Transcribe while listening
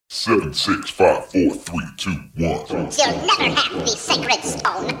7, 6, 5, 4, 3, 2, 1. You'll never have the sacred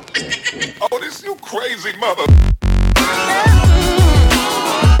stone. Oh, this you crazy mother.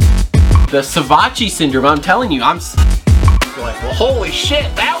 The Savachi syndrome, I'm telling you, I'm like, well, holy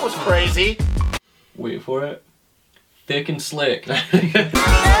shit, that was crazy. Wait for it. Thick and slick.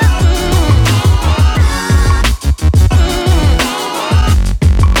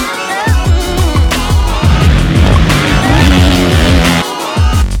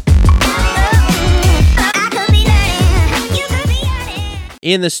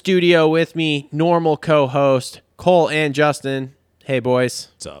 In the studio with me, normal co-host Cole and Justin. Hey, boys.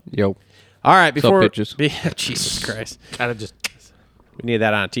 What's up? Yo. All right, before What's up, bitches? Jesus Christ, Kind of just. we need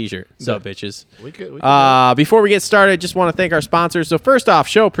that on a t-shirt. What's up, bitches? We could Before we get started, just want to thank our sponsors. So first off,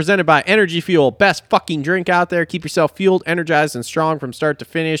 show presented by Energy Fuel. Best fucking drink out there. Keep yourself fueled, energized, and strong from start to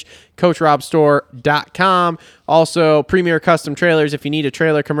finish. CoachRobStore.com. Also, Premier Custom Trailers. If you need a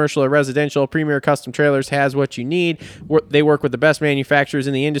trailer, commercial or residential, Premier Custom Trailers has what you need. They work with the best manufacturers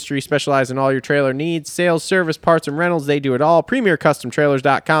in the industry, specialize in all your trailer needs. Sales, service, parts, and rentals, they do it all.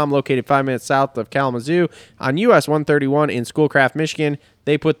 PremierCustomTrailers.com, located 5 minutes south of Kalamazoo on US 131 in Schoolcraft, Michigan.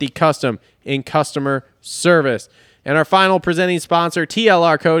 They put the custom in customer service. And our final presenting sponsor,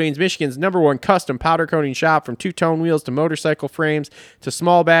 TLR Coatings, Michigan's #1 custom powder coating shop. From two-tone wheels to motorcycle frames to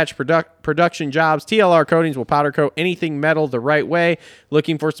small batch production jobs, TLR Coatings will powder coat anything metal the right way.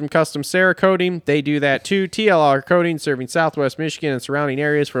 Looking for some custom Cerakoting? They do that too. TLR Coatings, serving Southwest Michigan and surrounding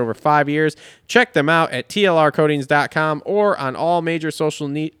areas for over 5 years. Check them out at tlrcoatings.com or on all major social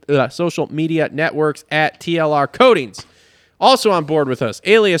media networks at TLR Coatings. Also on board with us,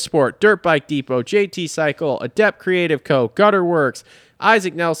 Alias Sport, Dirt Bike Depot, JT Cycle, Adept Creative Co., Gutter Works,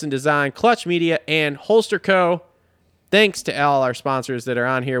 Isaac Nelson Design, Clutch Media, and Holster Co. Thanks to all our sponsors that are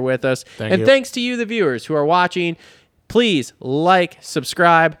on here with us. Thank you. Thanks to you, the viewers who are watching. Please like,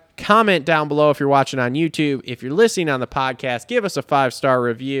 subscribe, comment down below if you're watching on YouTube. If you're listening on the podcast, give us a 5-star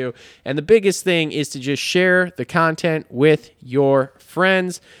review. And the biggest thing is to just share the content with your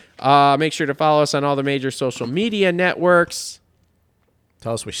friends. Make sure to follow us on all the major social media networks.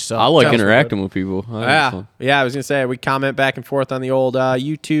 Tell us we suck. I like Tell us interacting with people. Yeah, I was going to say, we comment back and forth on the old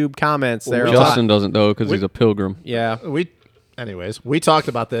YouTube comments there. Justin doesn't, though, because he's a pilgrim. Yeah. Anyways, we talked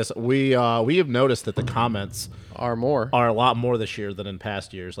about this. We have noticed that the comments Are a lot more this year than in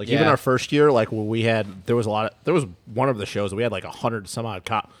past years. Like even Yeah. our first year, like when we had, there was one of the shows we had like 100 some odd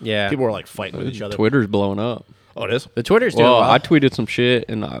Yeah. people were like fighting with each other. Twitter's blowing up. Oh, it is. The Twitter's doing Well, well. I tweeted some shit,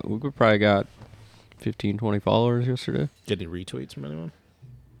 and we probably got 15, 20 followers yesterday. Get any retweets from anyone?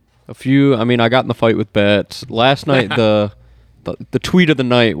 A few. I mean, I got in the fight with Bets. Last night, the tweet of the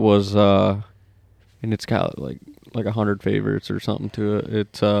night was, and it's got like 100 favorites or something to it.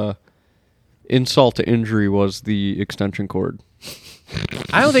 It's insult to injury was the extension cord.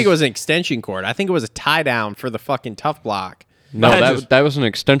 I don't think it was an extension cord. I think it was a tie down for the fucking tough block. No, that was an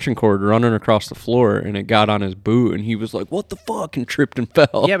extension cord running across the floor, and it got on his boot, and he was like, "What the fuck?" and tripped and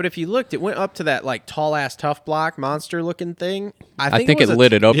fell. Yeah, but if you looked, it went up to that like tall ass tough block monster looking thing. I think it was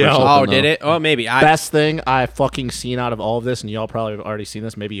lit it up. Yeah. Or something, Oh, though. did it? Oh, maybe. Best thing I fucking seen out of all of this, and y'all probably have already seen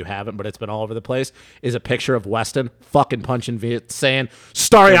this, maybe you haven't, but it's been all over the place, is a picture of Weston fucking punching Viet saying,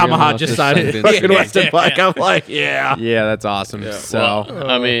 Star Yamaha just signed a fucking Weston bike. I'm like, yeah. Yeah, that's awesome. So,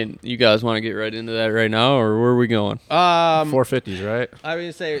 I mean, you guys want to get right into that right now, or where are we going? 450s, right? I was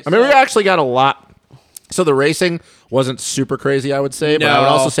gonna say. I mean, we actually got a lot. So the racing wasn't super crazy, I would say, but I would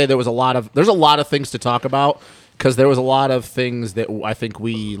No. also say there's a lot of things to talk about because there was a lot of things that I think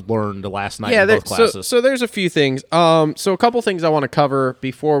we learned last night in both classes. So there's a few things. So a couple things I want to cover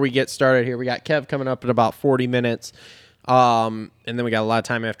before we get started here. We got Kev coming up in about 40 minutes. And then we got a lot of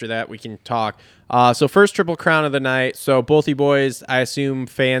time after that we can talk. So first Triple Crown of the night. So both you boys, I assume,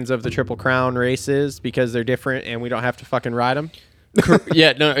 fans of the Triple Crown races because they're different and we don't have to fucking ride them.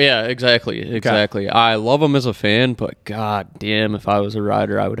 Exactly. I love him as a fan, but god damn, if I was a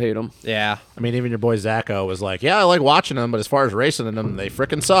rider, I would hate him. Yeah. I mean, even your boy Zacho was like, yeah, I like watching them, but as far as racing in them, they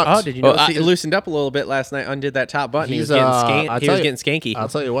freaking suck. Oh, did you notice he loosened up a little bit last night, undid that top button. He was getting skanky. I'll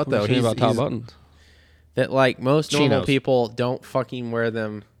tell you what, though. He's about top buttons. That, like, most normal Chinos. people don't fucking wear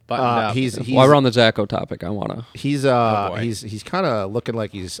them buttoned up. While we're on the Zacho topic, I want to... He's boy. he's kind of looking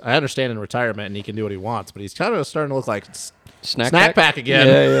like I understand in retirement and he can do what he wants, but he's kind of starting to look like snack pack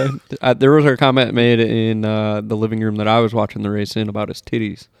again. Yeah. There was a comment made in the living room that I was watching the race in about his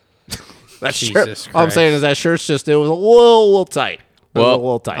titties. That Jesus shirt. All I'm Christ. saying is that shirt's it was a little tight. It was a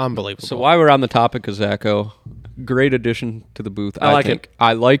little tight. Unbelievable. So while we're on the topic of Zacho, great addition to the booth. I like it.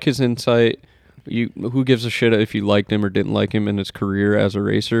 I like his insight. Who gives a shit if you liked him or didn't like him in his career as a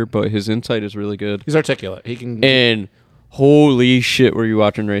racer? But his insight is really good. He's articulate. He can. And Holy shit, were you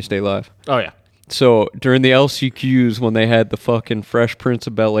watching Race Day Live? Oh yeah. So during the LCQs when they had the fucking Fresh Prince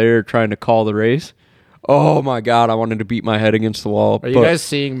of Bel-Air trying to call the race, oh my God, I wanted to beat my head against the wall. Are you guys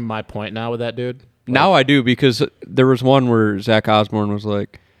seeing my point now with that dude? Now I do, because there was one where Zach Osborne was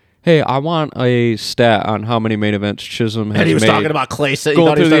like, hey, I want a stat on how many main events Chisholm has made. And he was talking about Clayson.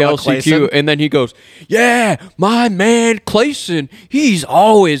 Going through the LCQ, and then he goes, yeah, my man Clayson, he's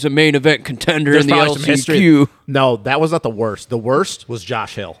always a main event contender in the LCQ. No, that was not the worst. The worst was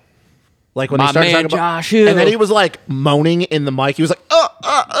Josh Hill. Like when My he started man talking about, Josh Hill. And then he was like moaning in the mic. He was like, Oh,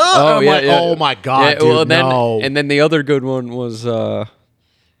 I'm yeah, like, yeah. oh my God, dude, well, no. And then the other good one was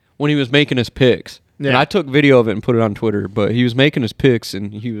when he was making his picks. Yeah. And I took video of it and put it on Twitter, but he was making his picks,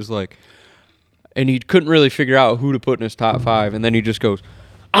 and he was like, and he couldn't really figure out who to put in his top 5, and then he just goes,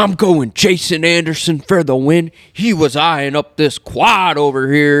 I'm going Jason Anderson for the win. He was eyeing up this quad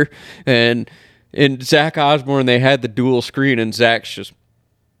over here. And Zach Osborne, they had the dual screen, and Zach's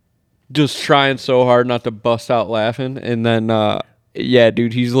just trying so hard not to bust out laughing. And then, yeah,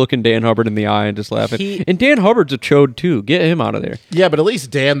 dude, he's looking Dan Hubbard in the eye and just laughing. And Dan Hubbard's a chode, too. Get him out of there. Yeah, but at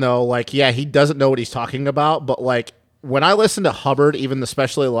least Dan, though, like, yeah, he doesn't know what he's talking about, but, like, when I listen to Hubbard, even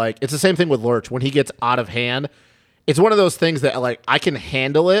especially, like, it's the same thing with Lurch. When he gets out of hand, it's one of those things that, like, I can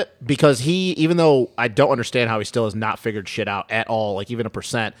handle it because he, even though I don't understand how he still has not figured shit out at all, like, even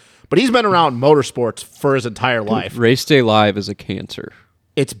 1%, but he's been around motorsports for his entire life. Race Day Live is a cancer.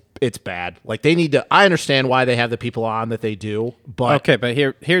 It's bad. Like, they need to, I understand why they have the people on that they do, but. Okay, but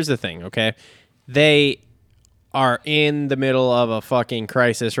here's the thing, okay? They are in the middle of a fucking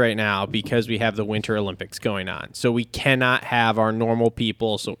crisis right now because we have the Winter Olympics going on. So we cannot have our normal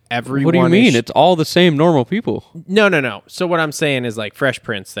people. So everyone. What do you mean? It's all the same normal people. No. So what I'm saying is like Fresh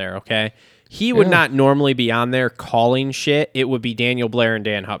Prince there, okay? He would not normally be on there calling shit. It would be Daniel Blair and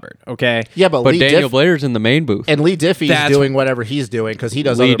Dan Hubbard, okay? Yeah, but Daniel Blair's in the main booth. And Lee Diffie's doing whatever he's doing because he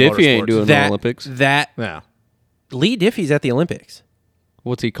does Lee other Diffie motorsports. ain't doing the Olympics. Yeah. Lee Diffie's at the Olympics.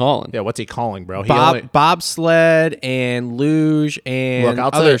 What's he calling? Yeah, what's he calling, bro? Bobsled and luge and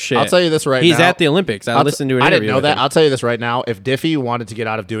other shit. I'll tell you this right now. He's at the Olympics. I listened to an interview. I didn't know with that. him. I'll tell you this right now. If Diffie wanted to get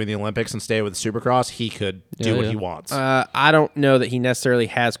out of doing the Olympics and stay with Supercross, he could do what he wants. I don't know that he necessarily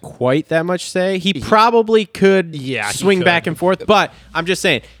has quite that much say. He probably could swing back and forth, but I'm just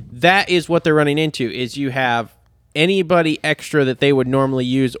saying that is what they're running into is you have anybody extra that they would normally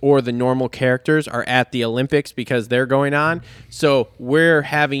use or the normal characters are at the Olympics because they're going on. So we're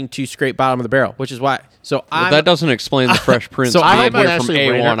having to scrape bottom of the barrel, which is why. So that doesn't explain the Fresh Prince. So I I'm hope from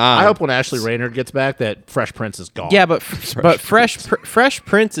A1 on. I hope when Ashley Raynard gets back that Fresh Prince is gone. Yeah, but Fresh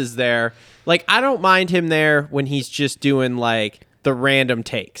Prince is there. Like I don't mind him there when he's just doing like the random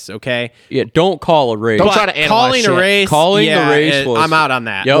takes, okay? Yeah, don't call a race. Don't try to analyze Calling the race was, I'm out on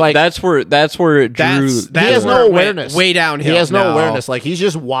that. Yep, like, that's where it drew. He has no awareness. Way downhill. He has no awareness. Like he's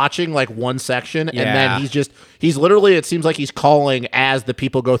just watching like one section, and then he's literally. It seems like he's calling as the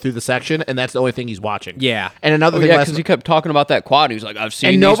people go through the section, and that's the only thing he's watching. Yeah. And another thing, because he kept talking about that quad. He was like, "I've seen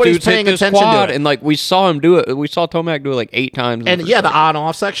and these nobody's dudes hit paying this attention quad," to it. and like we saw him do it. We saw Tomac do it like 8 times. And the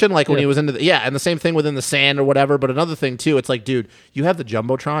on-off section, like when he was into and the same thing within the sand or whatever. But another thing too, it's like, dude, you have the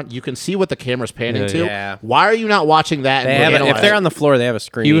jumbotron. You can see what the camera's panning to. Yeah. Why are you not watching that? If they're on the floor, they have a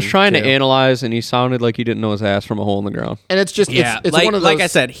screen. He was trying to analyze, and he sounded like he didn't know his ass from a hole in the ground. And it's just, it's like, one of those. Like I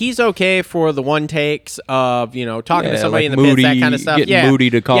said, he's okay for the one takes of talking to somebody like in the Moody, pits, that kind of stuff. getting Moody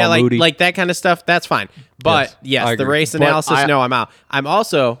to call Moody. like that kind of stuff. That's fine. But yes, the race analysis. No, I'm out. I'm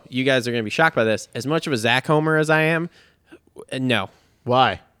also. You guys are going to be shocked by this. As much of a Zach Homer as I am, no.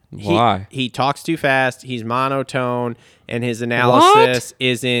 Why? Why? He talks too fast. He's monotone, and his analysis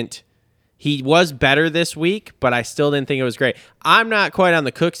isn't. He was better this week, but I still didn't think it was great. I'm not quite on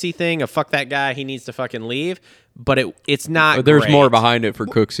the Cooksey thing of fuck that guy. He needs to fucking leave. But it's not. There's great. more behind it for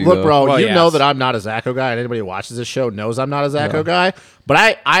Cooksey. Look, bro, Well, you yes. know that I'm not a Zacho guy, and anybody who watches this show knows I'm not a Zacho guy.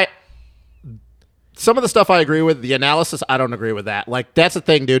 But I some of the stuff I agree with. The analysis, I don't agree with that. Like that's the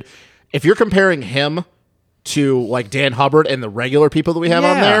thing, dude. If you're comparing him to like Dan Hubbard and the regular people that we have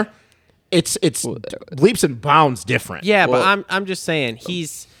on there, it's leaps and bounds different. Yeah, but I'm just saying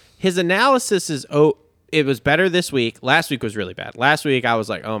his analysis is it was better this week. Last week was really bad. Last week I was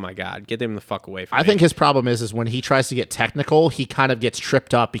like, oh my God, get them the fuck away from me. I think his problem is when he tries to get technical, he kind of gets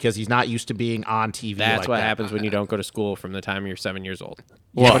tripped up because he's not used to being on TV. That's like what that. happens when you don't go to school from the time you're 7 years old.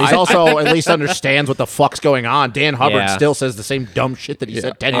 Yeah, but he's also at least understands what the fuck's going on. Dan Hubbard Yeah. still says the same dumb shit that he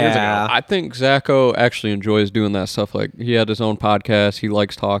said 10 years ago. I think Zacho actually enjoys doing that stuff. Like he had his own podcast. He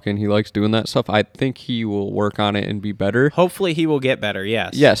likes talking. He likes doing that stuff. I think he will work on it and be better. Hopefully he will get better.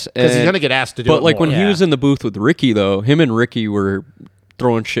 Yes. Yes, Because he's going to get asked to do it But like more. when he was in the booth with Ricky, though, him and Ricky were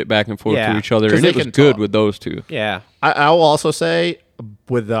throwing shit back and forth Yeah. to each other, 'Cause and they it was can good talk. with those two. Yeah. I will also say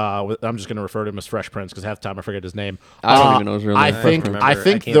with I'm just going to refer to him as Fresh Prince because half the time I forget his name. I don't even know his real name. I think remember. I I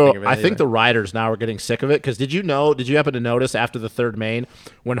think can't think of it I think either. the riders now are getting sick of it because did you happen to notice after the third main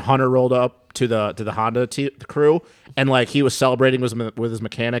when Hunter rolled up to the Honda the crew and like he was celebrating with his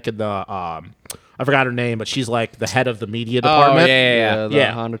mechanic and the I forgot her name but she's like the head of the media department. yeah. The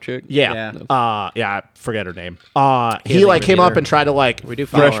Yeah. Honda chick. Yeah. Yeah. I forget her name. He think like of it came up either. and tried to like We do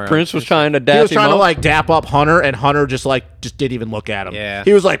follow Fresh her. Prince was trying to he dap was him trying to up. like dap up Hunter, and Hunter just didn't even look at him. Yeah.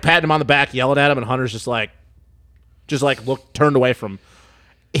 He was like patting him on the back, yelling at him, and Hunter's just like turned away from him.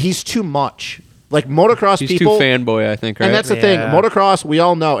 He's too much. Like motocross He's people, too fanboy, I think, right? and that's the thing. Yeah. Motocross, we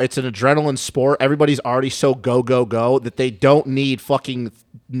all know it's an adrenaline sport. Everybody's already so go that they don't need fucking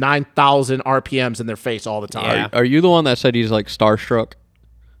 9,000 RPMs in their face all the time. Yeah. Are you the one that said he's like starstruck?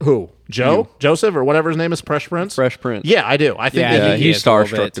 Who? Joe? Joseph or whatever his name is, Fresh Prince? Fresh Prince. Yeah, I do. I think Yeah, that he's is a little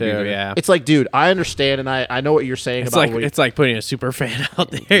starstruck bit to be too, fair. yeah. it's like, dude, I understand, and I know what you're saying It's about like it's like putting a super fan out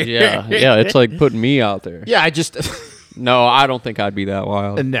there. Yeah, yeah. It's like putting me out there. yeah, I just No, I don't think I'd be that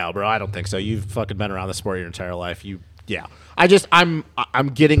wild. no, bro, I don't think so. You've fucking been around the sport your entire life. I'm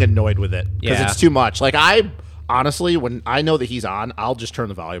getting annoyed with it because Yeah. it's too much. Like I honestly, when I know that he's on, I'll just turn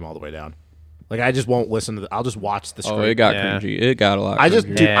the volume all the way down. Like I just won't listen to. I'll just watch the screen. Oh, it got Yeah. cringy. It got a lot. I just,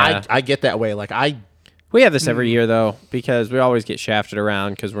 cringy. dude, Yeah. I get that way. Like We have this every year though because we always get shafted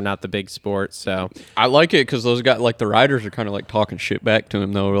around because we're not the big sport. So I like it because those guys, like the riders, are kind of like talking shit back to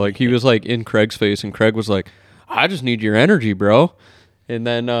him though. Like he was like in Craig's face, and Craig was like, "I just need your energy, bro." And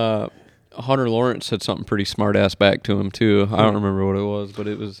then Hunter Lawrence said something pretty smart ass back to him too. I don't remember what it was, but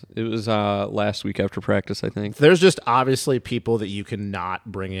it was last week after practice, I think. there's just obviously people that you cannot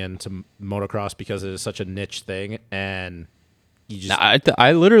bring into motocross because it is such a niche thing, and you just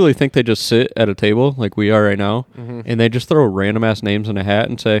I literally think they just sit at a table like we are right now, and they just throw random ass names in a hat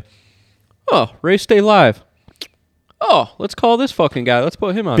and say, "Oh, race day live. Oh, let's call this fucking guy. Let's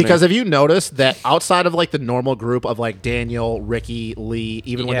put him on because there." have you noticed that outside of like the normal group of like Daniel, Ricky, Lee,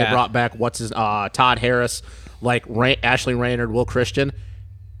 even when they Yeah. brought back Todd Harris, like Ashley Raynard, Will Christian,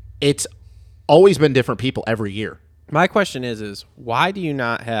 it's always been different people every year. my question is why do you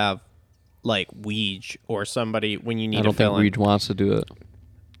not have like Weege or somebody when you need I don't to think fill in? Weege wants to do it.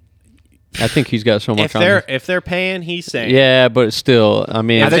 I think he's got so much If they're paying, he's saying. Yeah, but still, I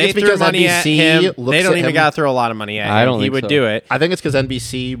mean, I think They it's threw because money at NBC him. looks They don't at even him- got to throw a lot of money at him. I don't he think would so. do it. I think it's because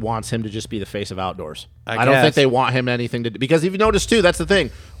NBC wants him to just be the face of outdoors. I don't think guess. they want him anything to do. Because if you notice, too, that's the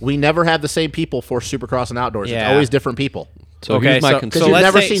thing. We never have the same people for Supercross and outdoors. It's Yeah. always different people. so Okay, here's my so concern. you've let's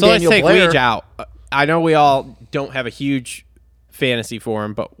never take, seen so let's Daniel take Blair. Weege out. I know we all don't have a huge fantasy for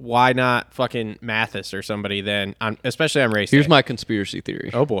him, but why not fucking Mathis or somebody then? Especially on race Here's day. my conspiracy theory.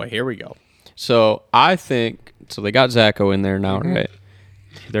 Oh boy, here we go. So I think they got Zacho in there now, Mm-hmm. right?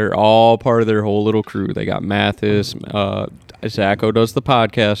 They're all part of their whole little crew. They got Mathis. Zacho does the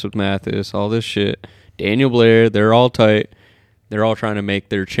podcast with Mathis. All this shit. Daniel Blair. They're all tight. They're all trying to make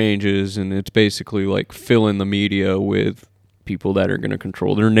their changes, and it's basically like filling the media with people that are going to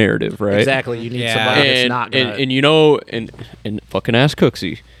control their narrative, right? Exactly. You need Yeah. somebody that's not going And you know, and fucking ask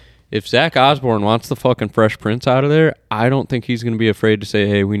Cooksey. If Zach Osborne wants the fucking Fresh Prince out of there, I don't think he's going to be afraid to say,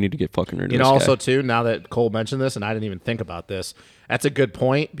 "Hey, we need to get fucking rid of You this know, guy." also, too, now that Cole mentioned this, and I didn't even think about this, that's a good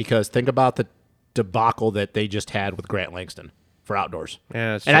point because think about the debacle that they just had with Grant Langston for outdoors.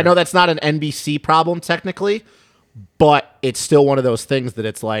 Yeah, that's and I true. know that's not an NBC problem technically, but it's still one of those things that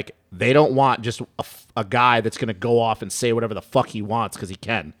it's like they don't want just a guy that's going to go off and say whatever the fuck he wants because he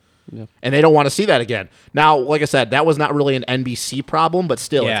can. And they don't want to see that again. Now, like I said, that was not really an NBC problem, but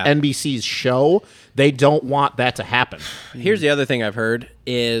still, Yeah. it's NBC's show. They don't want that to happen. Here's the other thing I've heard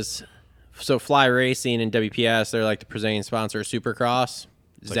is so Fly Racing and WPS, they're like the presenting sponsor of Supercross.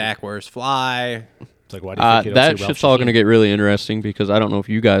 Zach wears Fly. It's like, why do you think you don't that see Ralph shit's all going to Shaheen? get really interesting because I don't know if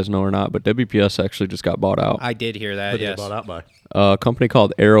you guys know or not, but WPS actually just got bought out. I did hear that. Who did they Yes. bought out by? A company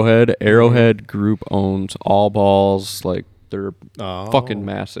called Arrowhead. Arrowhead Group owns all balls. Like they're fucking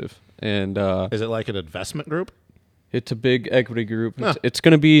massive, and Is it like an investment group? it's a big equity group. It's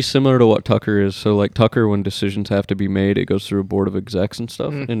going to be similar to what Tucker is. So like Tucker, when decisions have to be made, it goes through a board of execs and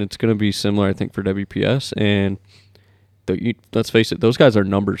stuff, and it's going to be similar, I think, for WPS. And let's face it, those guys are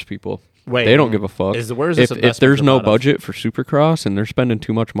numbers people. Wait, they don't give a fuck. Where's this if investment there's group no out of? budget for Supercross and they're spending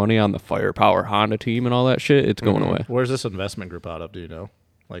too much money on the firepower Honda team and all that shit, it's going away. Where's this investment group out of? Do you know,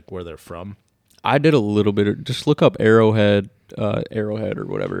 like where they're from? I did a little bit of, just look up Arrowhead or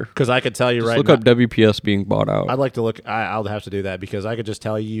whatever. Because I could tell you Just right look now. up WPS being bought out. I'd like to look. I'll have to do that because I could just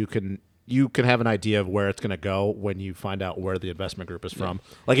tell you you can have an idea of where it's going to go when you find out where the investment group is from.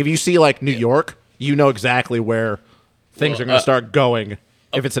 Like if you see like New York, you know exactly where things are going to start going.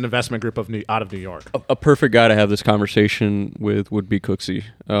 if it's an investment group out of New York. A perfect guy to have this conversation with would be Cooksey.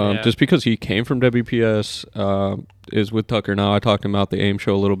 Just because he came from WPS, is with Tucker now. I talked to him about the AIM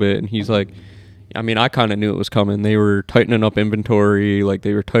show a little bit, and he's like, I mean, I kind of knew it was coming. They were tightening up inventory, like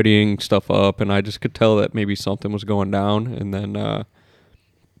they were tidying stuff up, and I just could tell that maybe something was going down. And then,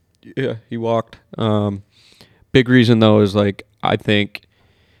 he walked. Big reason, though, is like,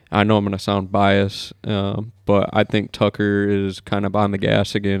 I know I'm going to sound biased, but I think Tucker is kind of on the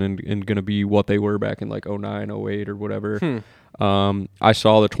gas again and going to be what they were back in like 09, 08 or whatever. I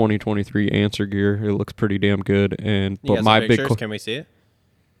saw the 2023 Answer gear. It looks pretty damn good. But my big can we see it?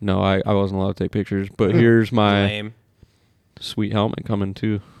 No, I wasn't allowed to take pictures. But here's my Lame. sweet helmet coming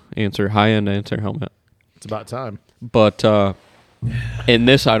too. High-end Answer helmet. It's about time. But in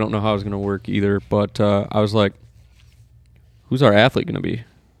this, I don't know how it's going to work either. But I was like, who's our athlete going to be?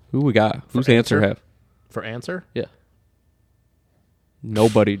 Who we got? Who's Answer have? For Answer? Yeah.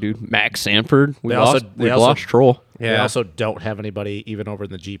 Nobody, dude. Max Sanford. We also lost Troll. They also don't have anybody even over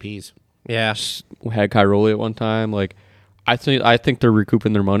in the GPs. Yeah. We had Kyroli at one time. Like, I think they're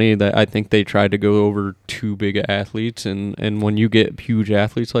recouping their money. That I think they tried to go over too big of athletes, and when you get huge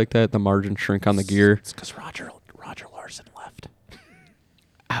athletes like that, the margins shrink on the gear. It's because Roger Larson left.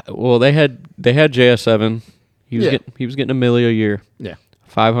 Well, they had JS7. He was getting $1 million a year. Yeah.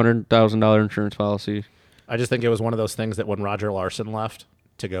 $500,000 insurance policy. I just think it was one of those things that when Roger Larson left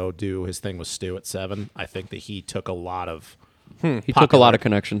to go do his thing with Stu at 7, I think that he took a lot of He took a lot of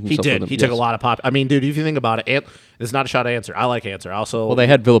connections. And He stuff did. With him. He took a lot of pop. I mean, dude, if you think about it, it's not a shot at Answer. I like Answer. Also, they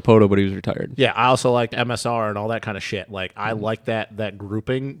had Villapoto, but he was retired. Yeah, I also liked MSR and all that kind of shit. Like, I like that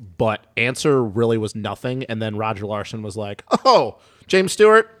grouping, but Answer really was nothing. And then Roger Larson was like, "Oh, James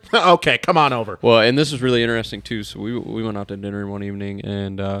Stewart, okay, come on over." Well, and this is really interesting too. So we went out to dinner one evening,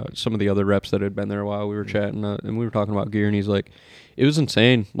 and some of the other reps that had been there a while, we were chatting, and we were talking about gear, and he's like, it was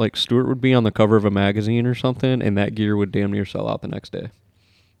insane. Like, Stewart would be on the cover of a magazine or something, and that gear would damn near sell out the next day.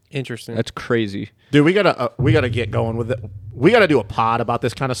 Interesting. That's crazy. Dude, we gotta get going with it. We gotta do a pod about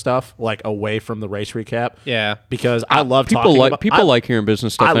this kind of stuff, like away from the race recap. Yeah, because I love people talking like hearing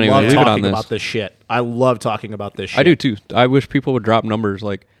business stuff. I anyway, love leave it on talking this. about this shit. I love talking about this shit. I do too. I wish people would drop numbers.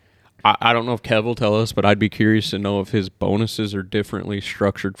 Like, I don't know if Kev will tell us, but I'd be curious to know if his bonuses are differently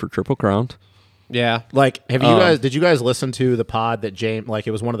structured for Triple Crown. Yeah. Like, did you guys listen to the pod that James, like,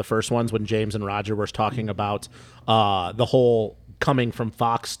 it was one of the first ones when James and Roger were talking about the whole coming from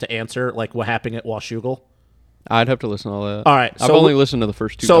Fox to Answer, like what happened at Washougal? I'd have to listen to all that. All right, I've only listened to the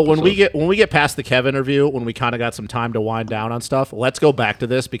first two. So episodes. when we get past the Kev interview, when we kind of got some time to wind down on stuff, let's go back to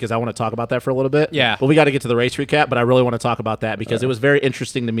this because I want to talk about that for a little bit. Yeah. But we got to get to the race recap. But I really want to talk about that because it was very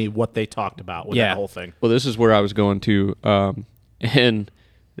interesting to me what they talked about with that whole thing. Well, this is where I was going to, and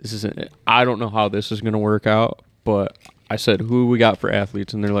this is I don't know how this is going to work out, but I said, who we got for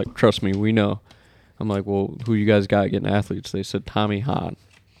athletes, and they're like, trust me, we know. I'm like, well, who you guys got getting athletes? They said Tommy Hahn.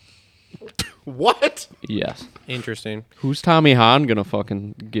 What? Yes. Interesting. Who's Tommy Hahn gonna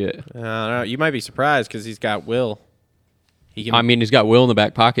fucking get? I don't know. You might be surprised because he's got Will. He's got Will in the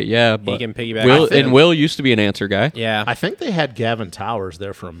back pocket, yeah. But he can piggyback. Will used to be an Answer guy. Yeah. I think they had Gavin Towers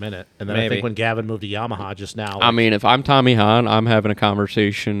there for a minute, and then I think when Gavin moved to Yamaha just now. I mean, if I'm Tommy Hahn, I'm having a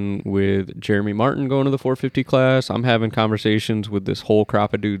conversation with Jeremy Martin going to the 450 class. I'm having conversations with this whole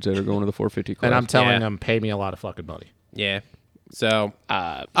crop of dudes that are going to the 450 class. And I'm telling them, pay me a lot of fucking money. Yeah. So,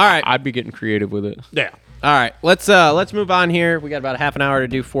 all right. I'd be getting creative with it. Yeah. All right, let's move on here. We got about a half an hour to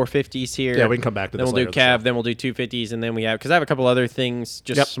do 450s here. Yeah, we can come back to this. Then we'll do Cav, then we'll do 250s, and then we have because I have a couple other things,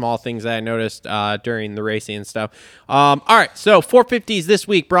 just small things that I noticed during the racing and stuff. All right, so 450s this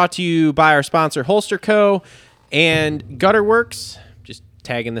week brought to you by our sponsor Holster Co. and Gutterworks. Just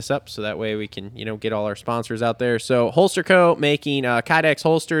tagging this up so that way we can get all our sponsors out there. So Holster Co. making Kydex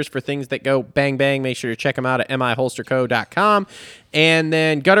holsters for things that go bang bang. Make sure to check them out at miholsterco.com, and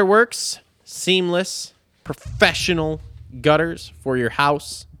then Gutterworks, seamless, professional gutters for your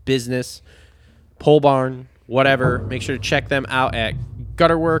house, business, pole barn, whatever. Make sure to check them out at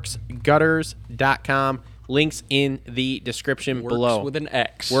gutterworksgutters.com. Links in the description below. Works with an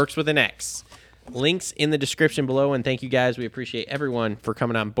X. Works with an X. Links in the description below, and thank you guys. We appreciate everyone for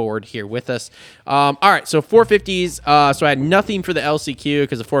coming on board here with us. All right, so 450s. So I had nothing for the LCQ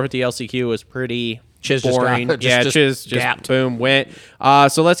because the 450 LCQ was pretty boring. Chiz just boom, went.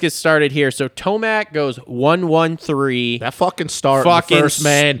 So let's get started here. So Tomac goes 1-1-3. That fucking start, the first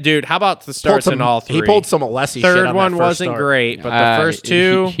man, dude. How about the starts in all three? He pulled some Alessi shit Third on one that first wasn't start. great, but the first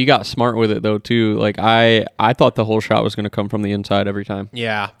two, he got smart with it though too. Like I thought the whole shot was going to come from the inside every time.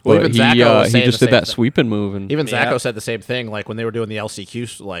 yeah. Well, But even Zacho was he saying just the did that same thing. sweeping move, and Even Zacho said the same thing. Like when they were doing the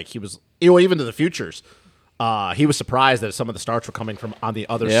LCQ, like he was, even to the futures. he was surprised that some of the starts were coming from on the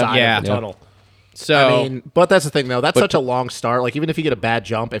other side of the tunnel. So I mean, but that's the thing though. That's such a long start. Like even if you get a bad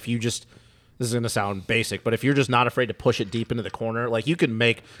jump, if you just this is going to sound basic, but if you're just not afraid to push it deep into the corner, like you can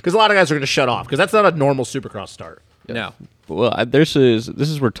make because a lot of guys are going to shut off because that's not a normal Supercross start. No. Well, this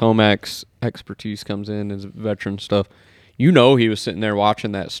is where Tomac's expertise comes in, is veteran stuff. You know, he was sitting there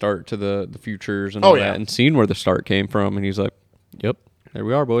watching that start to the futures and all that, and seeing where the start came from, and he's like, "Yep, there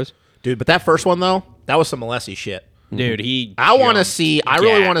we are, boys." Dude, but that first one though, that was some Alessi shit. Dude, I want to see. I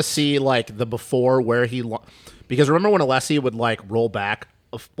really want to see like the before where he, because remember when Alessi would like roll back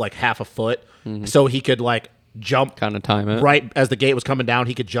like half a foot, so he could like jump, kind of time it right as the gate was coming down.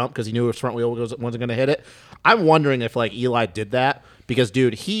 He could jump because he knew his front wheel wasn't going to hit it. I'm wondering if like Eli did that because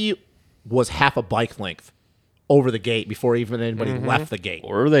dude, he was half a bike length over the gate before even anybody left the gate.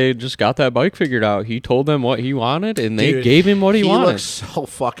 Or they just got that bike figured out. He told them what he wanted, and they gave him what he wanted. He looks so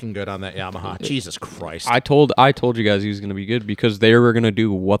fucking good on that Yamaha. Jesus Christ. I told you guys he was going to be good because they were going to do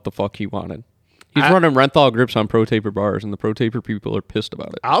what the fuck he wanted. He's running Renthal grips on Pro Taper bars, and the Pro Taper people are pissed about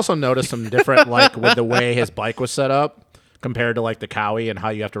it. I also noticed some different, like, with the way his bike was set up compared to, like, the Cowie and how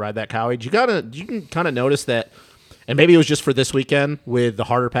you have to ride that Cowie. You can kind of notice that, and maybe it was just for this weekend with the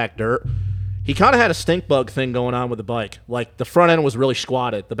harder pack dirt, he kind of had a stink bug thing going on with the bike. Like, the front end was really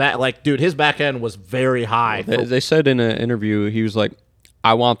squatted. The back, like, dude, his back end was very high. They said in an interview, he was like,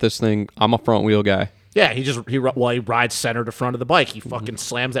 I want this thing. I'm a front wheel guy. Yeah, he rides center to front of the bike. He fucking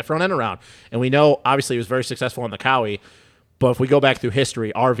slams that front end around. And we know, obviously, he was very successful on the Cowie. But if we go back through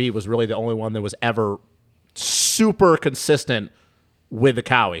history, RV was really the only one that was ever super consistent with the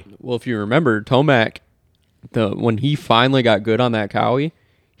Cowie. Well, if you remember, Tomac, when he finally got good on that Cowie,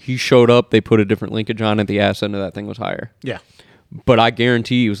 he showed up, they put a different linkage on it, the ass end of that thing was higher. Yeah. But I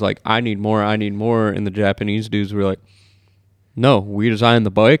guarantee he was like, I need more. And the Japanese dudes were like, no, we designed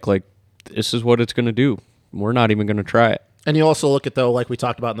the bike, like, this is what it's going to do. We're not even going to try it. And you also look at, though, like we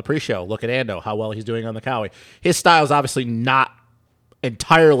talked about in the pre-show, look at Ando, how well he's doing on the Cowie. His style is obviously not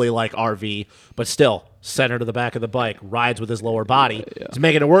entirely like RV, but still, center to the back of the bike, rides with his lower body. Yeah. He's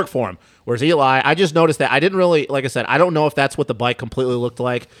making it work for him. Whereas Eli, I just noticed that. I didn't really, like I said, I don't know if that's what the bike completely looked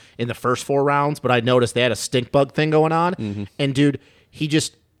like in the first 4 rounds, but I noticed they had a stink bug thing going on. Mm-hmm. And, dude,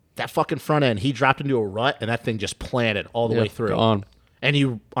 that fucking front end, he dropped into a rut, and that thing just planted all the way through. Gone.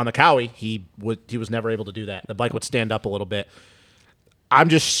 And on the Cowie, he was never able to do that. The bike would stand up a little bit. I'm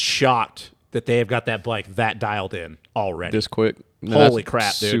just shocked that they have got that bike that dialed in already. This quick. Holy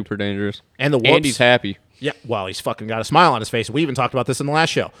crap, dude. Super dangerous. And the whoops. Andy's happy. Yeah, well, he's fucking got a smile on his face. We even talked about this in the last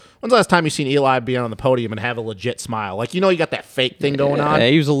show. When's the last time you seen Eli be on the podium and have a legit smile? Like, you got that fake thing going on? Yeah,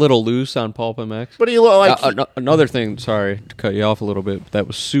 he was a little loose on Pulp MX. But he looked like... another thing, sorry to cut you off a little bit, but that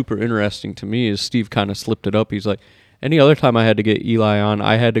was super interesting to me is Steve kind of slipped it up. He's like, any other time I had to get Eli on,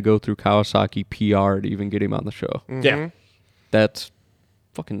 I had to go through Kawasaki PR to even get him on the show. Mm-hmm. Yeah. That's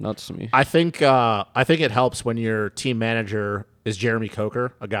fucking nuts to me. I think it helps when your team manager is Jeremy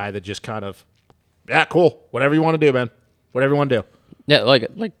Coker, a guy that just kind of, yeah, cool. Whatever you want to do, man. Whatever you want to do. Yeah,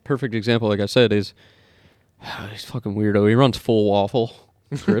 like perfect example, like I said, is he's fucking weirdo. He runs full waffle.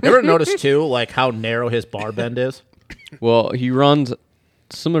 You ever notice, too, like how narrow his bar bend is? Well, he runs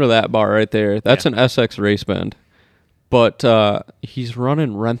similar to that bar right there. That's an SX race bend. But he's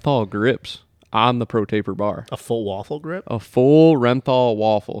running Renthal grips on the Pro Taper bar. A full waffle grip? A full Renthal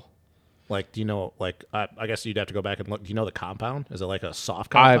waffle. Like, do you know, like, I guess you'd have to go back and look. Do you know the compound? Is it like a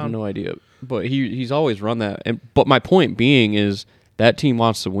soft compound? I have no idea. But he's always run that. But my point being is that team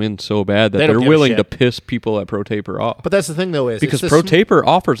wants to win so bad that they're willing to piss people at Pro Taper off. But that's the thing, though, is... Because Pro Taper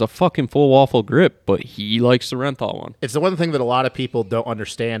offers a fucking full waffle grip, but he likes the Renthal one. It's the one thing that a lot of people don't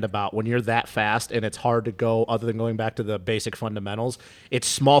understand about when you're that fast and it's hard to go, other than going back to the basic fundamentals, it's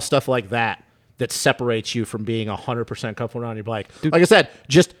small stuff like that separates you from being 100% comfortable on your bike. Dude. Like I said,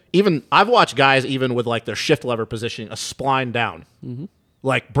 I've watched guys even with like their shift lever positioning, a spline down. Mm-hmm.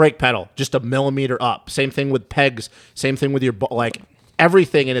 Like brake pedal, just a millimeter up. Same thing with pegs. Same thing with your like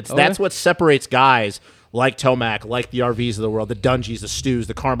everything, and that's what separates guys like Tomac, like the RVs of the world, the Dungies, the Stews,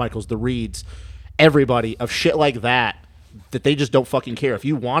 the Carmichaels, the Reeds, everybody of shit like that they just don't fucking care. If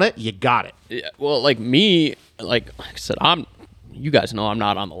you want it, you got it. Yeah. Well, like me, like I said, you guys know I'm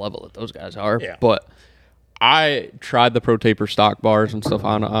not on the level that those guys are, but I tried the Pro Taper stock bars and stuff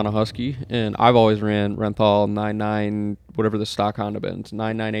on a Husky, and I've always ran Renthal 99, whatever the stock Honda bends,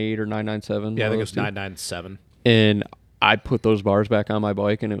 998 or 997. Yeah, I think it's 997. And I put those bars back on my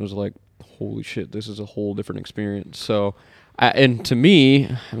bike, and it was like, holy shit, this is a whole different experience. So, and to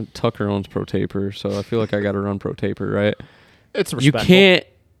me, Tucker owns Pro Taper, so I feel like I got to run Pro Taper, right? It's respectful.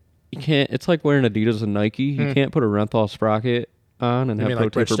 You can't. It's like wearing Adidas and Nike. You can't put a Renthal sprocket on and have Pro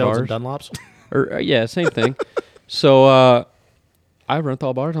Taper bars. And Dunlops? Or yeah, same thing. So I rent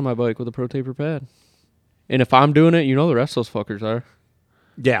all bars on my bike with a Pro Taper pad. And if I'm doing it, the rest of those fuckers are.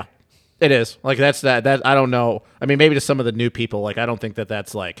 Yeah, it is. Like, that's that. I don't know. I mean, maybe to some of the new people, like, I don't think that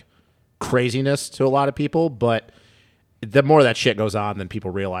that's, like, craziness to a lot of people, but the more that shit goes on than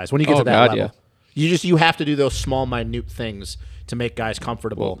people realize. When you get to that level, you have to do those small, minute things to make guys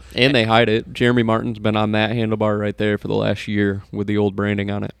comfortable. Well, and they hide it. Jeremy Martin's been on that handlebar right there for the last year with the old branding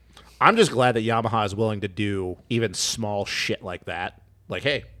on it. I'm just glad that Yamaha is willing to do even small shit like that. Like,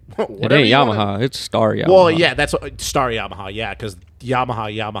 hey, it ain't Yamaha. It's Star Yamaha. Well, yeah, that's Star Yamaha, yeah, because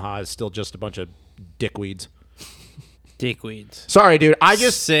Yamaha is still just a bunch of dickweeds. Dickweeds. Sorry, dude.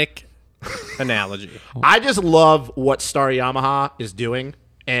 Sick analogy. I just love what Star Yamaha is doing,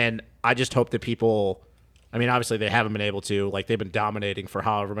 and I just hope that people, I mean, obviously they haven't been able to, like, they've been dominating for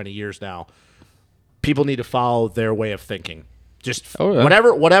however many years now. People need to follow their way of thinking. Just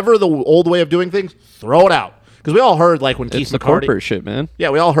whatever the old way of doing things, throw it out. Because we all heard, like, when Keith it's the McCarty... corporate shit, man.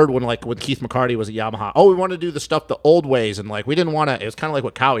 Yeah, we all heard when Keith McCarty was at Yamaha, we want to do the stuff the old ways, and, like, we didn't want to... It was kind of like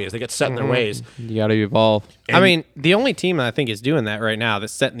what Cowie is. They get set in their ways. You got to evolve. And, I mean, the only team that I think is doing that right now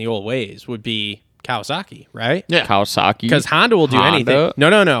that's set in the old ways would be Kawasaki, right? Yeah. Kawasaki. Because Honda will do anything. No.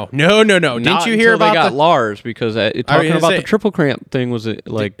 Didn't you hear about they got Lars? Because talking about the triple cramp thing was it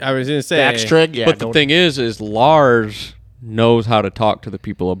like... I was going to say... Backstrig, yeah. But the thing is Lars... knows how to talk to the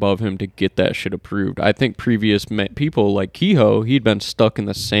people above him to get that shit approved. I think previous people like Kehoe, he'd been stuck in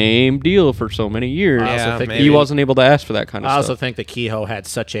the same deal for so many years. I also think he wasn't able to ask for that kind of stuff. I also think that Kehoe had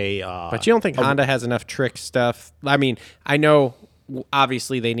such a... but you don't think Honda has enough trick stuff? I mean, I know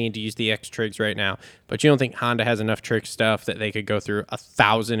obviously they need to use the X trigs right now, but you don't think Honda has enough trick stuff that they could go through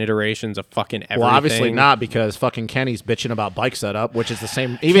 1,000 iterations of fucking everything? Well, obviously not, because fucking Kenny's bitching about bike setup, which is the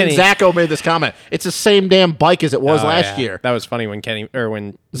same. Even Zacho made this comment. It's the same damn bike as it was last year. That was funny when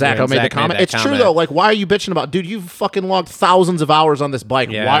Zacho made the comment. It's true though. Like, why are you bitching about? Dude, you've fucking logged thousands of hours on this bike.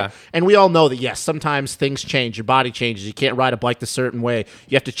 Yeah. Why? And we all know that yes, sometimes things change. Your body changes. You can't ride a bike the certain way.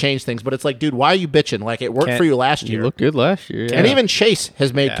 You have to change things. But it's like, dude, why are you bitching? Like, it worked for you last year. You looked good last year. Yeah. And even Chase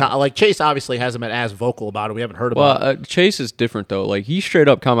has made like Chase obviously hasn't been as vocal about it. We haven't heard about it. Chase is different though. Like, he straight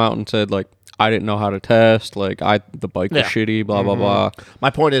up come out and said like, I didn't know how to test. Like, the bike was shitty. Blah blah blah.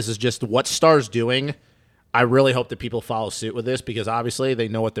 My point is just what Star's doing. I really hope that people follow suit with this because obviously they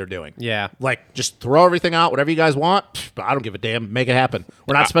know what they're doing. Yeah. Like, just throw everything out, whatever you guys want. But I don't give a damn. Make it happen.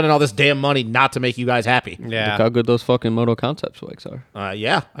 We're not spending all this damn money not to make you guys happy. Yeah. Look how good those fucking Moto Concepts bikes are.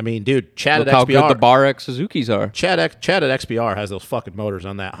 Yeah. I mean, dude, Chad Look at how XPR. good the Bar X Suzukis are. Chad at XPR has those fucking motors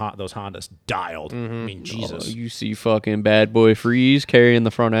on those Hondas dialed. I mean, Jesus. You see fucking Bad Boy Freeze carrying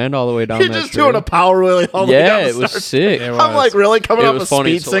the front end all the way down You're that just doing a power wheelie all the way down Yeah, the it was start. sick. I'm like, really? Coming off a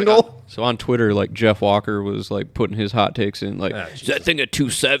speed single? So on Twitter, like, Jeff Walker was like putting his hot takes in, like, is that thing at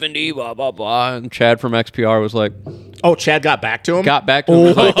 270, blah blah blah, and Chad from XPR was like, oh, Chad got back to him. It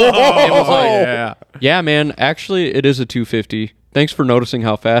was like, yeah, man, actually, it is a 250. Thanks for noticing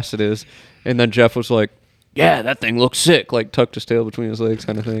how fast it is. And then Jeff was like, yeah, that thing looks sick, like tucked his tail between his legs,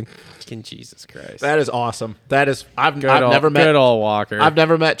 kind of thing. Jesus Christ, that is awesome. That is, I've never met good old Walker. I've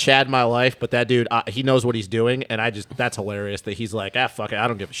never met Chad in my life, but that dude, he knows what he's doing, and that's hilarious that he's like, fuck it, I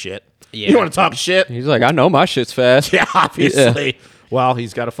don't give a shit. Yeah. You want to talk shit? He's like, I know my shit's fast. Yeah, obviously. Yeah. Well,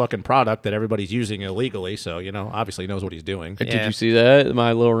 he's got a fucking product that everybody's using illegally, so, obviously knows what he's doing. Did you see that?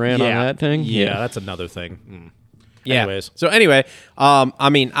 My little rant on that thing? Yeah, that's another thing. Yeah. Anyways. So anyway, I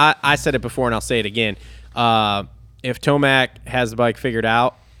mean, I said it before and I'll say it again. If Tomac has the bike figured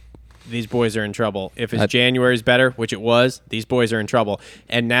out, these boys are in trouble. If his January's better, which it was, these boys are in trouble.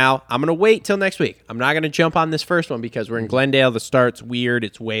 And now I'm going to wait till next week. I'm not going to jump on this first one because we're in Glendale. The start's weird.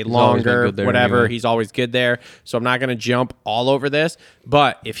 It's way longer, whatever. Anyway. He's always good there. So I'm not going to jump all over this.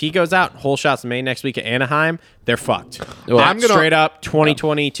 But if he goes out, whole shots May next week at Anaheim, they're fucked. Well, I'm gonna, straight up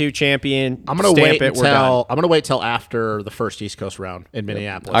 2022 champion. I'm going to wait until after the first East Coast round in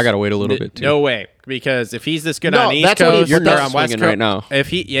Minneapolis. I got to wait a little bit too. No way. Because if he's this good on East Coast, you're not on West Coast right now. If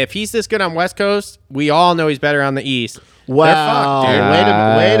he's this good on West Coast, we all know he's better on the East. Wow!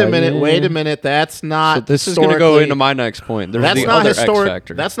 Wait a minute. That's not. So this is going to go into my next point. There's the other X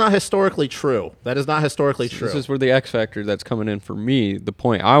factor. That's not historically true. That is not historically true. This is where the X factor that's coming in for me. The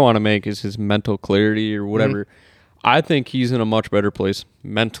point I want to make is his mental clarity or whatever. I think he's in a much better place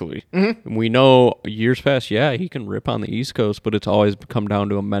mentally. And we know years past, he can rip on the East Coast, but it's always come down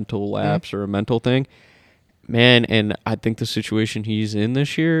to a mental lapse or a mental thing. Man, and I think the situation he's in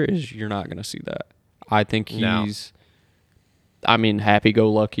this year is you're not going to see that. I think he's,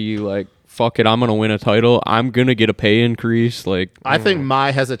 happy-go-lucky, like, fuck it, I'm going to win a title. I'm going to get a pay increase. Like, I think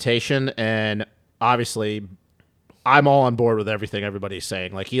my hesitation, and obviously I'm all on board with everything everybody's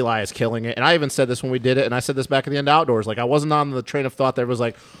saying. Like, Eli is killing it. And I even said this when we did it, and I said this back at the end outdoors. Like, I wasn't on the train of thought that was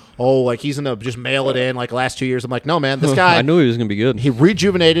like, oh, like, he's going to just mail it in like last 2 years. I'm like, no, man, this guy. I knew he was going to be good. He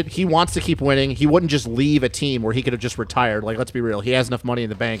rejuvenated. He wants to keep winning. He wouldn't just leave a team where he could have just retired. Like, let's be real. He has enough money in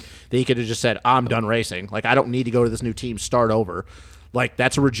the bank that he could have just said, I'm done racing. Like, I don't need to go to this new team, start over. Like,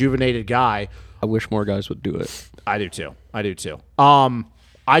 that's a rejuvenated guy. I wish more guys would do it. I do too.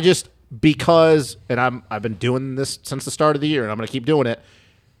 I just, because, and I've been doing this since the start of the year, and I'm going to keep doing it.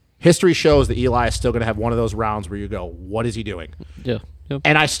 History shows that Eli is still going to have one of those rounds where you go, what is he doing? Yeah. Yep.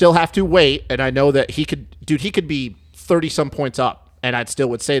 And I still have to wait, and I know that he could be 30-some points up, and I still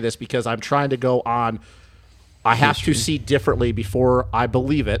would say this because I'm trying to go on. I have to see differently before I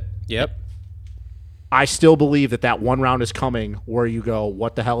believe it. Yep. I still believe that one round is coming where you go,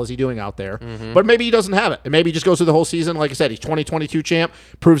 what the hell is he doing out there? Mm-hmm. But maybe he doesn't have it. And maybe he just goes through the whole season. Like I said, he's 2022 champ,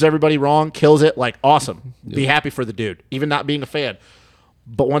 proves everybody wrong, kills it. Like, awesome. Yep. Be happy for the dude, even not being a fan.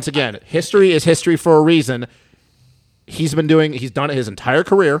 But once again, history is history for a reason. He's done it his entire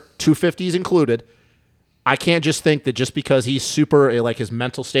career, 250s included. I can't just think that just because he's super, like, his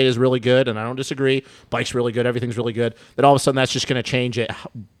mental state is really good, and I don't disagree, bike's really good, everything's really good, that all of a sudden that's just going to change it.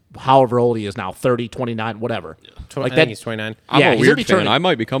 However old he is now, 30, 29, whatever. I think he's 29. I'm a weird fan. I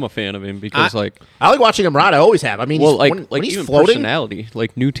might become a fan of him because, I like watching him ride. I always have. I mean, when he's even floating, personality,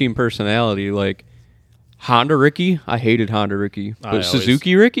 like new team personality, like Honda Ricky. I hated Honda Ricky, but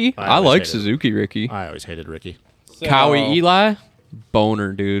Suzuki Ricky, I like Suzuki Ricky. I always hated Ricky. Cowie Eli,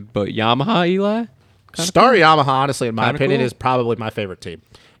 boner dude, but Yamaha Eli. Star Yamaha, honestly, in my opinion, is probably my favorite team.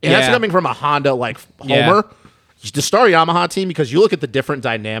 And that's coming from a Honda like homer. Yeah. The Star Yamaha team, because you look at the different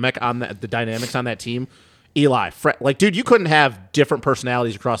dynamics on that team. Eli, like, dude, you couldn't have different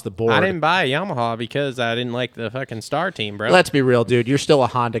personalities across the board. I didn't buy a Yamaha because I didn't like the fucking Star team, bro. Let's be real, dude. You're still a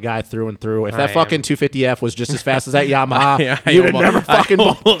Honda guy through and through. If that fucking 250F was just as fast as that Yamaha, you would never fucking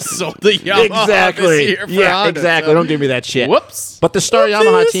sold the Yamaha. Exactly. Honda, exactly. So. Don't give me that shit. Whoops. But the Star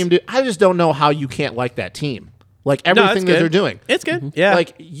Yamaha team, dude, I just don't know how you can't like that team. Like, everything that they're doing. It's good. Yeah.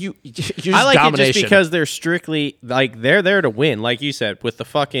 Like, you just I like domination. it just because they're strictly, like, they're there to win. Like you said, with the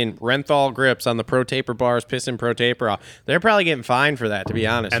fucking Renthal grips on the Pro Taper bars, Piston Pro Taper, they're probably getting fined for that, to be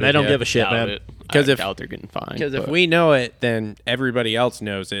honest. And they don't give a shit, man. Because I doubt they're getting fined. Because if we know it, then everybody else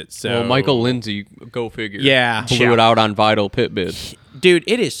knows it. So, well, Michael Lindsay, go figure. Yeah. Blew it out on Vital pit bid. Dude,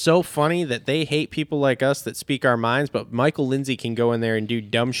 it is so funny that they hate people like us that speak our minds, but Michael Lindsay can go in there and do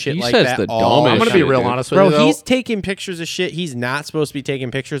dumb shit like that. The all dumbest I'm going to be real honest with you, though. Bro, he's taking pictures of shit he's not supposed to be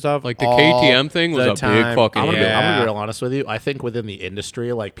taking pictures of. Like the KTM thing was a big fucking... I'm going to be real honest with you. I think within the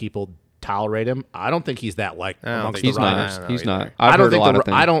industry, like, people tolerate him. I don't think he's that liked amongst the riders. He's not. I don't think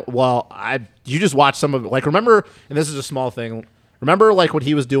you just watch some of it. Like, remember, and this is a small thing, remember, like, when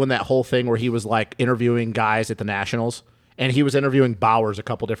he was doing that whole thing where he was, like, interviewing guys at the Nationals? And he was interviewing Bowers a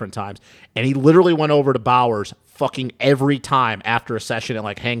couple different times. And he literally went over to Bowers fucking every time after a session at,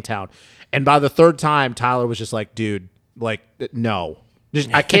 like, Hangtown. And by the third time, Tyler was just like, dude, like, no.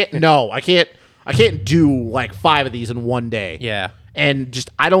 Just, I can't do, like, 5 of these in one day. Yeah. And just,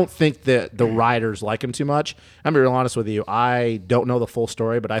 I don't think that the riders like him too much. I'm going to be real honest with you. I don't know the full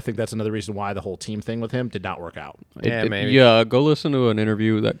story, but I think that's another reason why the whole team thing with him did not work out. Maybe. Yeah, go listen to an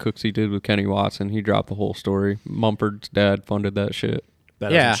interview that Cooksey did with Kenny Watson. He dropped the whole story. Mumford's dad funded that shit. That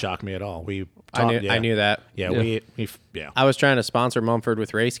doesn't shock me at all. I knew that. Yeah, I was trying to sponsor Mumford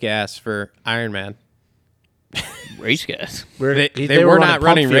with race gas for Ironman. Race gas? They were not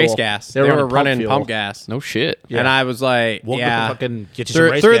running race gas. They were running pump gas. No shit. Yeah. And I was like, get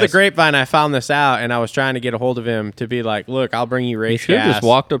you through the grapevine, I found this out, and I was trying to get a hold of him to be like, look, I'll bring you race you gas. Just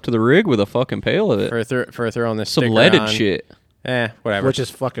walked up to the rig with a fucking pail of it. For throwing this some sticker leaded on. shit. Whatever. Which is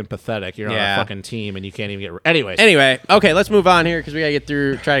fucking pathetic. You're on a fucking team, and you can't even get... Anyway, okay, let's move on here, because we got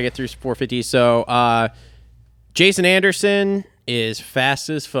to try to get through 450. So, Jason Anderson is fast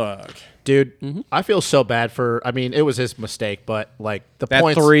as fuck. Dude, I feel so bad for... I mean, it was his mistake, but, like, that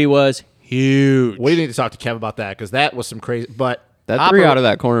points... 3 was huge. We need to talk to Kev about that, because that was some crazy... But that Hopper, 3 out of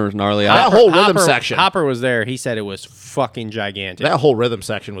that corner was gnarly. That whole rhythm section. Hopper was there. He said it was fucking gigantic. That whole rhythm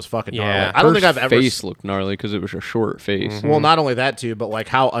section was fucking gnarly. Yeah. I don't think I've ever... face looked gnarly because it was a short face. Mm-hmm. Well, not only that, too, but, like,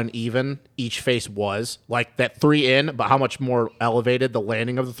 how uneven each face was. Like, that 3 in, but how much more elevated the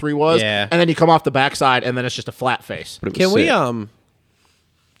landing of the 3 was. Yeah. And then you come off the backside, and then it's just a flat face. Can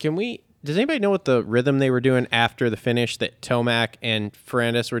we... Does anybody know what the rhythm they were doing after the finish that Tomac and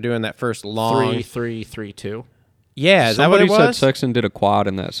Ferrandis were doing that first long 3-3-3-2? Yeah, is that what it was? Somebody said Sexton did a quad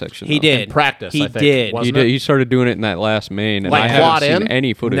in that section. He did. In practice, he I think, did. wasn't it? He started doing it in that last main, and like I quad haven't in? seen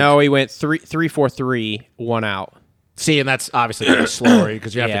any footage. No, he went 3-4-3, 1 out. See, and that's obviously going to be slower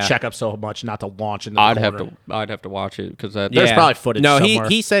because you have Yeah. to check up so much not to launch into the I'd corner. have to watch it because that. There's probably footage No, somewhere.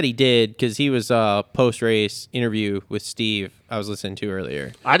 he said he did because he was post-race interview with Steve I was listening to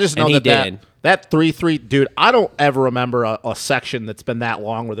earlier. I just know And he that did. that 3-3, dude, I don't ever remember a section that's been that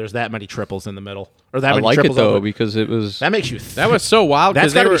long where there's that many triples in the middle. Or that I many like it triples though over. because it was. That makes you That was so wild That's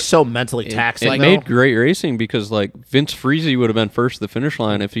because they got to were be so mentally taxing. It though. made great racing because like Vince Freezy would have been first to the finish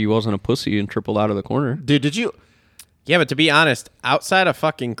line if he wasn't a pussy and tripled out of the corner. Dude, did you... Yeah, but to be honest, outside of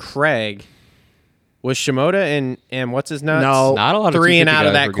fucking Craig, was Shimoda and what's his nuts? No. Not a lot of 3 and 250 out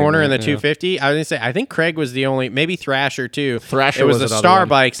of guys that were corner in getting the it, yeah. 250. I was gonna say I think Craig was the only, maybe Thrasher too. Thrasher it was was the another Star one.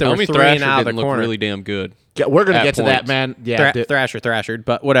 bikes that Tell were me 3 Thrasher and out of didn't the look corner. really damn good. We're going to At get to that, points. man. Yeah. Thrashered,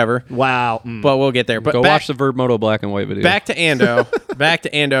 but whatever. Wow. But we'll get there. But Go back, watch the Verb Moto black and white video. back to Ando. Back to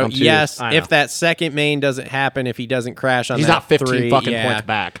Ando. I'm serious. Yes, I know. if that second main doesn't happen, if he doesn't crash on He's that not 15 3, fucking yeah. points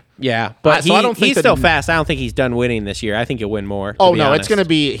back. Yeah, but So I don't think he's that- still fast. I don't think he's done winning this year. I think he'll win more. Oh, to be no, honest. it's going to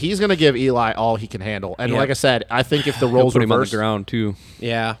be... He's going to give Eli all he can handle. And Yeah. like I said, I think if the He'll roles put him on the reversed... ground too.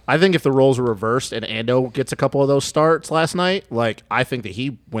 Yeah. I think if the roles were reversed and Ando gets a couple of those starts last night, like, I think that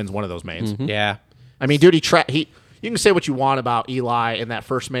he wins one of those mains. Yeah. I mean, dude, you can say what you want about Eli in that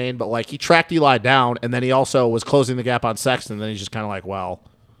first main, but like he tracked Eli down, and then he also was closing the gap on Sexton. And then he's just kind of like, well,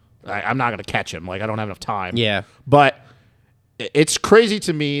 I'm not going to catch him. Like I don't have enough time. Yeah. But it's crazy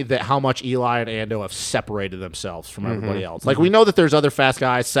to me that how much Eli and Ando have separated themselves from everybody else. Like we know that there's other fast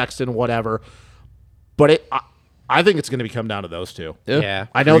guys, Sexton, whatever, but I think it's going to come down to those two. Yeah.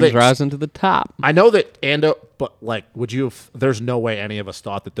 I know Cream's that rising to the top. I know that Ando, but like, would you? There's no way any of us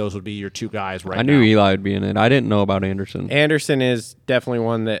thought that those would be your two guys right now. I knew Eli would be in it. I didn't know about Anderson. Anderson is definitely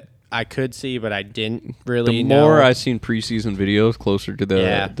one that I could see, but I didn't really The more know. I seen preseason videos closer to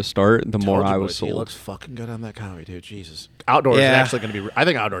the start, the more Told you I boys, was He sold. looks fucking good on that Cowie, dude. Jesus. Outdoors is Yeah. actually going to be. I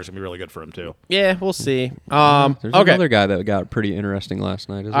think outdoors is going to be really good for him too. Yeah, we'll see. There's Okay. another guy that got pretty interesting last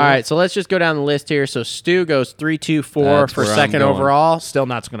night as All well. right, so let's just go down the list here. So Stu goes 3-2-4 That's for where I'm second going. overall. Still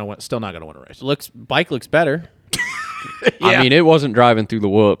not going to win. Still not going to win a race. Bike looks better. I mean, it wasn't driving through the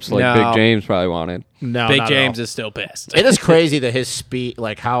whoops like No. Big James probably wanted. No, Big not at James all. is still pissed. It is crazy that his speed,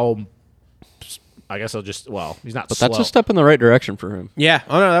 like how. I guess I'll just. Well, he's not. But slow. that's a step in the right direction for him. Yeah.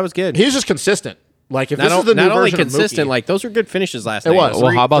 Oh no, that was good. He's just consistent. Like if Not, this is the new not only version of consistent, Mookie- like those were good finishes last It night. was.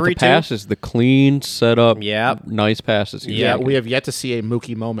 Well, how about the 3-2? passes? The clean setup. Yep. Nice passes. he was yeah, making. we have yet to see a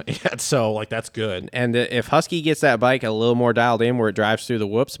Mookie moment yet. So like that's good. And if Husky gets that bike a little more dialed in where it drives through the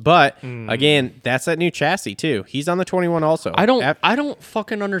whoops, but again, that's that new chassis too. He's on the 21 also. I don't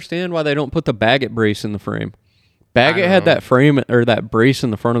fucking understand why they don't put the Baggett brace in the frame. Baggett had that frame or that brace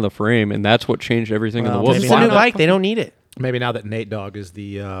in the front of the frame, and that's what changed everything in the Well, whoops. It's maybe a new not. bike. They don't need it. Maybe now that Nate Dogg is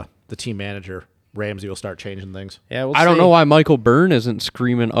the team manager, Ramsey will start changing things. Yeah, we'll I don't see. know why Michael Byrne isn't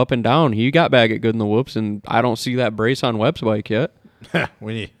screaming up and down. He got Baggett good in the whoops, and I don't see that brace on Webb's bike yet.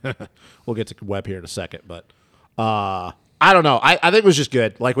 We need. We'll get to Webb here in a second, but I don't know. I think it was just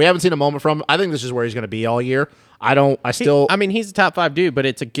good. Like we haven't seen a moment from him. I think this is where he's going to be all year. I mean, he's a top 5 dude, but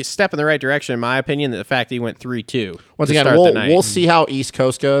it's a step in the right direction, in my opinion. The fact that he went 3-2. Once to again, start the night. we'll see how East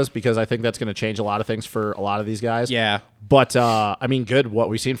Coast goes because I think that's going to change a lot of things for a lot of these guys. Yeah. But I mean, good what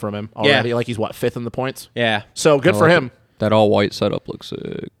we've seen from him already. Yeah. Like he's what 5th in the points. Yeah. So good for him. That all white setup looks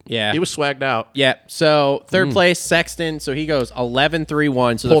sick. Yeah. He was swagged out. Yeah. So third place, Sexton. So he goes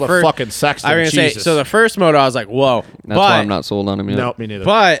 11-3-1. So Pulled the a first, fucking Sexton. I was gonna say. Jesus. So the first moto, I was like, whoa. That's why I'm not sold on him yet. Nope, me neither.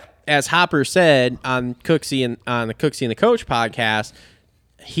 But as Hopper said on Cooksey and on the Cooksey and the Coach podcast,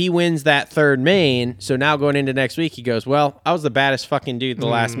 he wins that third main. So now going into next week, he goes, well, I was the baddest fucking dude the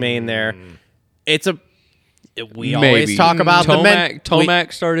last main there. It's a. We always Maybe. talk about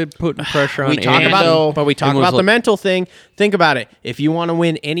Tomac started putting pressure on we talk Ando. about, but we talk and was about the like- mental thing. Think about it. If you want to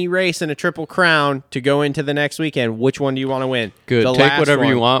win any race in a Triple Crown to go into the next weekend, which one do you want to win? Good. The Take last whatever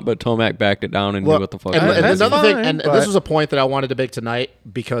you one. want, but Tomac backed it down and knew Look, what the fuck. and, he was and doing. That's another thing, fine, and but- this was a point that I wanted to make tonight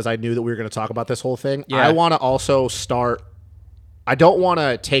because I knew that we were going to talk about this whole thing. Yeah. I want to also start. I don't want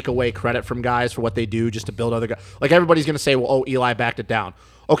to take away credit from guys for what they do just to build other guys. Like everybody's going to say, well, oh, Eli backed it down.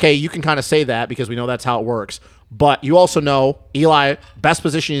 Okay, you can kind of say that because we know that's how it works. But you also know Eli, best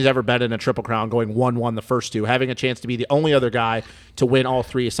position he's ever been in a Triple Crown, going 1-1 the first two, having a chance to be the only other guy to win all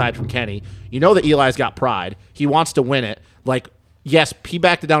three aside from Kenny. You know that Eli's got pride. He wants to win it. Like, yes, he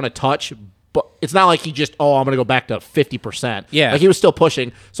backed it down a touch, but it's not like he just, I'm going to go back to 50%. Yeah. Like, he was still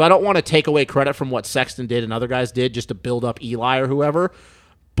pushing. So I don't want to take away credit from what Sexton did and other guys did just to build up Eli or whoever.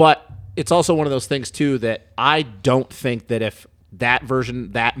 But it's also one of those things, too, that I don't think that if that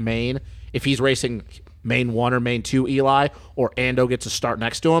version, that main, if he's racing main 1 or main 2 Eli, or Ando gets a start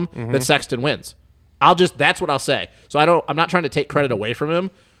next to him, that Sexton wins. That's what I'll say. So I'm not trying to take credit away from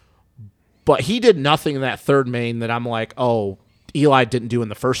him, But he did nothing in that third main that I'm like, oh, Eli didn't do in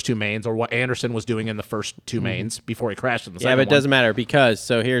the first 2 mains, or what Anderson was doing in the first 2 mains before he crashed in the second Yeah, but it one. doesn't matter because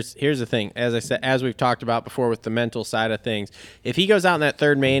here's the thing. As I said, as we've talked about before with the mental side of things, if he goes out in that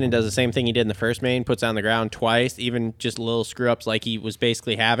third main and does the same thing he did in the first main, puts on the ground twice, even just little screw ups like he was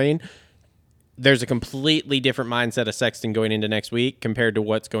basically having, there's a completely different mindset of Sexton going into next week compared to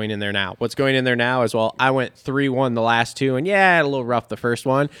what's going in there now. What's going in there now is, well, I went 3-1 the last 2, and yeah, I had a little rough the first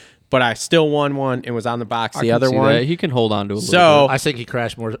one, but I still won one and was on the box the other one. That. He can hold on to a little bit. I think he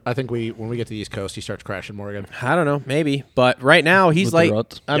crashed more. I think when we get to the East Coast, he starts crashing more again. I don't know, maybe, but right now he's With like, the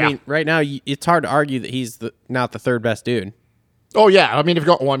ruts. I mean, right now it's hard to argue that he's not the third best dude. Oh yeah, I mean, if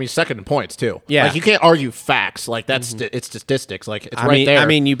you go, second in points too. Yeah. Like you can't argue facts. Like that's it's statistics. Like it's right there. I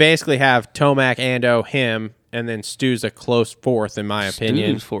mean, you basically have Tomac, Ando, him, and then Stu's a close fourth in my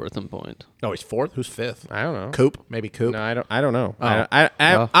opinion. Stu's 4th in point. no, he's 4th. Who's 5th? I don't know. Coop, maybe Coop. No, I don't know.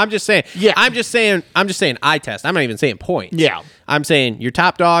 Oh. I'm just saying. Yeah. I'm just saying eye test. I'm not even saying points. Yeah. I'm saying your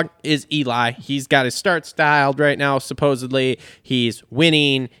top dog is Eli. He's got his start styled right now. Supposedly he's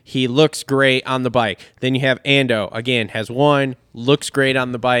winning. He looks great on the bike. Then you have Ando again, has won, looks great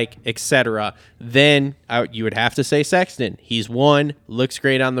on the bike, etc. Then you would have to say Sexton. He's won, looks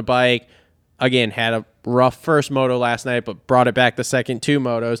great on the bike. Again, had a rough first moto last night, but brought it back the second 2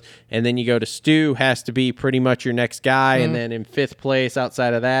 motos. And then you go to Stu, has to be pretty much your next guy. And then in 5th place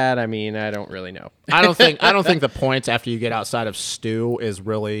outside of that, I mean, I don't really know. I don't think the points after you get outside of Stu is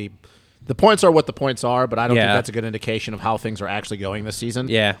really. The points are what the points are, but I don't think that's a good indication of how things are actually going this season.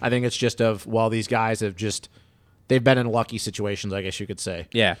 Yeah. I think it's just these guys have just they've been in lucky situations, I guess you could say.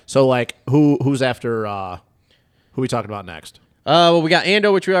 Yeah. So like who's after who are we talking about next? Well, we got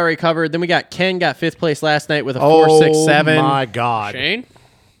Ando, which we already covered. Then we got Ken, got 5th place last night with a 4.67. Oh my god. Shane?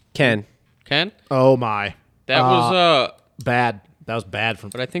 Ken. Oh my. That was Bad. That was bad from.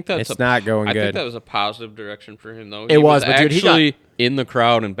 but I think that's It's not going I good. think that was a positive direction for him though. It was, but dude, he actually in the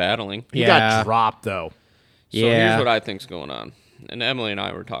crowd and battling. He Yeah. got dropped though. So Yeah. here's what I think's going on. And Emily and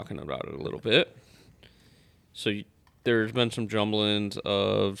I were talking about it a little bit. So there's been some jumblings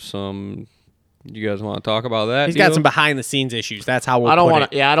of some. You guys want to talk about that? He's got deal? some behind the scenes issues. That's how we'll I don't put want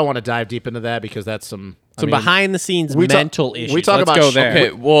it. to. Yeah, I don't want to dive deep into that because that's some. Behind the scenes we talk- mental issues. we talk Let's about go shit. there.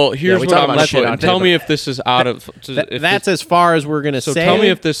 Okay, well, here's we what talk I'm about let's shit put- on Tell tape. me if this is out of. If That's this, as far as we're going to so say. tell me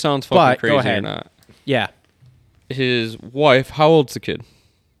if this sounds fucking but crazy go or ahead. not. Yeah. His wife, how old's the kid?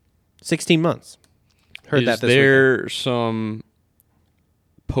 16 months. Heard Is that this there some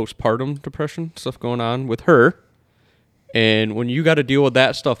postpartum depression stuff going on with her? And when you got to deal with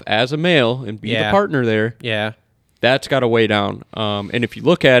that stuff as a male and be the Yeah. partner there, Yeah. that's got to weigh down. And if you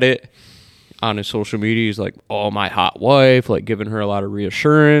look at it on his social media, he's like, "Oh, my hot wife," like giving her a lot of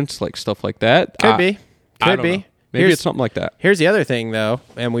reassurance, like stuff like that. Could be. I Could don't be. know. Maybe Here's- it's something like that. Here's the other thing, though,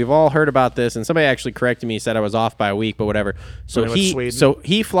 and we've all heard about this, and somebody actually corrected me, said I was off by a week, but whatever. So When he went to Sweden?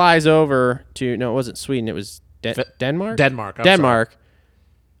 he flies over to no, it wasn't Sweden, it was Denmark. Denmark, I'm Denmark.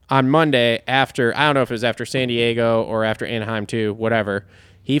 On Monday after I don't know if it was after San Diego or after Anaheim too, whatever.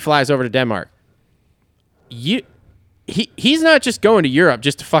 He flies over to Denmark. He's not just going to Europe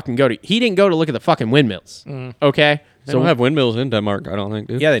just to fucking go to. He didn't go to look at the fucking windmills. Okay, They don't have windmills in Denmark, I don't think,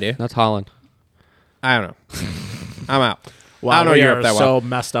 dude. Yeah, they do. That's Holland. I don't know. I'm out. Wow, I don't know we Europe are that well. so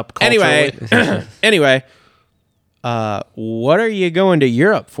messed up culturally. Anyway, what are you going to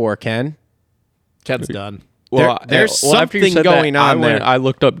Europe for, Ken? Ken's done. There's after you something said going on there. I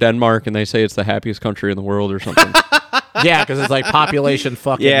looked up Denmark, and they say it's the happiest country in the world or something. Yeah, because it's like population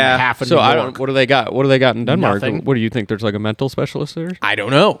fucking Yeah. half of So New I York. don't. What do they got? What do they got in Denmark? Nothing. What do you think? There's like a mental specialist there. I don't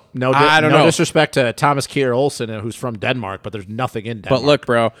know. I don't no know. disrespect to Thomas Kier Olsen, who's from Denmark, but there's nothing in Denmark. But look,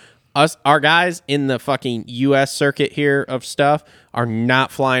 bro, our guys in the fucking U.S. circuit here of stuff are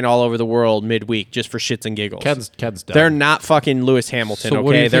not flying all over the world midweek just for shits and giggles. Ken's done. They're not fucking Lewis Hamilton. So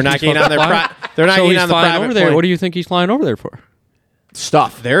what do you Okay, they're think not he's getting on their. fucking They're not so getting he's on the flying private over there. plane. What do you think he's flying over there for?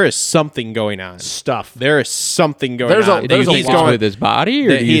 stuff. There is something going on. Stuff. There is something going There's a- on. Do you There's think He's it's going with his body,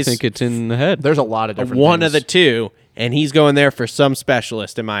 or do you he's- think it's in the head? There's a lot of different one things. of the two, and he's going there for some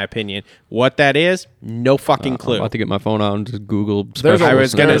specialist, in my opinion. What that is, no fucking I'm clue. about to get my phone out and just Google. There's a- I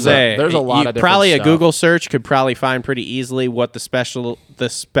was specialist gonna and there's a- say there's a lot you- of different probably stuff. a Google search could probably find pretty easily what the special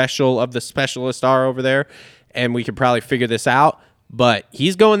of the specialists are over there, and we could probably figure this out. But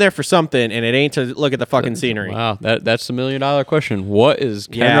he's going there for something, and it ain't to look at the fucking scenery. Wow, that's the $1 million question. What is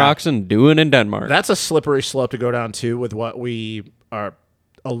Ken Yeah. Roxon doing in Denmark? That's a slippery slope to go down to with what we are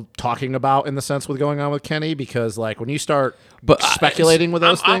talking about in the sense with going on with Kenny, because like when you start speculating with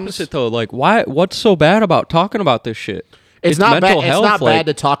those I'm things, opposite though. Like, why? What's so bad about talking about this shit? it's not bad. mental It's health, not like- bad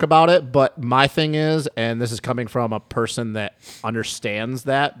to talk about it, but my thing is, and this is coming from a person that understands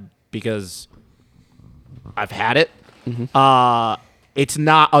that because I've had it. It's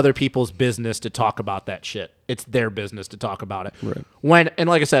not other people's business to talk about that shit. It's their business to talk about it. Right. And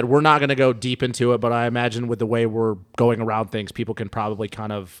like I said, we're not going to go deep into it, but I imagine with the way we're going around things, people can probably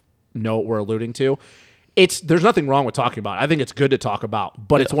kind of know what we're alluding to. There's nothing wrong with talking about it. I think it's good to talk about,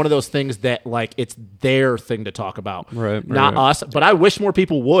 but it's one of those things that like it's their thing to talk about, not us. But I wish more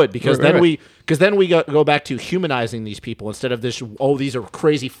people would, because then we go back to humanizing these people instead of this. Oh, these are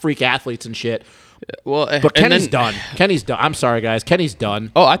crazy freak athletes and shit. Well, But Kenny's done. Kenny's done. I'm sorry, guys. Kenny's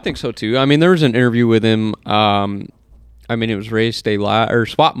done. Oh, I think so too. I mean, there was an interview with him. I mean, it was Race Day or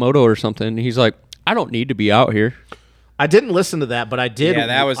Swap Moto or something. He's like, I don't need to be out here. I didn't listen to that, but I did. Yeah,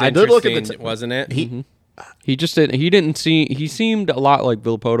 that was I interesting, did look at wasn't it? He just didn't. He didn't see. He seemed a lot like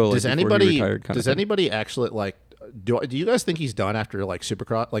Villopoto. Like, Does before anybody? he retired, Does anybody actually like? Do you guys think he's done after like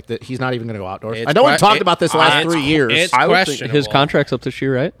Supercross? Like that, he's not even going to go outdoors. I know we talked about this the last 3 years. It's I would think questionable. his contract's up this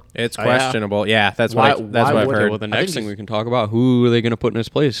year, right? It's questionable. Yeah, that's what I've Okay, heard. well, the next thing we can talk about, who are they going to put in his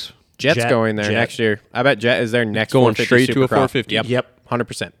place? Jet's going there next year. I bet Jet is there next. Going 450 straight to a Supercross. 450. Yep.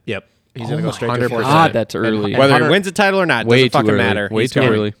 100%. Yep. He's going to go straight to 100%. 450. God, that's early. Whether Hunter- he wins the title or not, Way doesn't too fucking early. matter. Way He's too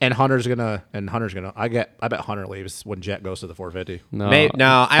going. early. And Hunter's gonna. I bet Hunter leaves when Jet goes to the 450. No,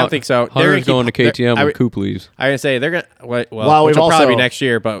 No, I don't think so. They're Hunter's gonna going to keep- KTM I- when Coop leaves. I'm gonna say they're gonna. Well, Well, which we've will probably be also- next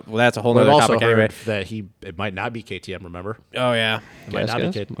year, but that's a whole We've nother also topic heard anyway. that it might not be KTM. Remember? Oh yeah. It might not be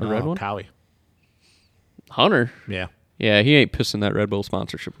Gas? KTM. A red one? Cowie. Hunter. Yeah. Yeah, he ain't pissing that Red Bull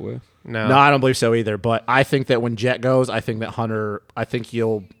sponsorship away. No. No, I don't believe so either. But I think that when Jet goes, I think that Hunter. I think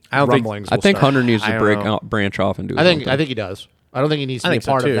he'll. I don't think- rumblings. I will think start. Hunter needs I to don't know. branch off and do. I his own think thing. he does. I don't think he needs to I be think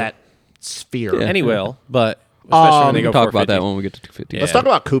so, part too. of that sphere. Yeah. And he will, but especially when they We go can talk about 450. that when we get to 250. Let's talk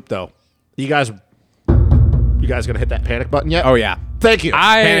about Coop though. You guys gonna hit that panic button yet? Oh yeah. Thank you.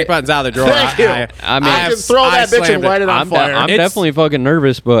 Panic button's out of the drawer. Thank you. I mean, I can throw that bitch and slammed light it on I'm fire. I'm It's- definitely fucking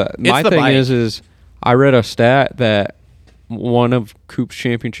nervous, but my the thing bike. is I read a stat that one of Coop's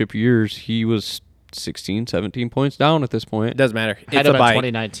championship years, he was 16, 17 points down at this point. It doesn't matter. Had It's a him in bike.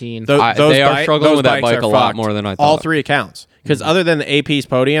 2019. Those They are bike- struggling those with that bikes bike are a lot fucked. more than I All thought. three accounts, because other than the AP's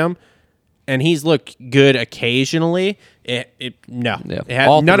podium, and he's looked good occasionally. Yeah. None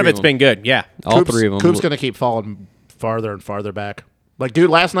All three of of it's them. been good. Yeah. All three of them. Coop's gonna keep falling farther and farther back. Like, dude,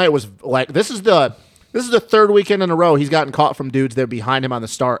 last night was like this is the third weekend in a row he's gotten caught from dudes that are behind him on the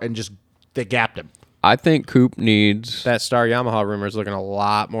start and just they gapped him. I think Coop needs. That Star Yamaha rumor is looking a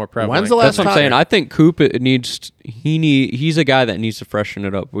lot more prevalent. When's the last That's what I'm time- saying. I think Coop he's a guy that needs to freshen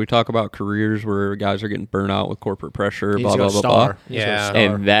it up. We talk about careers where guys are getting burnt out with corporate pressure, He's blah gonna blah blah star. blah. He's gonna Yeah. star.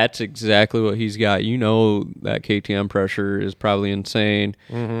 And that's exactly what he's got. You know that KTM pressure is probably insane.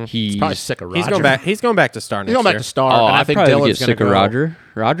 He's probably sick of Roger. He's going back. He's going back to Star. He's going back to Star. Oh, and I I think probably Dylan's get gonna sick go. of Roger.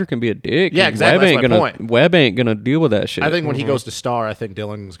 Roger can be a dick. Yeah, and exactly. Webb ain't That's my gonna point. Webb ain't gonna deal with that shit. I think when he goes to Star, I think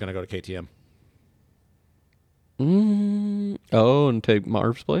Dylan's gonna go to KTM. Oh, and take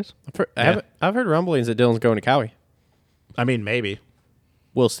Marv's place. I've heard rumblings that Dylan's going to Cowie. I mean, maybe.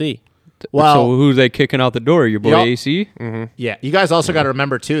 We'll see. Well, So who's they kicking out the door? Your boy Yup. AC? yeah. You guys also got to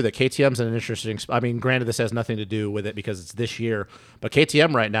remember too that KTM's an interesting. I mean, granted, this has nothing to do with it because it's this year, but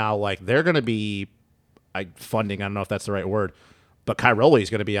KTM right now, like they're going to be funding. I don't know if that's the right word, but Cairoli is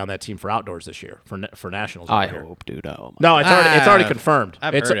going to be on that team for outdoors this year for nationals. I over here. hope, dude. Oh, No, it's already confirmed.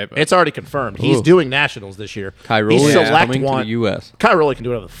 I've it's heard it, but- it's already confirmed. He's Ooh. doing nationals this year. Cairoli He's is select coming one. to the U.S. Cairoli can do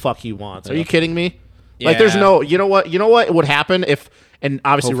whatever the fuck he wants. Are you kidding me? Like, Yeah. there's no. You know what would happen if? And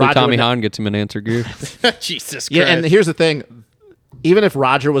obviously, Hopefully Roger Tommy would- Hahn gets him an answer gear. Jesus Christ. Yeah, and here's the thing. Even if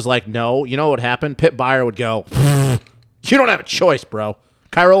Roger was like, no, you know what would happen? Pit Buyer would go, you don't have a choice, bro.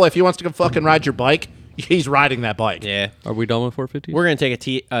 Cairoli, if he wants to come fucking ride your bike, he's riding that bike. yeah. Are we done with 450? We're going to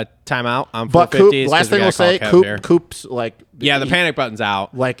take a timeout on 450s. But Coop, last thing we'll say, Coop's like... Yeah, the panic button's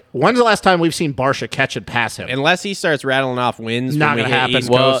out. Like, when's the last time we've seen Barsha catch and pass him? Unless he starts rattling off wins, Not when we gonna hit happen. East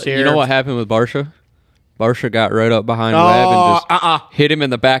Well, Coast here. you know what happened with Barsha? Barsha got right up behind Webb and just hit him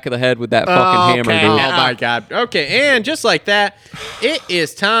in the back of the head with that fucking hammer, okay. dude. Oh my God. Okay, and just like that, it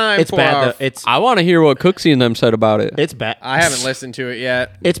is time It's for bad, our- though. It's I want to hear what Cooksey and them said about it. bad. I haven't listened to it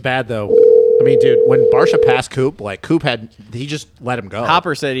yet. It's bad, though. I mean, dude, when Barsha passed Coop, like, he just let him go.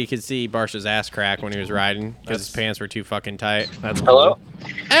 Hopper said he could see Barsha's ass crack when he was riding because his pants were too fucking tight. Hello?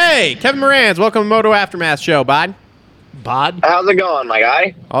 Hey, Kevin Moranz, welcome to Moto Aftermath Show, bud. Bod? How's it going, my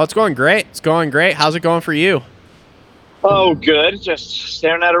guy? Oh, it's going great. It's going great. How's it going for you? Oh, good. Just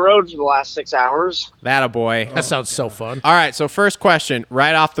staring at a road for the last 6 hours. That a boy. That sounds so fun. All right, so first question,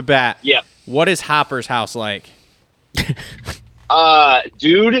 right off the bat. Yep. What is Hopper's house like?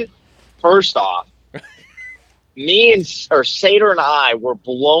 Dude, first off, Sater and I were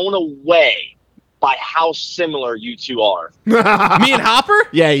blown away by how similar you two are. Me and Hopper?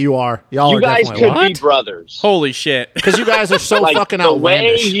 Yeah, you are. Y'all You are guys definitely could be brothers. Holy shit. because you guys are so Like fucking the way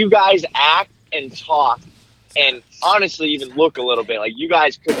outlandish. you guys act and talk, and honestly even look a little bit like you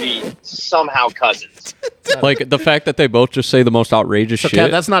guys could be somehow cousins. Like the fact that they both just say the most outrageous So, shit.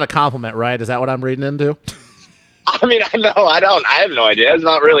 Kev, that's not a compliment, right? Is that what I'm reading into? I mean, I know, I have no idea. It's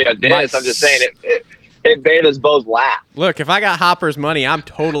not really a diss. I'm just saying it made us both laugh. Look, if I got Hopper's money, I'm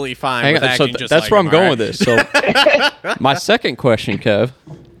totally fine Hang with on, so acting just that's like where him, I'm going all with right? this. So, my second question, Kev: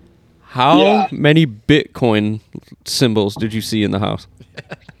 how Yeah. many Bitcoin symbols did you see in the house?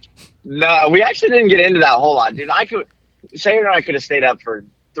 No, we actually didn't get into that whole lot, dude. Sayer and I could have stayed up for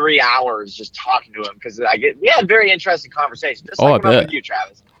 3 hours just talking to him because we had very interesting conversations, just Oh, like I when I'm bet. with you,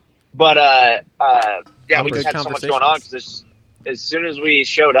 Travis. But yeah, we Good just had so much going on because as soon as we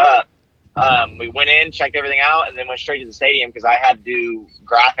showed up, we went in, checked everything out, and then went straight to the stadium because I had to do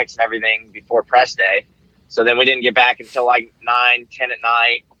graphics and everything before press day. So then we didn't get back until like 9, 10 at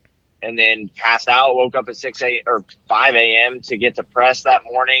night, and then passed out. Woke up at 5 a.m. to get to press that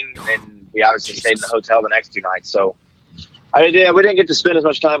morning, and we obviously stayed in the hotel the next 2 nights. So we didn't get to spend as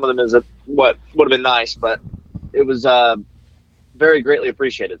much time with him as what would have been nice, but it was very greatly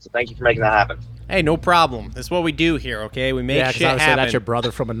appreciated. So thank you for making that happen. Hey, no problem. That's what we do here, okay? We make Yeah, because shit obviously happen. that's your brother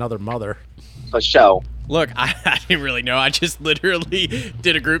from another mother. A show. Look, I didn't really know. I just literally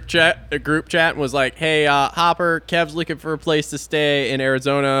did a group chat and was like, "Hey, Hopper, Kev's looking for a place to stay in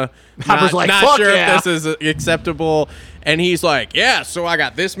Arizona. Hopper's like, not "Fuck sure yeah." if this is acceptable." And he's like, "Yeah, so I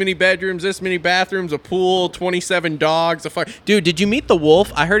got this many bedrooms, this many bathrooms, a pool, 27 dogs, Dude, did you meet the wolf?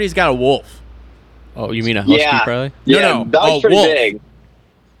 I heard he's got a wolf. Oh, you mean a husky, Yeah. probably? No, that was a pretty wolf. big.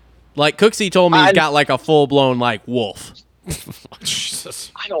 Like Cooksey told me he's I- got like a full-blown like wolf.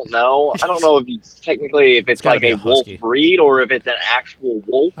 Jesus. I don't know. I don't know if it's gotta like be a a wolf husky. breed or if it's an actual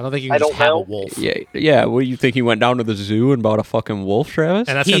wolf. I don't think you I can just don't have a know. wolf. Yeah. What do you think? He went down to the zoo and bought a fucking wolf, Travis?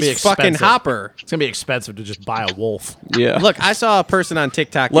 And that's going to be He's expensive. fucking Hopper. It's going to be expensive to just buy a wolf. yeah. Look, I saw a person on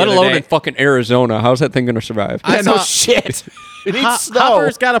TikTok the let other alone day. in fucking Arizona. How's that thing gonna survive? I Yeah, no saw- shit. It needs snow.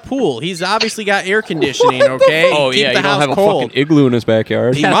 Hopper's got a pool. He's obviously got air conditioning, okay? Oh Keep yeah, the you don't house have a cold. fucking igloo in his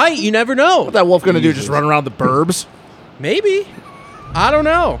backyard. He might. You never know. What's that wolf going to do? Just run around the burbs? Maybe. I don't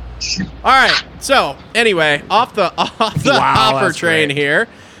know. All right. So anyway, off the Wow, Hopper that's train great. here.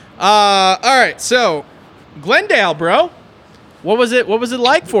 All right. So Glendale, bro, what was it? What was it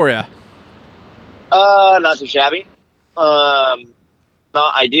like for you? Not too shabby.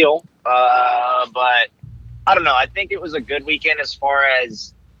 Not ideal. But I don't know. I think it was a good weekend as far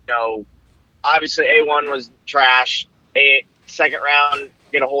as, obviously A1 was trash. Second round,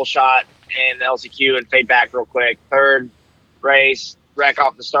 get a whole shot in the LCQ and fade back real quick. Third race, wreck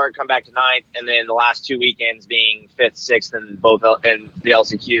off the start, come back to ninth, and then the last 2 weekends being fifth, sixth, and in the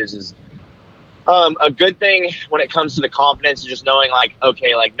LCQs is a good thing when it comes to the confidence of just knowing, like,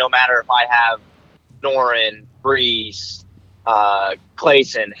 okay, like no matter if I have Norin, Brees,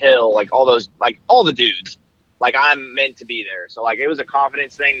 Clayson, Hill, like all those, like all the dudes, like I'm meant to be there. So like it was a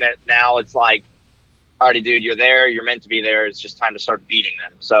confidence thing that now it's like, alrighty, dude, you're there, you're meant to be there. It's just time to start beating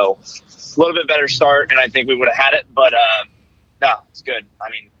them. So a little bit better start, and I think we would have had it, but no, it's good. I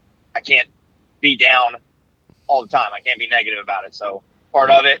mean, I can't be down all the time. I can't be negative about it. So part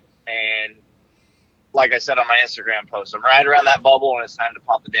of it, and like I said on my Instagram post, I'm right around that bubble, and it's time to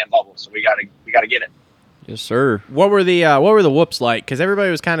pop the damn bubble. So we gotta get it. Yes, sir. What were the whoops like? Because everybody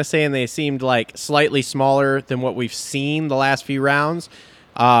was kind of saying they seemed like slightly smaller than what we've seen the last few rounds.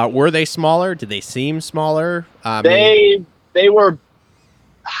 Were they smaller? Did they seem smaller? They were.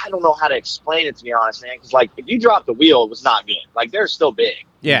 I don't know how to explain it, to be honest, man. Because like if you drop the wheel, it was not good. Like they're still big.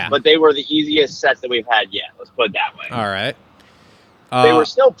 Yeah. But they were the easiest set that we've had yet. Let's put it that way. All right. They were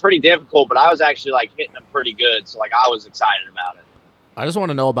still pretty difficult, but I was actually like hitting them pretty good. So like I was excited about it. I just want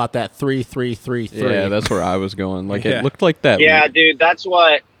to know about that 3-3-3-3. Yeah, that's where I was going. Like Yeah. it looked like that. Yeah, dude, that's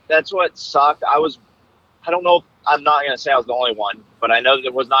what sucked. I don't know if I'm not gonna say I was the only one, but I know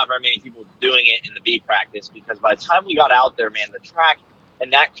there was not very many people doing it in the B practice because by the time we got out there, man, the track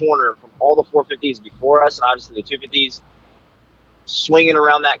and that corner from all the 450s before us and obviously the 250s swinging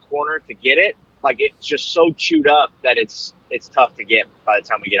around that corner to get it, like it's just so chewed up that it's tough to get by the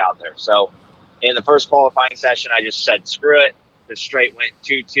time we get out there. So in the first qualifying session, I just said screw it. The straight went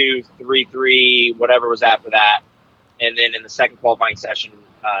 2-2, 3-3, whatever was after that. And then in the second qualifying session,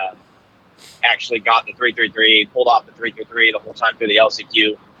 actually got the 3-3-3, pulled off the 3-3-3 the whole time through the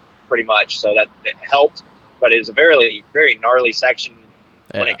LCQ, pretty much. So that helped. But it was a very, very gnarly section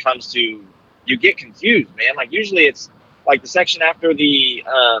when it comes to, you get confused, man. Like usually it's like the section after the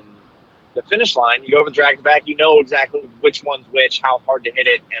finish line, you go over the drag back, you know exactly which one's which, how hard to hit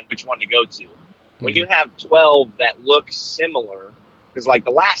it, and which one to go to. When you have 12 that look similar, because like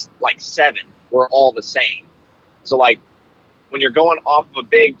the last like 7 were all the same. So like when you're going off of a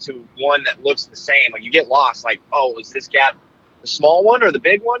big to one that looks the same, like you get lost. Like, oh, is this gap the small one or the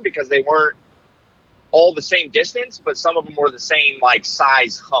big one? Because they weren't all the same distance, but some of them were the same like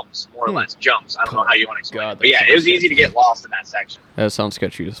size humps, more or less jumps. I don't know how you want to explain it. But yeah, it was easy to get lost in that section. That sounds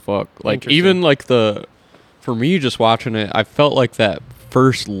sketchy as fuck. Like even like for me just watching it, I felt like that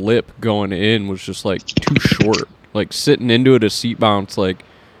first lip going in was just like too short. Like sitting into it a seat bounce, like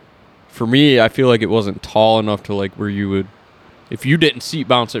for me, I feel like it wasn't tall enough to like where you would, if you didn't seat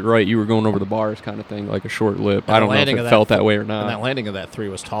bounce it right, you were going over the bars kind of thing, like a short lip. I don't know if it felt that way or not. And that landing of that 3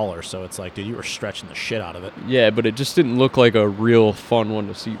 was taller, so it's like, dude, you were stretching the shit out of it. Yeah, but it just didn't look like a real fun one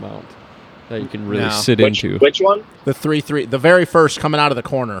to seat mount that you can really sit into. Which one? The 3-3, the very first coming out of the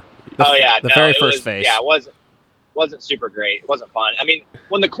corner. The very first face. Yeah, it wasn't super great. It wasn't fun. I mean,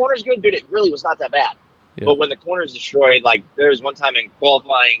 when the corner's good, dude, it really was not that bad. Yeah. But when the corner's destroyed, like there was one time in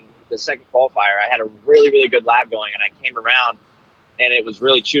qualifying, the second qualifier, I had a really, really good lap going, and I came around, and it was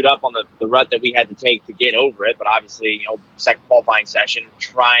really chewed up on the rut that we had to take to get over it. But obviously, second qualifying session,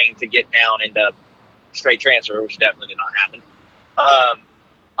 trying to get down into straight transfer, which definitely did not happen.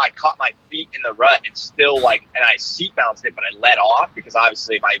 I caught my feet in the rut and still and I seat bounced it, but I let off because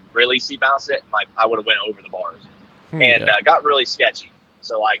obviously if I really seat bounced it, I would have went over the bars and got really sketchy.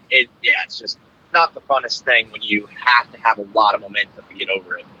 So it's just not the funnest thing when you have to have a lot of momentum to get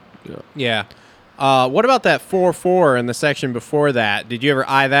over it. Yeah. What about that 4-4 in the section before that? Did you ever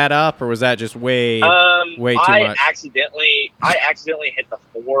eye that up, or was that just way too much? I accidentally hit the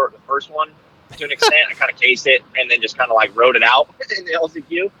 4, the first one, to an extent. I kind of cased it and then just kind of rode it out in the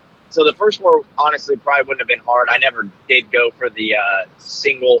LCQ. So the first 4, honestly, probably wouldn't have been hard. I never did go for the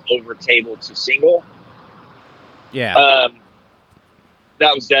single over table to single. Yeah.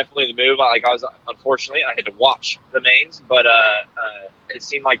 That was definitely the move. Unfortunately, I had to watch the mains, but it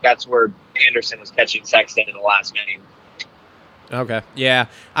seemed like that's where Anderson was catching Sexton in the last main. Okay. Yeah.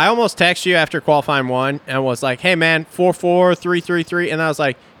 I almost texted you after qualifying 1 and was like, hey, man, 4-4, 3-3-3. And I was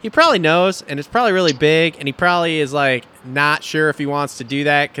like, he probably knows, and it's probably really big, and he probably is not sure if he wants to do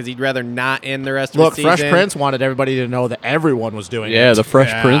that because he'd rather not end the rest of the season. Look, Fresh Prince wanted everybody to know that everyone was doing it. Yeah, the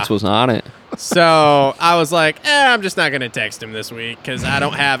Fresh Prince was on it. So I was like, I'm just not going to text him this week because I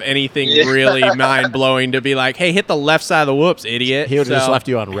don't have anything really mind-blowing to be like, hey, hit the left side of the whoops, idiot. He would have just left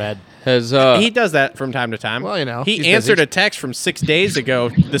you on red. He does that from time to time. Well, he answered a text from 6 days ago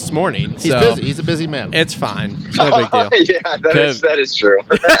this morning. He's busy. He's a busy man. It's fine. It's no big deal. Yeah, that is true.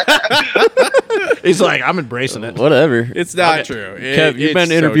 He's like, I'm embracing it. Whatever. It's not true. Kev, you've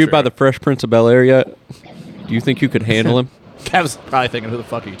been interviewed by the Fresh Prince of Bel-Air yet? Do you think you could handle him? Kev's probably thinking, who the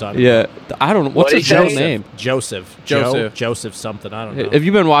fuck are you talking about? Yeah, I don't know. What's his real name? Joseph something. I don't know. Have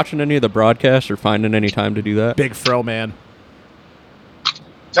you been watching any of the broadcasts or finding any time to do that? Big fro man.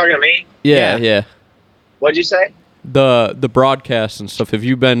 Talking to me? Yeah. What'd you say? The broadcasts and stuff. Have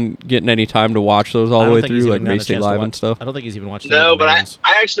you been getting any time to watch those all the way through, like Mace Day Live and stuff? I don't think he's even watching. No, but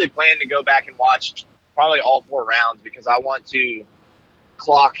I actually plan to go back and watch probably all 4 rounds because I want to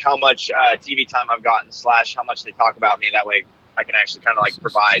clock how much TV time I've gotten / how much they talk about me. That way I can actually kind of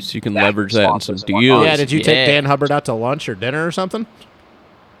provide. So you can leverage that in some deals. Yeah, did you take Dan Hubbard out to lunch or dinner or something?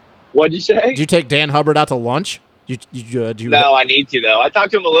 What'd you say? Did you take Dan Hubbard out to lunch? No, I need to, though. I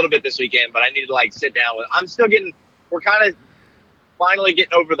talked to him a little bit this weekend, but I need to sit down with. I'm still getting. We're kind of finally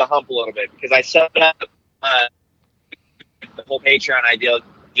getting over the hump a little bit because I set up the whole Patreon idea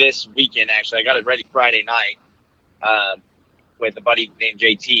this weekend. Actually, I got it ready Friday night with a buddy named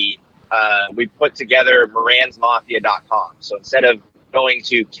JT. We put together moranzmafia.com. So instead of going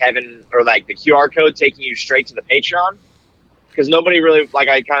to Kevin or the QR code taking you straight to the Patreon. Because nobody really,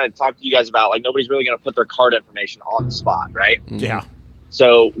 I kind of talked to you guys about, nobody's really going to put their card information on the spot, right? Mm-hmm. Yeah.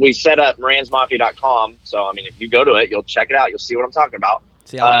 So we set up moranzmafia.com. So, I mean, if you go to it, you'll check it out. You'll see what I'm talking about.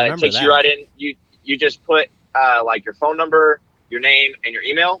 See, I remember it takes you right in. You just put, your phone number, your name, and your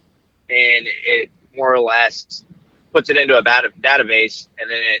email, and it more or less puts it into a database, and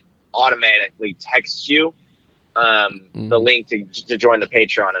then it automatically texts you the link to join the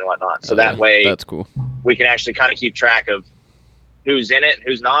Patreon and whatnot. So that way, that's cool. We can actually kind of keep track of who's in it,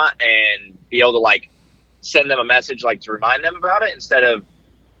 who's not, and be able to send them a message to remind them about it instead of,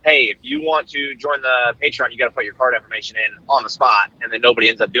 hey, if you want to join the Patreon, you got to put your card information in on the spot, and then nobody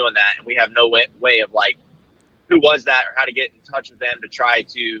ends up doing that, and we have no way of who was that or how to get in touch with them to try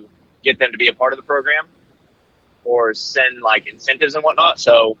to get them to be a part of the program or send incentives and whatnot.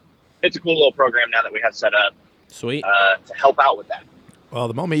 So it's a cool little program now that we have set up. Sweet. To help out with that. Well,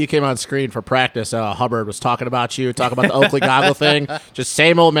 the moment you came on screen for practice, Hubbard was talking about you, talking about the Oakley goggle thing. Just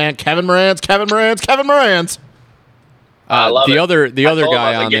same old man, Kevin Moranz. I love the it. other I told him,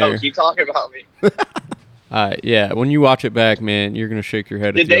 guy I was on like, Yo, there. keep talking about me. Yeah, when you watch it back, man, you're gonna shake your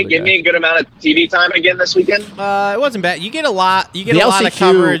head. Did they give me a good amount of TV time again this weekend? It wasn't bad. You get a lot. You get The a lot of LCQ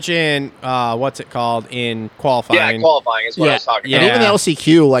coverage in what's it called in qualifying. Yeah, qualifying is what I was talking Yeah. And about. even the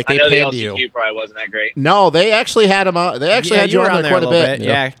LCQ, like I they know the panned LCQ you. probably wasn't that great. No, they actually had him. They actually had you were on there quite a little bit.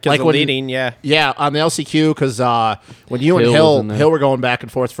 Yeah, because Like the when- leading. Yeah. Yeah, on the LCQ, because when you and Hill was in there. Hill were going back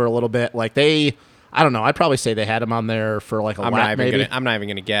and forth for a little bit, like I don't know, I'd probably say they had him on there for like a lap, maybe. I'm not even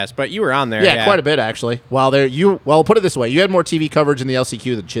gonna guess, but you were on there. Yeah, quite a bit actually. Well, put it this way, you had more TV coverage in the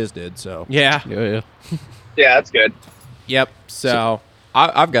LCQ than Chiz did. So Yeah. Yeah. Yeah, that's good. Yep. So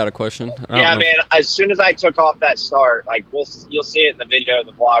I've got a question. I don't Yeah, know. man. As soon as I took off that start, like you'll see it in the video,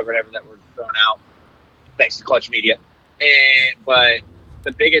 the vlog, whatever that we're throwing out. Thanks to Clutch Media. But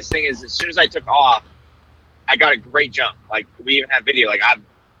the biggest thing is, as soon as I took off, I got a great jump. Like we even have video. Like I'm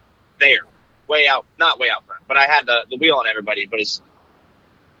there, not way out front, but I had the wheel on everybody. But as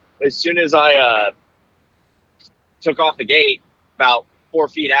soon as I took off the gate, about 4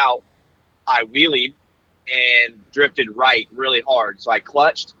 feet out, I wheelied and drifted right really hard. So I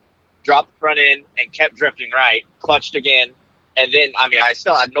clutched, dropped the front end, and kept drifting right. Clutched again, and then I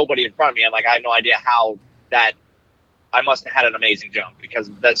still had nobody in front of me. I had no idea how that. I must have had an amazing jump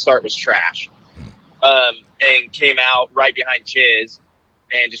because that start was trash. And came out right behind Chiz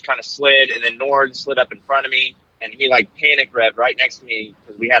and just kind of slid, and then Nord slid up in front of me, and he like panic revved right next to me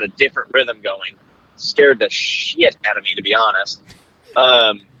because we had a different rhythm going. Scared the shit out of me, to be honest.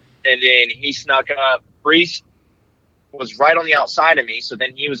 And then he snuck up. Brees was right on the outside of me, so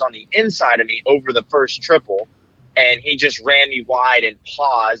then he was on the inside of me over the first triple, and he just ran me wide and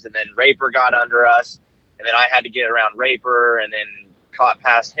paused, and then Raper got under us, and then I had to get around Raper and then caught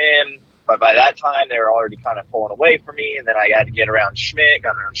past him. But by that time, they were already kind of pulling away from me, and then I had to get around Schmidt,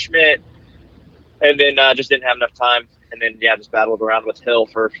 and then just didn't have enough time. And then, just battled around with Hill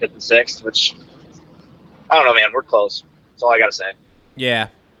for 5th and 6th, which, I don't know, man. We're close. That's all I got to say. yeah.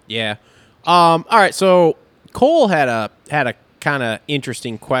 All right. So Cole had a kind of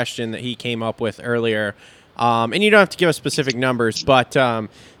interesting question that he came up with earlier, and you don't have to give us specific numbers, but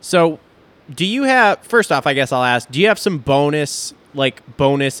so do you have? First off, I guess I'll ask: do you have some bonus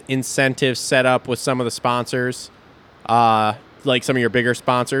incentives set up with some of the sponsors, like some of your bigger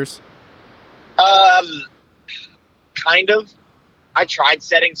sponsors? Kind of. I tried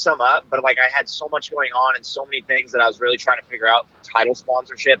setting some up, but I had so much going on and so many things that I was really trying to figure out title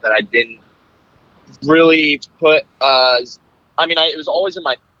sponsorship that I didn't really put. It was always in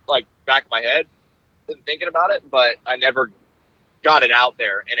my back of my head and thinking about it, but I never got it out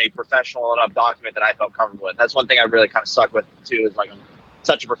there in a professional enough document that I felt comfortable with. That's one thing I really kind of stuck with too. Is I'm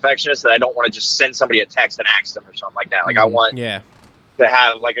such a perfectionist that I don't want to just send somebody a text and ask them or something like that. I want to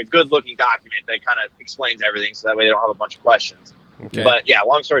have a good looking document that kind of explains everything, so that way they don't have a bunch of questions. Okay. But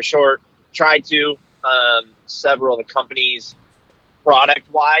long story short, tried to several of the companies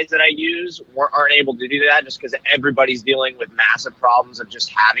product wise that I use aren't able to do that just because everybody's dealing with massive problems of just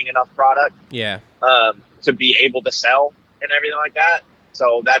having enough product to be able to sell and everything like that.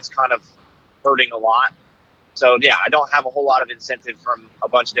 So that's kind of hurting a lot. So I don't have a whole lot of incentive from a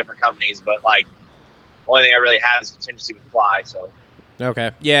bunch of different companies, but only thing I really have is contingency with Fly. So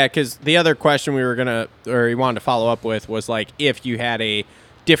Okay. Yeah, because the other question we wanted to follow up with was if you had a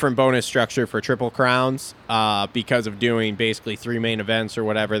different bonus structure for Triple Crowns because of doing basically 3 main events or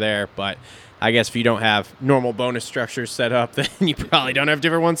whatever there. But I guess if you don't have normal bonus structures set up, then you probably don't have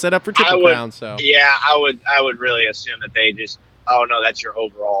different ones set up for Triple Crowns. So I would really assume that they just, oh no, that's your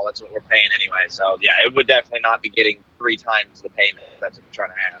overall. That's what we're paying anyway. So it would definitely not be getting 3 times the payment. If that's what you're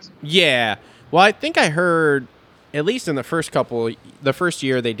trying to ask. Yeah. Well, I think I heard, at least in the first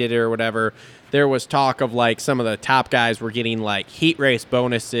year they did it or whatever, there was talk of some of the top guys were getting heat race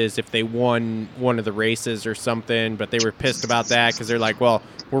bonuses if they won one of the races or something, but they were pissed about that because they're well,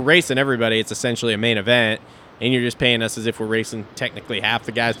 we're racing everybody. It's essentially a main event, and you're just paying us as if we're racing technically half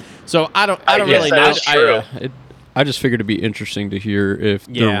the guys. So I don't really know. I just figured it'd be interesting to hear if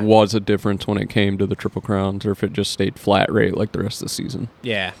there was a difference when it came to the Triple Crowns or if it just stayed flat rate like the rest of the season.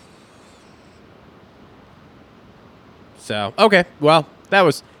 Yeah. So, okay. Well, that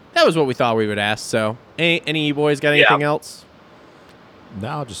was what we thought we would ask. So, any of you boys got anything else?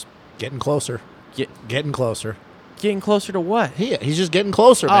 No, just getting closer. Getting closer. Getting closer to what? He's just getting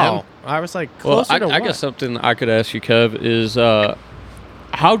closer, man. Oh, I was closer to what? I guess something I could ask you, Kev, is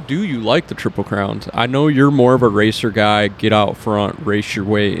how do you like the Triple Crowns? I know you're more of a racer guy, get out front, race your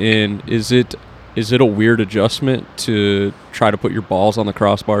way in. Is it is it a weird adjustment to try to put your balls on the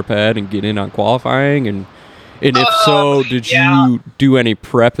crossbar pad and get in on qualifying? And if so, did you do any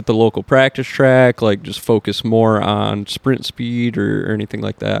prep at the local practice track, like just focus more on sprint speed or anything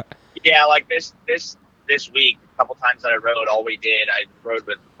like that? Yeah, like this week, a couple times that I rode, I rode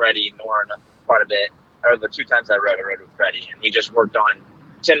with Freddie Noren quite a bit. Or the 2 times I rode with Freddie, and we just worked on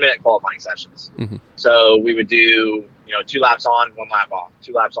 10-minute qualifying sessions. Mm-hmm. So we would do, 2 laps on, 1 lap off,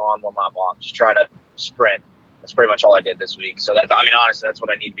 2 laps on, 1 lap off, just try to sprint. That's pretty much all I did this week. So honestly, that's what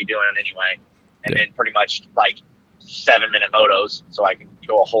I need to be doing anyway. And then pretty much like 7-minute motos, so I can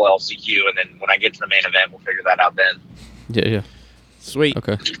go a whole LCQ, and then when I get to the main event, we'll figure that out then. Yeah. Sweet.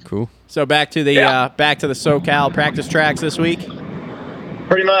 Okay, cool. So back to the SoCal practice tracks this week.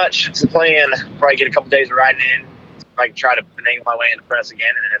 Pretty much, it's the plan. Probably get a couple days of riding in. I can try to finagle my way in the press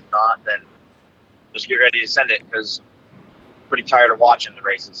again, and if not, then just get ready to send it because I'm pretty tired of watching the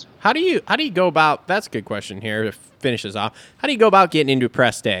races. How do you go about? That's a good question here to finish this off. How do you go about getting into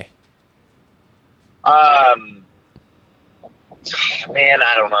press day? Man,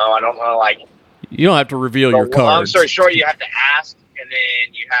 I don't know. Like, you don't have to reveal your cards. Long story short, you have to ask, and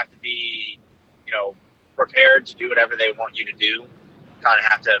then you have to be, prepared to do whatever they want you to do. Kind of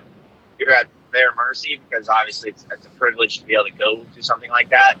have to, you're at their mercy because obviously it's a privilege to be able to go do something like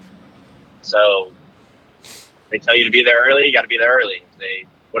that. So they tell you to be there early, you got to be there early.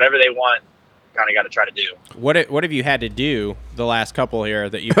 Whatever they want, kind of got to try to do. What have you had to do the last couple here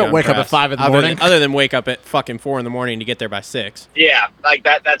that you wake up at 5 in the morning? Other than wake up at fucking 4 in the morning to get there by 6. Yeah, like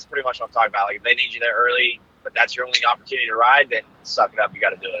that's pretty much what I'm talking about. Like if they need you there early, but that's your only opportunity to ride, then suck it up. You got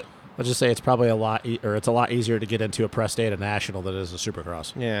to do it. Let's just say it's probably it's a lot easier to get into a press day at a national than it is a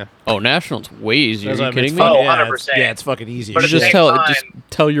Supercross. Yeah. Oh, national's way easier. Are you kidding me? Oh, 100%. Yeah, it's fucking easy. But just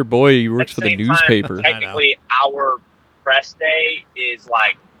tell your boy he works for the newspaper. Technically, our press day is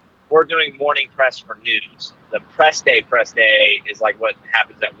like we're doing morning press for news. The press day is like what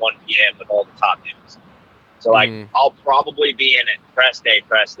happens at 1 p.m. with all the top news. So like I'll probably be in at press day,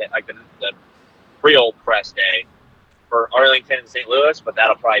 like the real press day for Arlington and St. Louis, but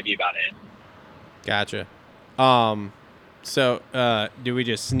that'll probably be about it. Gotcha. So do we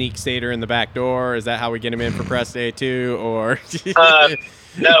just sneak Sater in the back door? Is that how we get him in for press day too? Or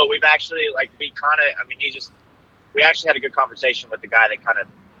no, we've actually we actually had a good conversation with the guy that kind of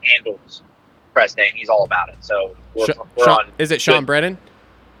handles press day, and he's all about it. So we're on. Is it Sean Brennan?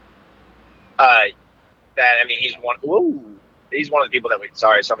 He's one. Whoa, he's one of the people that we.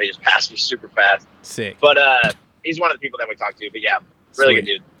 Sorry, somebody just passed me super fast. Sick. But he's one of the people that we talked to. But yeah, really good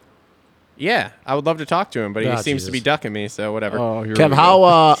dude. Yeah, I would love to talk to him, but he seems to be ducking me, so whatever. Oh, Kev,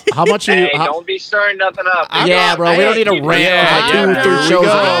 how much you? Hey, don't be stirring nothing up. We don't need a rant.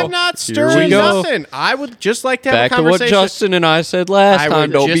 I'm not stirring nothing. I would just like to have a conversation. Back to what Justin and I said last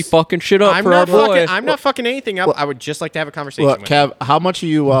time. Don't be fucking shit up for our boy. I'm not fucking anything up. I would just like to have a conversation with Kev, how much are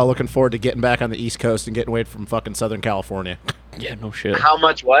you looking forward to getting back on the East Coast and getting away from fucking Southern California? Yeah, no shit. How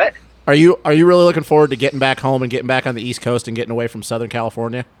much what? Are you really looking forward to getting back home and getting back on the East Coast and getting away from Southern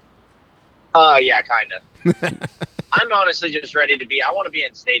California? Yeah, kind of. I'm honestly just ready to be. I want to be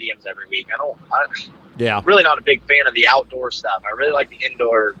in stadiums every week. I'm really not a big fan of the outdoor stuff. I really like the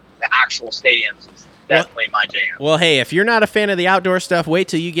indoor, the actual stadiums. It's definitely my jam. Well, hey, if you're not a fan of the outdoor stuff, wait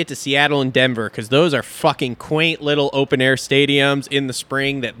till you get to Seattle and Denver, because those are fucking quaint little open-air stadiums in the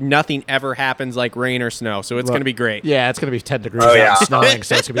spring that nothing ever happens like rain or snow, so it's going to be great. Yeah, it's going to be 10 degrees out and snowing,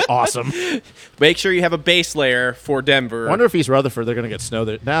 so it's going to be awesome. Make sure you have a base layer for Denver. I wonder if East Rutherford, they're going to get snow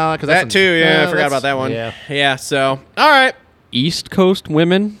there. No, because that too, yeah, I forgot about that one. Yeah, so, all right. East Coast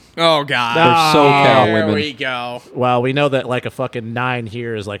women? Oh, God. They're SoCal women. There we go. Well, we know that like a fucking 9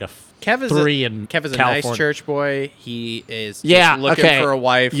 here is like a 3 in Kev is a California. Nice church boy. He is just looking for a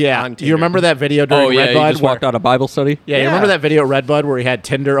wife on Tinder. You remember that video during Redbud? He just walked out of Bible study? Yeah, you remember that video at Redbud where he had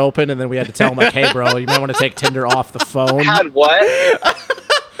Tinder open and then we had to tell him like, hey, bro, you might want to take Tinder off the phone. Had what?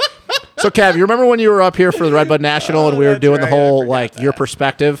 So, Kev, you remember when you were up here for the Redbud National and we were doing the whole, like, your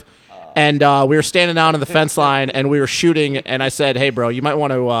perspective? And we were standing down on the fence line, and we were shooting, and I said, hey, bro, you might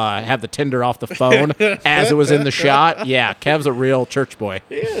want to have the Tinder off the phone as it was in the shot. Yeah, Kev's a real church boy.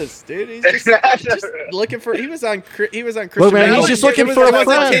 He is, dude. He's just looking for – he was on Christian Look, man, he's just looking for a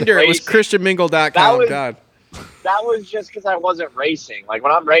friend. Tinder. It was ChristianMingle.com. God. That was just because I wasn't racing. Like,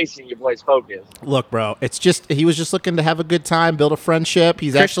 when I'm racing, your boy's focused. Look, bro, it's just he was just looking to have a good time, build a friendship.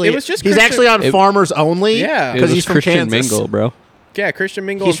 He's actually on Farmers Only. Yeah. Because he's from Christian Kansas. Mingle, bro. Yeah, Christian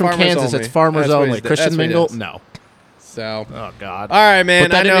Mingle. He's from Kansas. Only. It's Farmers Only. Christian Mingle? No. So. Oh, God. All right, man.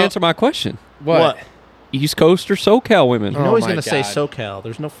 But that didn't answer my question. What? East Coast or SoCal women? You know he's going to say SoCal.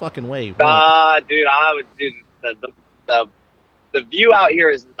 There's no fucking way. Dude, I would do the the view out here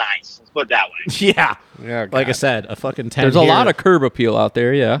is nice. Let's put it that way. Yeah. Yeah, Like I God. said, a fucking 10 There's a here. lot of curb appeal out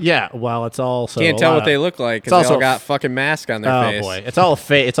there. Yeah. Yeah, well, it's also Can't a tell lot what of- they look like It's because they also all got fucking masks on their Oh face. boy, it's all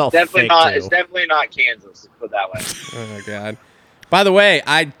fake. It's all Definitely fake not. too. It's definitely not Kansas. Let's put it that way. Oh God. By the way,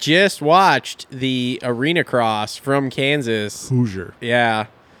 I just watched the arena cross from Kansas. Hoosier. Yeah.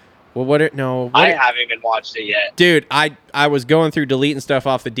 Well, I haven't even watched it yet. dude, I was going through deleting stuff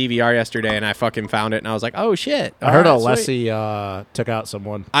off the DVR yesterday, and I fucking found it, and I was like, oh shit. I heard All right, sweet. Alessi took out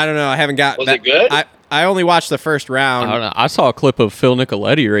someone. I don't know. I haven't got. Was it good? I only watched the first I round. don't know. I saw a clip of Phil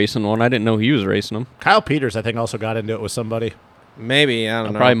Nicoletti racing one. I didn't know he was racing them. Kyle Peters, I think, also got into it with somebody. Maybe I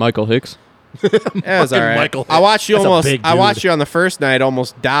don't know. Probably Michael Hicks. It was all right. Michael I watched you That's a almost. big I watched dude. you on the first night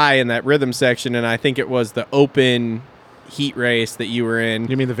almost die in that rhythm section, and I think it was the open heat race that you were in.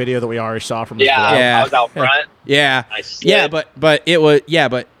 You mean the video that we already saw from his Yeah, vlog? Yeah. I was out front. Yeah, I slid. yeah, but it was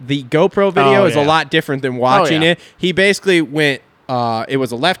but the GoPro video Oh, is a yeah. lot different than watching yeah. it. He basically went. It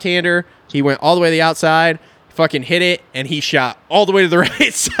was a left-hander. He went all the way to the outside, fucking hit it, and he shot all the way to the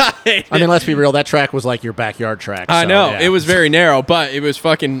right side. I mean, let's be real. That track was like your backyard track. I so, know yeah. it was very narrow, but it was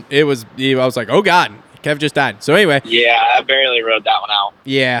fucking. It was. I was like, oh God, Kev just died. So anyway, Yeah, I barely rode that one out.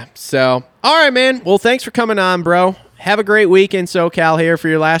 yeah. So all right, man. Well, thanks for coming on, bro. Have a great week in SoCal here for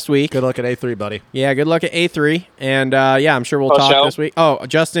your last week. Good luck at A3, buddy. Yeah, good luck at A3. And yeah, I'm sure we'll For talk sure. this week. Oh,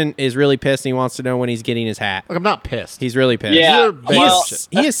 Justin is really pissed. And he wants to know when he's getting his hat. Look, I'm not pissed. He's really pissed. Yeah, He well-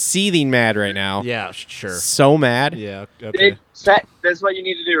 is seething mad right now. Yeah, sure. So mad. Yeah, okay. This is what you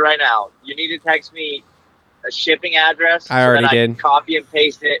need to do right now. You need to text me a shipping address. I already so that I did. can copy and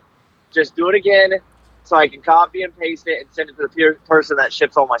paste it. Just do it again so I can copy and paste it and send it to the person that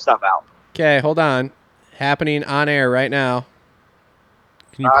ships all my stuff out. Okay, hold on. Happening on air right now.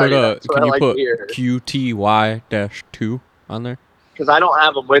 Can you put that's what I like to hear. QTY-2 on there? Because I don't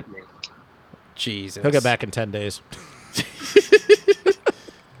have them with me. Jesus. He'll get back in 10 days.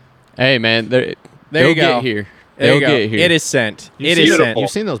 Hey man, There they'll you go. get here. There They'll you go. get here. It is sent. You've It seen is those- sent. You've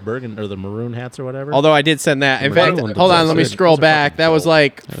seen those Bergen or the maroon hats or whatever? Although I did send that. In The fact, maroon one, hold on. that's Let me good. scroll Those are back. fucking That was cool.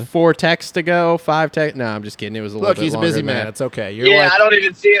 like 4 texts to go. 5 texts. No, I'm just kidding. It was a little Look, bit he's a longer busy than man. that. It's okay. You're Yeah, like I don't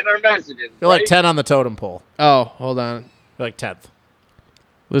even see it in our messages. you're like right? 10 on the totem pole. Oh, hold on. You're like 10th.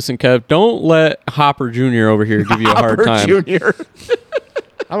 Listen, Kev, don't let Hopper Jr. over here give you a hard Hopper time. Junior.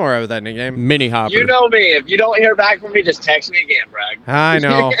 I'm all right with that nickname. Mini Hopper. You know me. If you don't hear back from me, just text me again, Bragg. I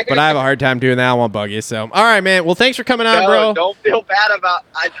know, but I have a hard time doing that. I won't bug you. So, all right, man. Well, thanks for coming on, No, bro. don't feel bad about.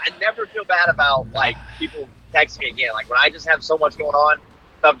 I never feel bad about like people text me again. Like when I just have so much going on,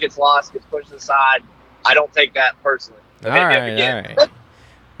 stuff gets lost, gets pushed aside. I don't take that personally. All right.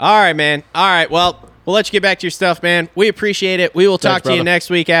 All right, man. All right. Well, we'll let you get back to your stuff, man. We appreciate it. We will talk Thanks, to you brother. next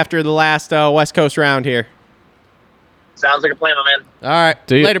week after the last West Coast round here. Sounds like a plan, my man. All right.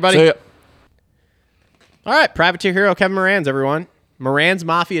 See ya. Later, buddy. See ya. All right. Privateer hero Kevin Moranz, everyone.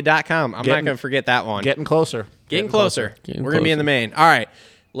 MoranzMafia.com. I'm not Getting- going to forget that one. Getting closer. Getting closer. Getting We're going to be in the closer. main. All right.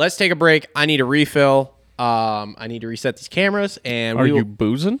 Let's take a break. I need a refill. I need to reset these cameras. And Are we will, you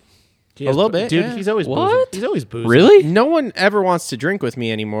boozing? He A is- little bit, Dude, yeah. he's always What? boozing. He's always boozing. Really? No one ever wants to drink with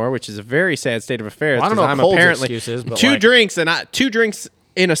me anymore, which is a very sad state of affairs. Well, I don't 'cause know I'm what Cole's apparently excuse is, but, two like- drinks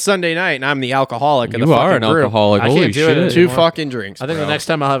in a Sunday night, and I'm the alcoholic of the You are fucking an group. alcoholic. I Holy can't do it shit. Two anymore. fucking drinks. I think bro. the next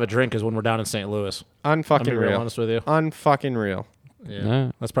time I'll have a drink is when we're down in St. Louis. I'm unfucking being real real. honest with you. Unfucking real. Yeah.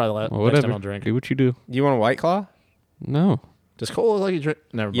 Nah. That's probably the Well, next time whatever. I'll drink. Do what you do. You want a White Claw? No. Does Cole look like you drink?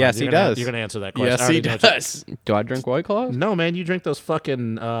 Never mind. Yes, You're he gonna- does. You're going to answer that question. Yes, I he already know what you- does. Do I drink White Claws? No, man. You drink those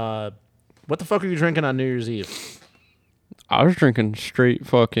fucking... what the fuck are you drinking on New Year's Eve? I was drinking straight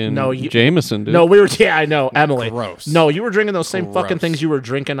fucking No, you- Jameson, dude. No, we were... Yeah, I know. Emily. Gross. No, you were drinking those same fucking Gross. things you were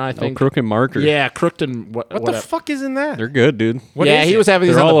drinking, I Oh, think. Crook and Marker. Yeah, Crooked and... What the fuck is in that? They're good, dude. What yeah, is he it? was having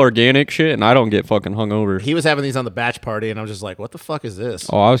these They're on all the... organic shit, and I don't get fucking hungover. He was having these on the batch party, and I was just like, what the fuck is this?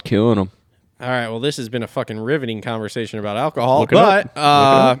 Oh, I was killing them. All right, well, this has been a fucking riveting conversation about alcohol, Look it up.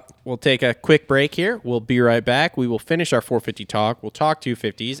 but we'll take a quick break here. We'll be right back. We will finish our 450 talk. We'll talk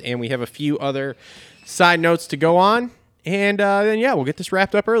 250s, and we have a few other side notes to go on. And then, yeah, we'll get this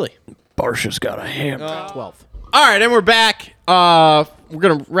wrapped up early. Barsha's got a hammer. 12th. All right, and we're back. We're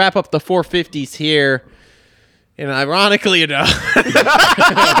going to wrap up the 450s here. And ironically enough,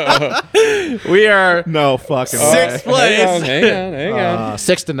 we are No fucking sixth place. Hang on.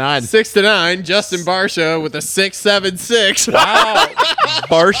 6 to 9. 6 to 9. Justin Barsha with a 6.76. Wow.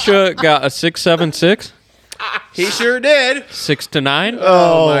 Barsha got a 6.76. He sure did. 6 to 9.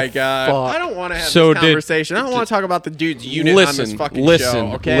 Oh my god! fuck. I don't want to have So this did- conversation. I don't want to talk about the dude's unit on this fucking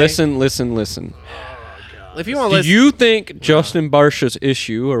show. Okay. listen. if you want to Do listen, you think Justin Barsha's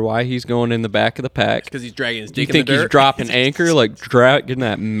issue or why he's going in the back of the pack? because he's dragging his Do you dick in think the dirt. he's dropping anchor, like dragging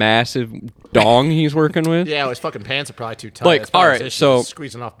that massive dong he's working with? Yeah, his fucking pants are probably too tight. Like, That's probably all his right, issue, so- is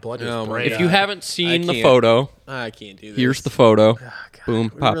squeezing off blood. to his Oh my brain. If you God. haven't seen the can't. photo, I can't do this. here's the photo. God,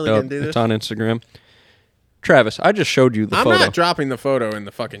 Boom, we popped really up. gonna do this? It's on Instagram. Travis, I just showed you the I'm photo. not dropping the photo in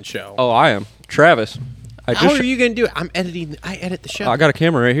the fucking show. Oh, I am. Travis, I How just are you gonna do it? I'm editing. I edit the show. I got a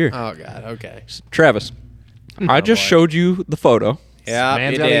camera right here. Oh God. Okay. Travis, I just showed you the photo, Yeah,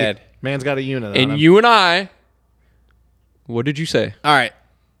 man's you got did. man's got a unit. on and him. you and I. What did you say? All right.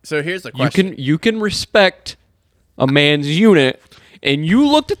 So here's the question. You can respect a man's unit, and you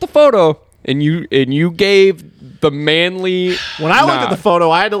looked at the photo, and you gave the manly. When I looked at the photo,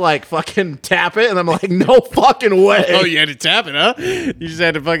 I had to like fucking tap it, and I'm like, no fucking way. Oh, you had to tap it, huh? You just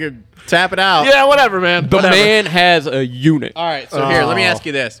had to fucking tap it out. Yeah, whatever, man. the Whatever. man has a unit. All right. So here, let me Oh. ask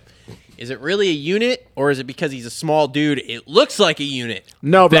you this: is it really a unit, or is it because he's a small dude? It looks like a unit.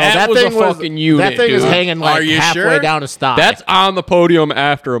 No, bro, That that, was a thing was fucking unit, That thing is dude. hanging like Are you halfway sure? down his thigh. That's on the podium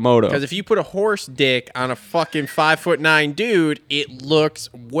after a moto. Because if you put a horse dick on a fucking 5'9" dude, it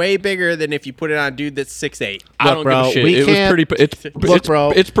looks way bigger than if you put it on a dude that's 6'8". I Look, don't bro, give a shit. we It was can't- pretty. Look,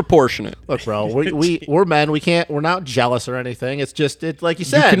 bro. It's proportionate. Look, bro, we're men. We're not jealous or anything. It's just like you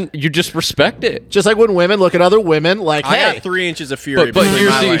said. You just respect it. Just like when women look at other women, like, I hey, got 3 inches of fury. But between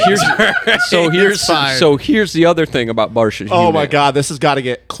my legs. here's the other thing about Barsha's unit. oh my god, this has got to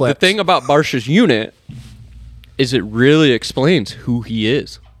get The clipped. thing about Barsha's unit is it really explains who he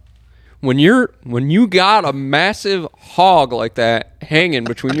is. When you got a massive hog like that hanging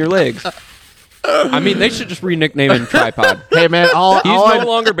between your legs, I mean, they should just re-nickname him Tripod. Hey man, He's no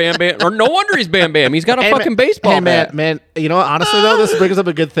longer Bam Bam, or no wonder he's Bam Bam. He's got a fucking baseball Hey man, bat. man, you know what? Honestly though, this brings up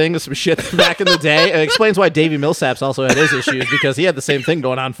a good thing. Some shit back in the day. It explains why Davey Millsaps also had his issues because he had the same thing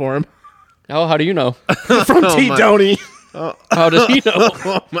going on for him Oh, how do you know? from T. my- Doney. How does he know?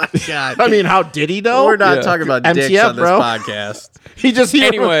 Oh my god. I mean, how did he know? We're not Yeah. talking about dicks MTF, on this bro. podcast. He just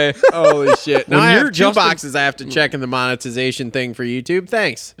Anyway, Holy shit. Now When I you're have 2 Justin- boxes I have to check in the monetization thing for YouTube.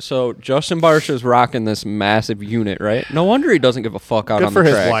 Thanks. so Justin Barsha's rocking this massive unit, right? No wonder he doesn't give a fuck out good on for the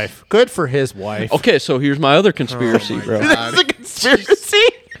his track. wife. Good for his wife. Okay, so here's my other conspiracy, bro. This is a conspiracy.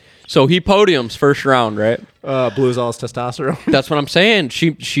 So he podiums first round, right? Blues all his testosterone. That's what I'm saying.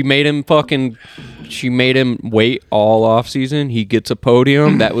 She made him wait all off season. He gets a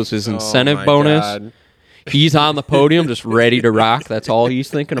podium. That was his incentive my bonus. God. He's on the podium, just ready to rock. That's all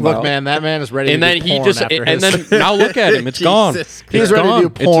he's thinking about. Look, man, that man is ready. And to then do he porn just after and his- then now look at him. It's gone. Jesus It's He's ready to gone. do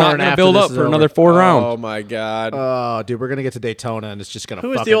It's porn not going to after build this up is for over. another 4 Oh rounds. my god. Oh, dude, we're gonna get to Daytona, and it's just gonna. Who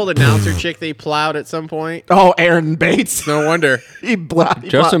was fucking... the old announcer chick they plowed at some point? Oh, Aaron Bates. No wonder. he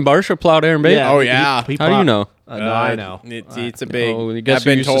Justin Barsha plowed Aaron Bates. Oh, yeah. How do you know? No, I know. It's a big. Oh, I guess I've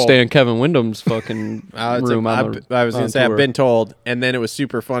you been used told. to stay in Kevin Wyndham's fucking I room. was on the- going to on say tour. I've been told, and then it was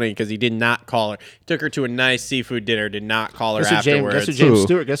super funny because he did not call her. Took her to a nice seafood dinner. Did not call her Guess who afterwards.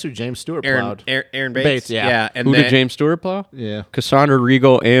 Who? Guess who James Stewart Aaron, plowed? Aaron Bates. Bates, yeah. And Who then, did James Stewart plow? Yeah, Cassandra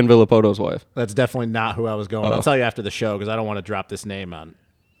Regal and Villapoto's wife. that's definitely not who I was going. Oh. I'll tell you after the show because I don't want to drop this name on.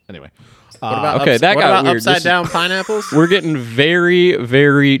 Anyway, What about Okay, that what got about weird. upside This is- down pineapples? We're getting very,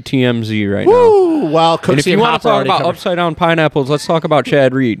 very TMZ right now. Ooh, well, And Cooksey if you and want Hop to are talk already about covered. upside down pineapples, let's talk about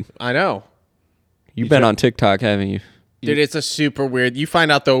Chad Reed. I know. You've been on TikTok, haven't you? Dude, it's a super weird. You find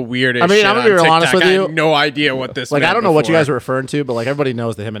out the weirdest. I mean, shit I'm gonna be on real honest TikTok. with I you. have no idea what this. Like, meant I don't know what you before. guys are referring to, but like everybody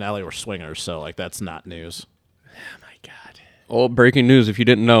knows that him and Ellie were swingers, so like that's not news. Oh my god. Oh, breaking news if you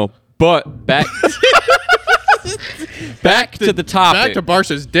didn't know. But back back to the topic. Back to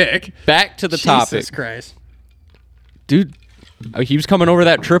Barsha's dick. Back to the topic. Jesus Christ. Dude, he was coming over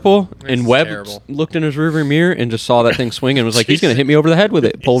that triple, and is Webb terrible. looked in his rearview mirror and just saw that thing swing and was like, he's going to hit me over the head with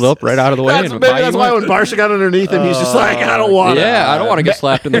it. Pulled up right out of the way. That's, and maybe by you that's why went. when Barsha got underneath him, he's just like, I don't want to. Yeah, I don't want to get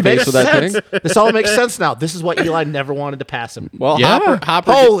slapped in the face with that thing. This all makes sense now. This is what Eli never wanted to pass him. Well, Yeah.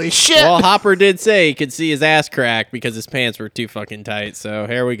 Hopper. Holy shit. Well, Hopper did say he could see his ass crack because his pants were too fucking tight. So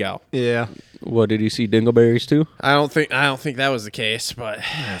here we go. Yeah, What, did he see dingleberries too? I don't think that was the case, but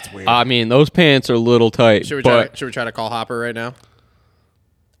that's weird. I mean, those pants are a little tight. should we but, try to call Hopper right now?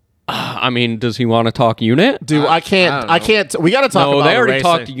 I mean, does he want to talk unit? Dude, I can't. I can't. We got to talk No, about they already racing.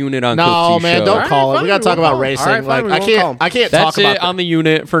 talked unit on No, Cooksy's man, show. don't All call right, it. We fine, got to talk we won't about call him. racing. All right, fine, like we I won't call him. can't. I can't That's talk about. it on the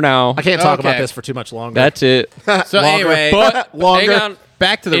unit for now. I can't talk about Okay. this for too much longer. That's it. So Longer. anyway, But Longer. hang on.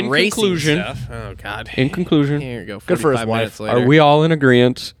 back to the in racing conclusion- stuff. Oh god. In conclusion, Here you go. Good for his 45 wife. minutes later. are we all in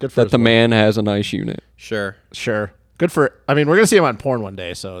agreement Good for that his the wife. man has a nice unit? Sure. sure. Good for. I mean, we're gonna see him on porn one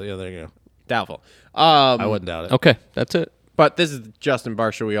day. So yeah, there you go. Doubtful. I wouldn't doubt it. Okay, that's it. But this is Justin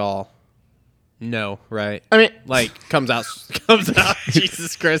Barsha we all No, right? I mean, Like comes out.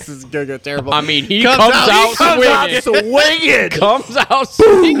 Jesus Christ, this is gonna go terrible. I mean, he comes out swinging. Comes out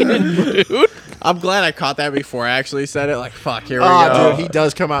swinging, dude. I'm glad I caught that before I actually said it. Like, fuck, here we Oh, go. dude, he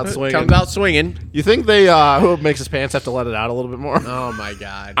does come out swinging. Comes out swinging. You think they who makes his pants have to let it out a little bit more? Oh my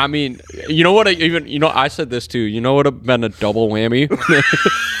god. I mean, you know what? I said this too. You know what would have been a double whammy?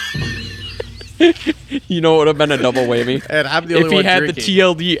 You know what would have been a double whammy? And I'm the only if he one had drinking. the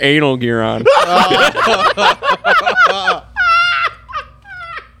TLD anal gear on.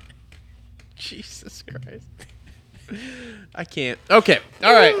 Jesus Christ. I can't. Okay.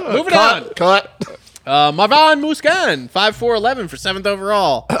 All right. Moving on. Cut. Marvan Muskan, 5'4", for 7th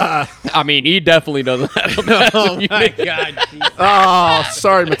overall. I mean, he definitely doesn't have a Oh my god. Oh,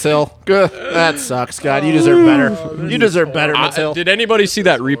 sorry, Mattel. Good. That sucks, God. You deserve better. You deserve better, Mattel. Did anybody see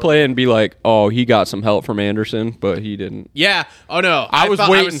that replay and be like, "Oh, he got some help from Anderson," but he didn't? Yeah. Oh no. I was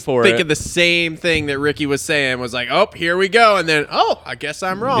waiting for thinking it. the same thing that Ricky was saying. Was like, oh, here we go, and then, oh, I guess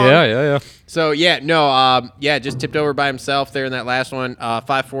I'm wrong. Yeah. So yeah, no, just tipped over by himself there in that last one.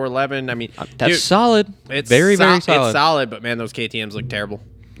 5'4", I mean, That's dude, solid. It's very solid. It's solid, but man, those KTMs look terrible.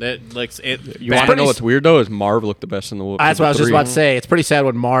 It looks it. You want to know what's weird though? Is Marv looked the best in the whoops. That's what I was just three. about to say. It's pretty sad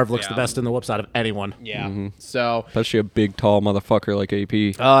when Marv looks the Yeah. best in the whoops out of anyone. Yeah. So Especially a big, tall motherfucker like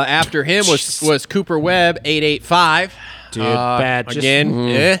AP. after him was Cooper Webb, 885. Dude, bad. Just-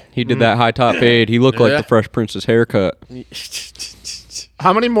 Again. He did that high top fade. He looked like Yeah. the Fresh Prince's haircut.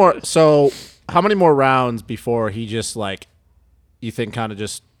 How many more? So, how many more rounds before he just like, you think, kind of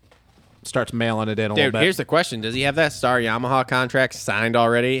just starts mailing it in a little Dude, bit? here's the question: does he have that Star Yamaha contract signed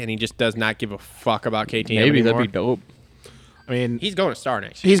already, and he just does not give a fuck about KTM Maybe anymore? that'd be dope. I mean, He's going to Star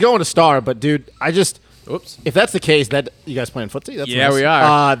next year. he's going to Star, but dude, I just. Oops. If that's the case, that you guys playing footsie? That's Yeah, nice. we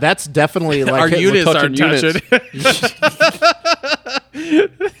are. That's definitely like Our units are touching touching.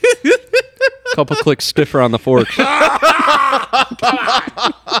 Couple clicks stiffer on the forks.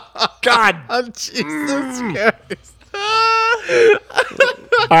 God. Jesus Christ.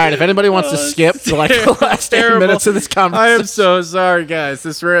 All right, if anybody wants to skip the last 10 minutes of this I am conversation, so sorry, guys.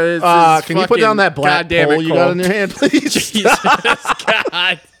 This really is. can you put down that black pole you got in your hand, please? Jesus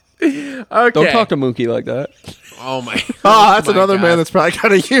God. Okay. Don't talk to Mookie like that. Oh my. Oh, that's my another God. man that's probably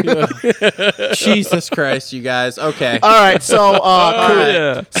got a unit. Jesus Christ, you guys. Okay. All right, so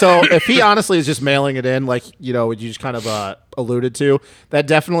Yeah. so if he honestly is just mailing it in, like you just kind of alluded to, that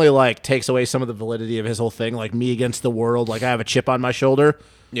definitely like takes away some of the validity of his whole thing, like me against the world, like I have a chip on my shoulder.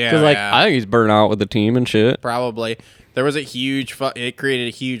 Yeah. 'Cause, like, yeah. I think he's burnt out with the team and shit. Probably. There was a huge. It created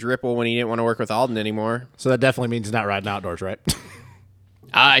a huge ripple when he didn't want to work with Alden anymore. So that definitely means he's not riding outdoors, right?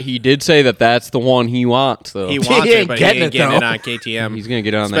 He did say that that's the one he wants, though. He wants ain't it, but he getting ain't it, getting it though. on KTM. He's gonna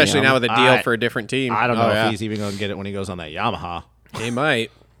get on that. Especially now with a deal I- for a different team. I don't know Oh, if yeah. he's even going to get it when he goes on that Yamaha. He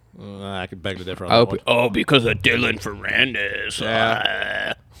might. I could beg to differ on that one. Because of Dylan Ferrandis.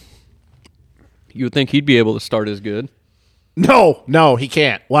 Yeah. You would think he'd be able to start as good. No, he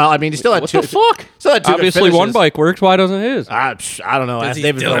can't. Well, I mean, he still had What two. the fuck? Still had two good Obviously, one finishes. bike works. Why doesn't his? I don't know. That's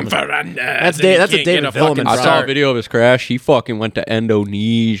David Villeman. That's That's a David Villeman I start. saw a video of his crash. He fucking went to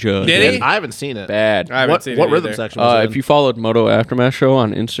Indonesia. Did he? I haven't seen it. Bad. I haven't What seen what it rhythm either. section was it If you followed Moto Aftermath Show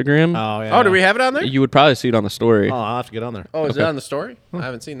on Instagram, Oh, yeah. Oh, do we have it on there? you would probably see it on the story. Oh, I'll have to get on there. Oh, is it on the story? I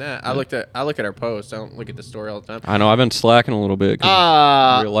haven't seen that. I look at our post. I don't look at the story all the time. I know I've been slacking a little bit.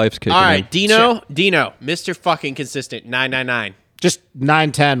 'Cause real life's kicking All right, in. Dino, Mr. Fucking Consistent, 999. Just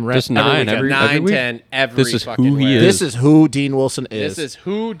 9-10. Just 9 every 9, week? 10 every This is fucking who he week. is. This is who Dean Wilson is. This is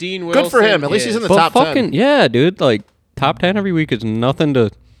who Dean Wilson Good for him. At least he's in the But top fucking 10. yeah, dude. Like top 10 every week is nothing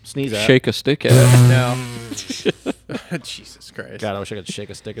to Sneeze at. shake a stick at. No. Jesus Christ. God, I wish I could shake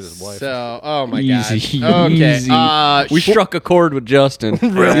a stick at his wife. So, oh my Easy, god. Okay. easy. We struck a chord with Justin.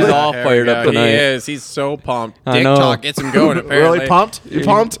 He's all There fired we up go. tonight. He is. He's so pumped. I Dick know. talk gets him going. Apparently. Really pumped? You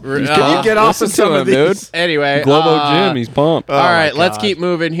pumped? Can you get off listen of some to of him, these? dude. Anyway, Globo Jim, he's pumped. all right, my let's God. keep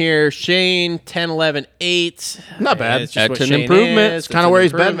moving here. Shane, 10, 11, 8. Not bad. It's just That's what an Shane improvement. is. It's Kind of an where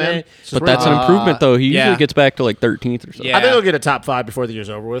he's been, improvement. man. It's just But where that's he's an been. improvement, though. He yeah. usually gets back to like 13th or something. Yeah. I think he'll get a top 5 before the year's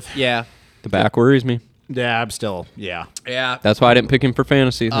over with. Yeah. The back worries me. Yeah, I'm still, yeah. Yeah. That's why I didn't pick him for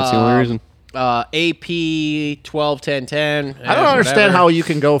fantasy. That's the only reason. AP 12, 10, 10. I don't understand how you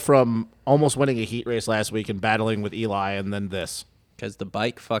can go from almost winning a heat race last week and battling with Eli and then this. Because the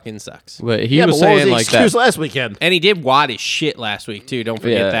bike fucking sucks. But he Yeah, was but what was saying the like excuse that. last weekend? And he did wad his shit last week, too. Don't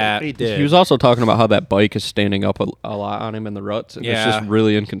forget that. He did. He was also talking about how that bike is standing up a lot on him in the ruts. And Yeah. It's just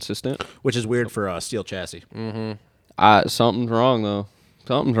really inconsistent. Which is weird for a steel chassis. Something's wrong, though.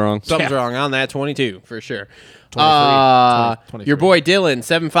 Something's wrong. Something's wrong on that 22, for sure. 23. Your boy Dylan,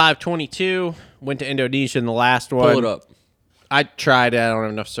 7'5", 22, went to Indonesia in the last one. Pull it up. I tried. I don't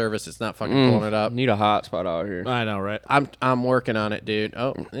have enough service. It's not fucking pulling it up. Need a hotspot out here. I know, right? I'm working on it, dude.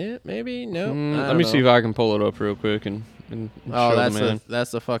 Oh, yeah, maybe no. Let me see if I can pull it up real quick and Oh, show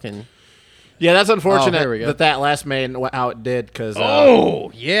that's the fucking. Yeah, that's unfortunate there we go. that last main how it did because.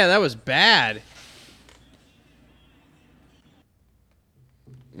 Oh yeah, that was bad.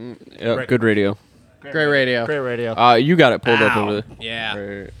 Yeah, good radio. Great radio. Great radio. You got it pulled up Ow. over Yeah.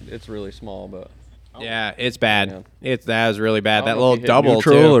 there. It's really small, but Yeah, it's bad. Yeah. That was really bad. I That don't know little if he hit double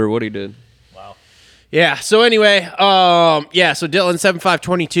neutral too. or what he did. Yeah. So anyway, yeah. So Dylan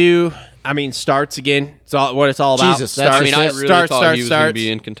 7-5-22. I mean, starts again. It's all what it's all about. Jesus, that's I mean, I really thought he was going to starts. be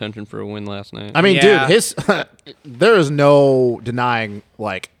in contention for a win last night. I mean, Yeah. dude, his there is no denying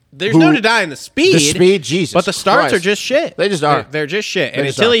There's no denying the speed. The speed, Jesus. But the starts Christ. are just shit. They just are. They're just shit. And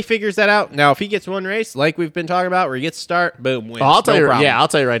just until are. he figures that out, now if he gets one race, like we've been talking about, where he gets a start, boom, wins. Oh, I'll tell No you. problem. Yeah, I'll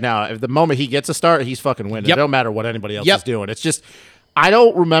tell you right now. If the moment he gets a start, he's fucking winning. Yep. It don't matter what anybody else Yep. is doing. It's just I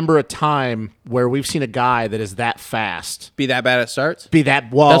don't remember a time where we've seen a guy that is that fast Be that bad at starts. be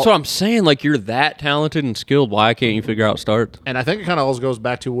that well. That's what I'm saying. Like, you're that talented and skilled. Why can't you figure out starts? And I think it kind of also goes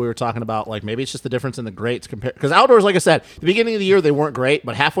back to what we were talking about. Like maybe it's just the difference in the greats compared because outdoors, like I said, the beginning of the year they weren't great,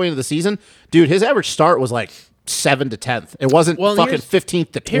 but halfway into the season, dude, his average start was like 7th to 10th. It wasn't fucking here's-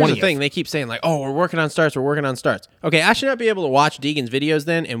 15th to 20th. Here's the thing: they keep saying like, "Oh, we're working on starts. We're working on starts." Okay, I should not be able to watch Deegan's videos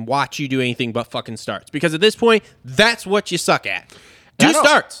then and watch you do anything but fucking starts because at this point, that's what you suck at. Do And I don't-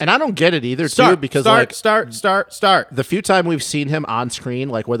 starts. and I don't get it either, Start, too, because start. the few time we've seen him on screen,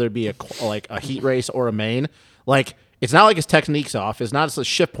 like whether it be a heat race or a main, like it's not like his technique's off. It's not his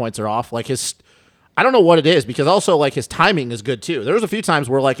shift points are off. Like I don't know what it is because also like his timing is good too. There was a few times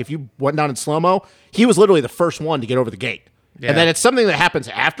where like if you went down in slow mo, he was literally the first one to get over the gate, and then it's something that happens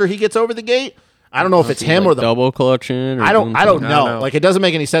after he gets over the gate. I don't know if it's him or the double clutching. Or I don't know. know. Like it doesn't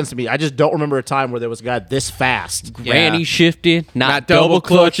make any sense to me. I just don't remember a time where there was a guy this fast. Granny shifted, not double double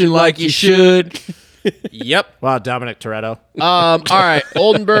clutching like you should. Yep. Wow, Dominic Toretto. All right.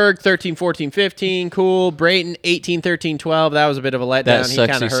 Oldenburg 13-14-15, cool. Brayton 18-13-12. That was a bit of a letdown. That He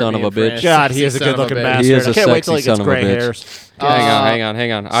sexy kinda hurt son me of a in France. bitch. God, he Sexy is a son of good looking bitch. bastard. He is a I can't wait till he sexy gets son of a gray bitch. hairs.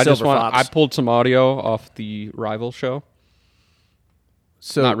 Hang on. I just Silver want. Fox. I pulled some audio off the rival show.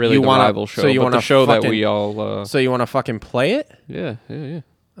 So Not really you the wanna, rival show, so you but wanna the show that fucking- we all. So you want to fucking play it? Yeah.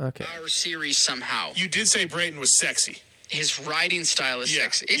 Okay. Our series somehow. You did say Brayton was sexy. His riding style is Yeah,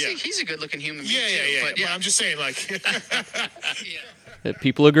 sexy. yeah. He's a good-looking human being, Yeah, too. yeah, yeah. But But I'm just saying, like,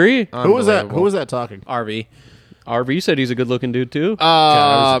 People agree. Who was that? Who was that talking? RV. RV said he's a good looking dude too. God,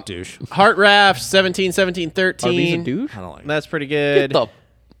 that was a douche. Heart Raft 17-17-13. RV's a douche. I don't like. That's pretty good. Get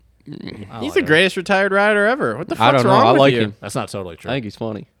He's the greatest retired rider ever. What the fuck's I don't know. wrong I with like you? him. That's not totally true. I think he's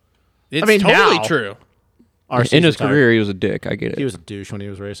funny. It's I mean, totally now- true. RC's In his retired. career, he was a dick. I get it. He was a douche when he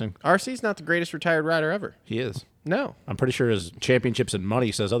was racing. RC's not the greatest retired rider ever. He is. No. I'm pretty sure his championships and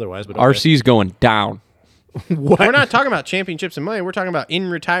money says otherwise. But okay. RC's going down. We're not talking about championships and money. We're talking about in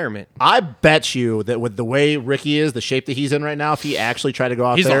retirement. I bet you that with the way Ricky is, the shape that he's in right now, if he actually tried to go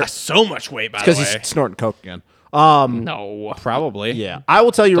out He's there, lost so much weight, by the because way. he's snorting coke again. No. Probably. Yeah, I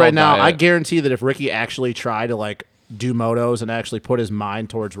will tell you It's right all now. diet. I guarantee that if Ricky actually tried to like do motos and actually put his mind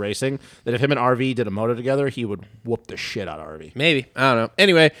towards racing, that if him and RV did a moto together, he would whoop the shit out of RV. Maybe. I don't know.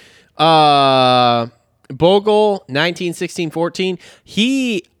 Anyway, Bogle 19-16-14.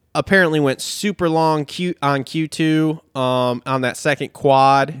 He apparently went super long on Q2 on that second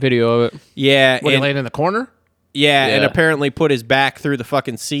quad. Video of it. Yeah. When he and- laying in the corner, Yeah, and Yeah. apparently put his back through the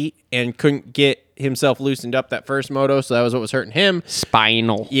fucking seat and couldn't get himself loosened up that first moto, so that was what was hurting him.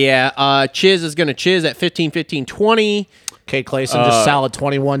 Spinal. Yeah, Chiz is going to Chiz at 15-15-20. Kate Clayson just solid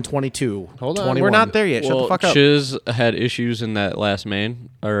 21-22. Hold on, 21. we're not there yet. Shut Well, the fuck up. Chiz had issues in that last main,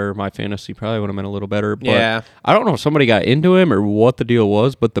 or my fantasy probably would have been a little better. But Yeah. I don't know if somebody got into him or what the deal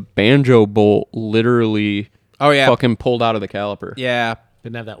was, but the banjo bolt literally fucking pulled out of the caliper. Yeah,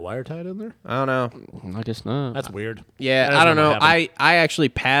 Didn't have that wire tied in there. I don't know. I guess not. That's weird. Yeah, That I don't doesn't know. happen. I actually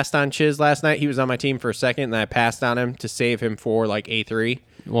passed on Chiz last night. He was on my team for a second, and I passed on him to save him for like A3.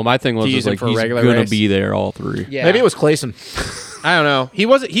 Well, my thing was use is him like for a he's regular gonna race. be there all three. Yeah, Maybe it was Clayson. I don't know. He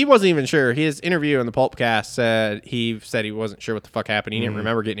wasn't even sure. His interview in the Pulpcast said he wasn't sure what the fuck happened. He didn't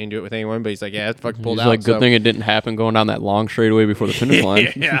remember getting into it with anyone, but he's like, yeah, it fucking pulled He's out. like, good so. thing it didn't happen going down that long straightaway before the finish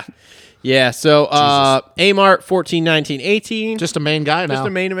line. Yeah. Yeah, so Amart 14-19-18. Just a main guy now. Just a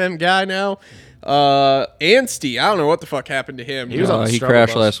main event guy now. Ansty, I don't know what the fuck happened to him. He was on the He struggle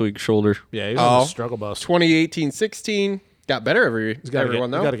crashed bus. last week, shoulder. Yeah, he was on Oh. the struggle bus. 2018-16. Got better He's got everyone,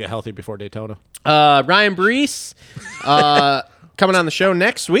 to though. get healthy before Daytona. Ryan Brees coming on the show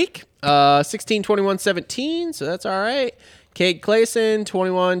next week. 16-21-17, so that's all right. Cade Clayson,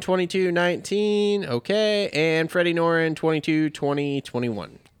 21, 22, 19. Okay. And Freddie Noren, 22, 20,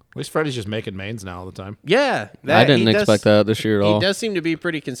 21. At least Freddie's just making mains now all the time. Yeah. I didn't expect that this year at all. He does seem to be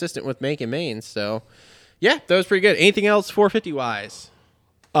pretty consistent with making mains. So, yeah, that was pretty good. Anything else 450-wise?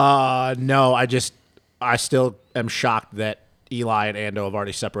 No, I still am shocked that Eli and Ando have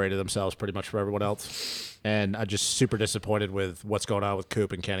already separated themselves pretty much from everyone else. And I'm just super disappointed with what's going on with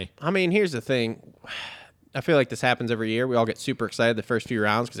Coop and Kenny. I mean, here's the thing. I feel like this happens every year. We all get super excited the first few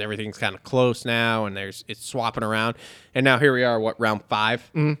rounds because everything's kind of close now and it's swapping around. And now here we are, round 5?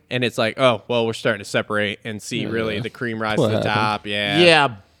 Mm-hmm. And it's like, oh, well, we're starting to separate and see really the cream rise to the top.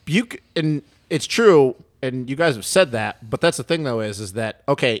 Yeah. Yeah, and it's true, and you guys have said that, but that's the thing, though, is that,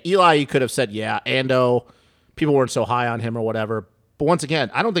 okay, Eli, you could have said, yeah, Ando, people weren't so high on him or whatever. But once again,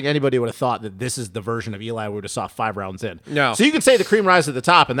 I don't think anybody would have thought that this is the version of Eli we would have saw 5 rounds in. No. So you can say the cream rise to the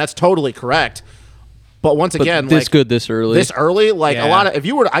top, and that's totally correct. But once again, this good this early. A lot of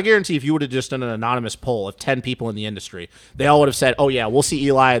I guarantee if you would have just done an anonymous poll of 10 people in the industry, they all would have said, "Oh yeah, we'll see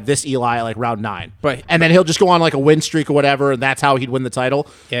Eli like round 9." And then he'll just go on like a win streak or whatever, and that's how he'd win the title.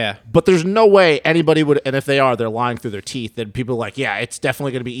 Yeah. But there's no way anybody would, and if they are, they're lying through their teeth. Then people are like, yeah, it's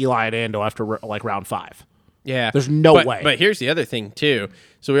definitely going to be Eli and Ando after like round 5. Yeah. There's no way. But here's the other thing, too.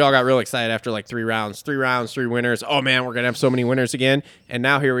 So we all got real excited after like 3 rounds. 3 rounds, 3 winners. Oh, man, we're going to have so many winners again. And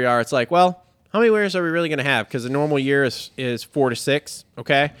now here we are. It's like, well, how many winners are we really going to have? Because the normal year is 4 to 6,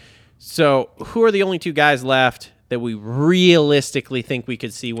 okay? So who are the only 2 guys left that we realistically think we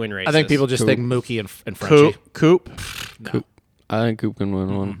could see win races? I think people just think Mookie and Frenchie. Coop? No. Coop. I think Coop can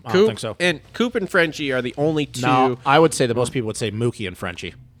win one. I don't think so. And Coop and Frenchie are the only 2. No, I would say that most people would say Mookie and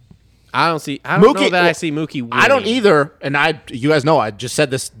Frenchie. I don't know that I see Mookie winning. I don't either, and you guys know I just said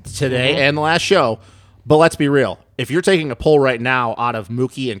this today and the last show, but let's be real. If you're taking a poll right now out of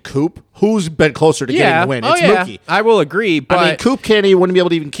Mookie and Coop, who's been closer to getting the win? It's Mookie. I will agree, but I mean, Coop Kenny wouldn't be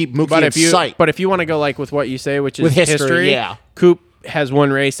able to even keep Mookie in sight. But if you want to go like with what you say, which is with history, yeah. Coop has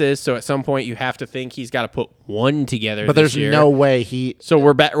won races, so at some point you have to think he's got to put one together. But there's no way he. So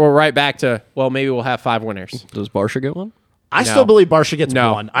we're right back to maybe we'll have 5 winners. Does Barsha get one? I still believe Barsha gets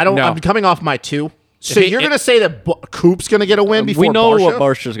one. I don't. No. I'm coming off my 2. So you're going to say that Coop's going to get a win before we know Barsha? what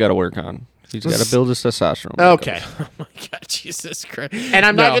Barsha's got to work on. He's got to build his testosterone. Okay. Oh my God, Jesus Christ! And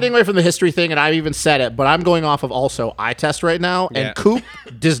I'm not getting away from the history thing, and I even said it, but I'm going off of also eye test right now, and Coop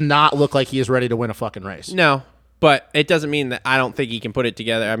does not look like he is ready to win a fucking race. No. But it doesn't mean that I don't think he can put it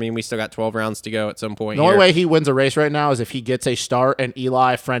together. I mean, we still got 12 rounds to go at some point. The only way he wins a race right now is if he gets a start and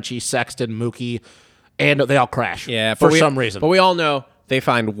Eli, Frenchie, Sexton, Mookie, and they all crash. Yeah, for some reason. But we all know they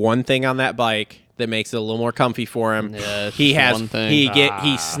find one thing on that bike that makes it a little more comfy for him. Yeah,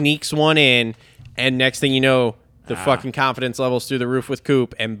 he sneaks one in, and next thing you know, the fucking confidence levels through the roof with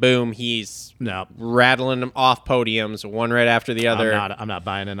Coop, and boom, he's rattling them off podiums, one right after the other. I'm not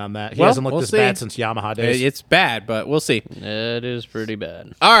buying in on that. He hasn't looked this bad since Yamaha days. It's bad, but we'll see. It is pretty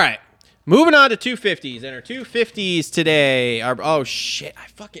bad. All right. Moving on to 250s, and our 250s today are, oh shit,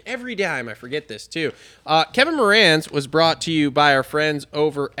 every time I forget this too. Kevin Moranz was brought to you by our friends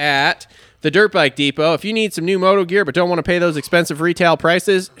over at the Dirt Bike Depot. If you need some new moto gear but don't want to pay those expensive retail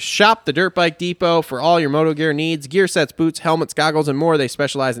prices, shop the Dirt Bike Depot for all your moto gear needs. Gear sets, boots, helmets, goggles, and more. They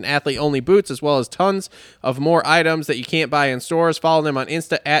specialize in athlete-only boots as well as tons of more items that you can't buy in stores. Follow them on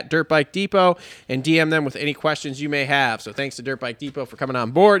Insta at Dirt Bike Depot and DM them with any questions you may have. So thanks to Dirt Bike Depot for coming on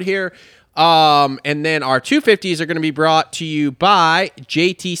board here. And then our 250s are going to be brought to you by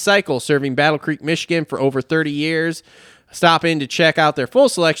JT Cycle, serving Battle Creek, Michigan for over 30 years. Stop in to check out their full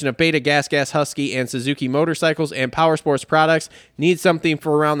selection of Beta, Gas, Husky, and Suzuki motorcycles and power sports products. Need something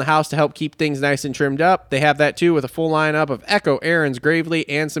for around the house to help keep things nice and trimmed up? They have that too with a full lineup of Echo, Aaron's, Gravely,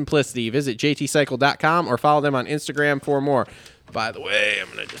 and Simplicity. Visit jtcycle.com or follow them on Instagram for more. By the way,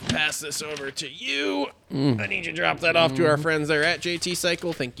 I'm going to just pass this over to you. I need you to drop that off to our friends there at JT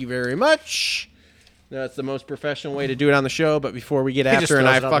Cycle. Thank you very much. That's the most professional way to do it on the show, but before we get after and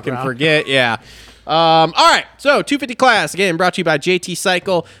I fucking forget, all right, so 250 class, again, brought to you by JT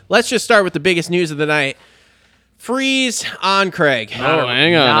Cycle. Let's just start with the biggest news of the night. Freeze on Craig. Oh,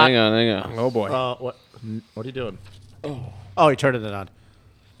 hang on. Oh, boy. What are you doing? Oh, he turned it on.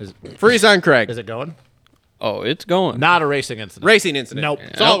 Freeze on Craig. Is it going? Oh, it's going. Not a racing incident. Racing incident. Nope.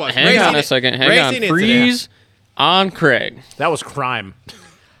 It's all about hang on a second. Hang on. Freeze on Craig. That was crime.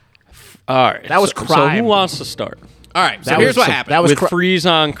 All right. That was crime. So who wants to start? All right. So here's what happened. That was freeze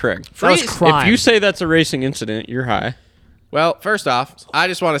on Craig. That was crime. If you say that's a racing incident, you're high. Well, first off, I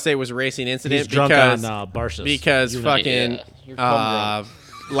just want to say it was a racing incident because Barsha's. Because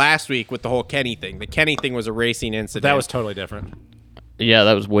last week with the whole Kenny thing, the Kenny thing was a racing incident. That was totally different. Yeah,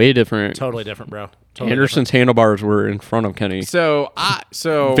 that was way different. Totally different, bro. Totally Anderson's handlebars were in front of Kenny. So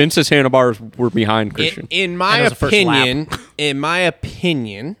Vince's handlebars were behind Christian. in my And it was the first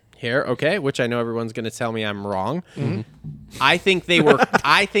opinion, here, okay, which I know everyone's going to tell me I'm wrong. Mm-hmm. I think they were.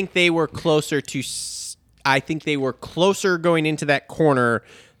 I think they were closer to. I think they were closer going into that corner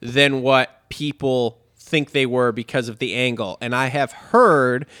than what people think they were because of the angle. And I have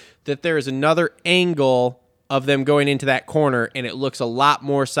heard that there is another angle of them going into that corner, and it looks a lot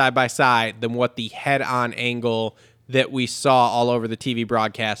more side by side than what the head-on angle that we saw all over the TV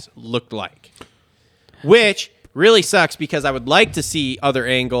broadcast looked like. Which really sucks because I would like to see other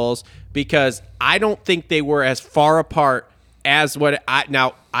angles because I don't think they were as far apart as what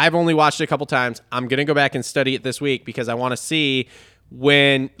now I've only watched it a couple times. I'm going to go back and study it this week because I want to see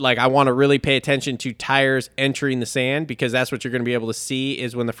when, like, I want to really pay attention to tires entering the sand because that's what you're going to be able to see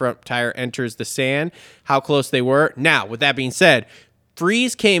is when the front tire enters the sand, how close they were. Now, with that being said,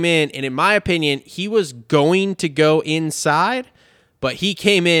 Freeze came in, and in my opinion, he was going to go inside, but he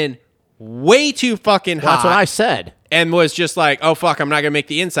came in way too fucking hot. That's what I said. And was just like, oh, fuck, I'm not going to make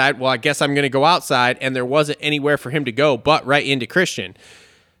the inside. Well, I guess I'm going to go outside, and there wasn't anywhere for him to go but right into Christian.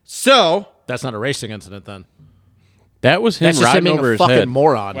 So That's not a racing incident then. That was him That's just him riding being over a his fucking head.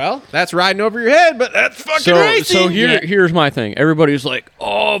 moron. well, that's riding over your head, but that's fucking racing. So here's my thing. Everybody's like,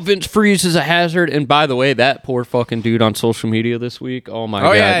 "Oh, Vince Freeze is a hazard." And by the way, that poor fucking dude on social media this week. Oh my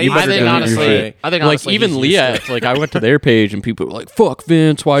god! yeah, You I better think delete your honestly- shit. I think like honestly even he's used to Liat. Like I went to their page and people were like, "Fuck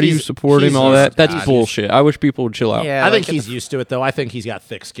Vince, why do you support him?" All that. That's bullshit. I wish people would chill out. Yeah, I think like, he's used to it though. I think he's got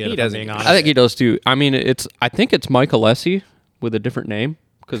thick skin. He if I'm doesn't being give a honest. I think he does too. I mean, I think it's Mike Alessi with a different name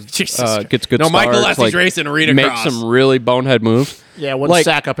because Jesus. gets good. No, Michael starts, Alessi's racing arena makes cross. some really bonehead moves. Yeah, one Like,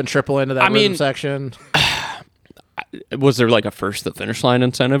 sack up and triple into that I mean- rhythm section. Was there like a first to finish line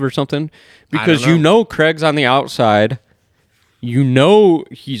incentive or something? Because don't know. you know Craig's on the outside. You know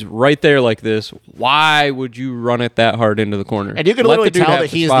he's right there like this. Why would you run it that hard into the corner? And you can Let literally the dude tell have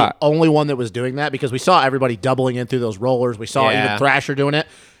that the he is the spot. only one that was doing that because we saw everybody doubling in through those rollers. We saw Yeah. even Thrasher doing it.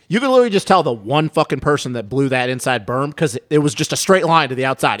 You can literally just tell the one fucking person that blew that inside berm because it was just a straight line to the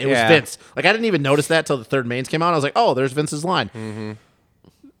outside. It was Yeah. Vince. Like, I didn't even notice that till the third mains came out. I was like, oh, there's Vince's line. Mm-hmm.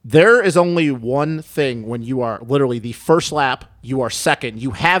 There is only one thing when you are literally the first lap, you are second,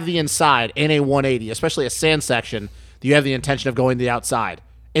 you have the inside in a 180, especially a sand section, you have the intention of going to the outside,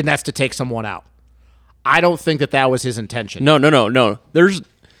 and that's to take someone out. I don't think that was his intention. No.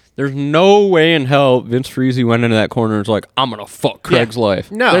 There's no way in hell Vince Freeze went into that corner and was like, I'm gonna fuck Craig's life.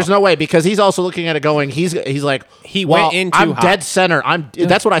 No. There's no way because he's also looking at it going. He's like He well, went in too I'm hot. dead center.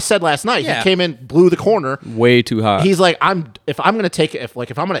 That's what I said last night. Yeah. He came in, blew the corner. Way too hot. He's like if I'm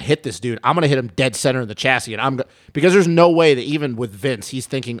gonna hit this dude, I'm gonna hit him dead center in the chassis, and because there's no way that even with Vince, he's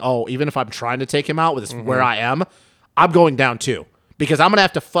thinking, oh, even if I'm trying to take him out with this, where I am, I'm going down too because I'm gonna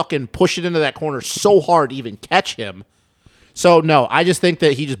have to fucking push it into that corner so hard to even catch him. So no, I just think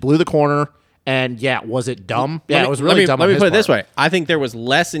that he just blew the corner. And yeah, was it dumb? Yeah, it was really dumb. Let me on put his it this part. way. I think there was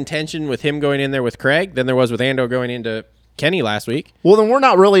less intention with him going in there with Craig than there was with Ando going into Kenny last week. Well, then we're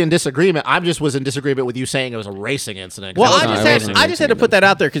not really in disagreement. I just was in disagreement with you saying it was a racing incident. Well, No, it wasn't I just had to put that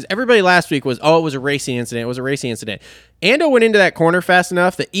out there because everybody last week was, oh, it was a racing incident. It was a racing incident. Ando went into that corner fast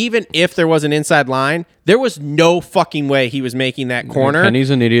enough that even if there was an inside line, there was no fucking way he was making that corner. Kenny's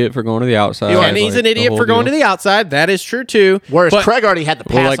an idiot for going to the outside. Kenny's an idiot for going to the outside. That is true too. Whereas But- Craig already had the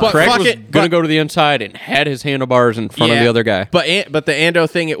pass. Like on. Craig fuck was it, gonna but- go to the inside and had his handlebars in front of the other guy. But the Ando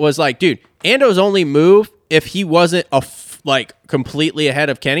thing, it was like, dude, Ando's only move if he wasn't completely ahead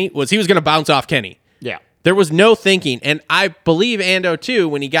of Kenny was he was going to bounce off Kenny. Yeah. There was no thinking, and I believe Ando too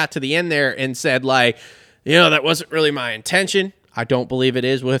when he got to the end there and said like, that wasn't really my intention. I don't believe it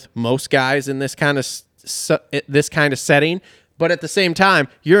is with most guys in this kind of setting. But at the same time,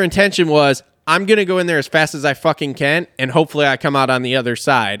 your intention was, I'm going to go in there as fast as I fucking can, and hopefully I come out on the other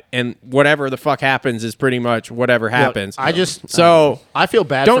side. And whatever the fuck happens is pretty much whatever happens. I just I feel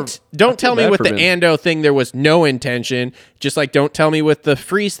bad. Don't tell me bad with for the Vince. Ando thing there was no intention. Just like don't tell me with the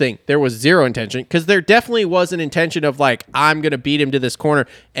Freeze thing there was zero intention, because there definitely was an intention of like, I'm gonna beat him to this corner.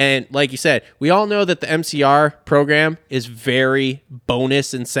 And like you said, we all know that the MCR program is very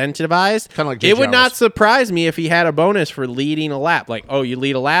bonus incentivized. Kinda like Jay it would not Giles. surprise me if he had a bonus for leading a lap. Like, oh, you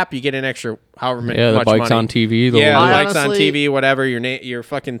lead a lap, you get an extra however much Yeah, the bike's money. on TV. Yeah, the I bike's on honestly- TV, whatever. Your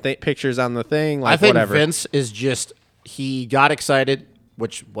fucking pictures on the thing, like I think whatever. Vince is just he got excited.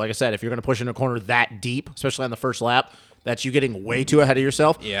 Which, like I said, if you're going to push in a corner that deep, especially on the first lap, that's you getting way too ahead of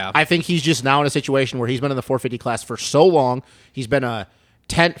yourself. Yeah. I think he's just now in a situation where he's been in the 450 class for so long. He's been a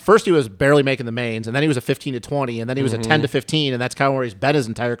 10. First, he was barely making the mains, and then he was a 15 to 20, and then he was a 10 to 15, and that's kind of where he's been his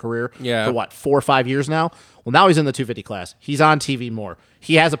entire career for what, 4 or 5 years now. Well, now he's in the 250 class. He's on TV more.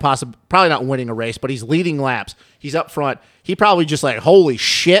 He has a probably not winning a race, but he's leading laps. He's up front. He probably just like, holy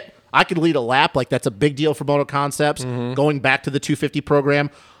shit, I could lead a lap. Like, that's a big deal for Moto Concepts. Going back to the 250 program,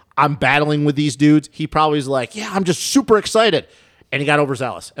 I'm battling with these dudes. He probably is like, yeah, I'm just super excited. And he got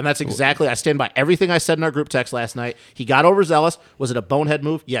overzealous. And that's exactly, I stand by everything I said in our group text last night. He got overzealous. Was it a bonehead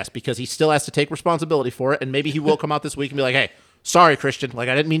move? Yes, because he still has to take responsibility for it. And maybe he will come out this week and be like, hey, sorry, Christian. Like,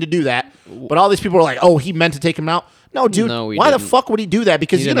 I didn't mean to do that. But all these people are like, oh, he meant to take him out. No, dude, why the fuck would he do that?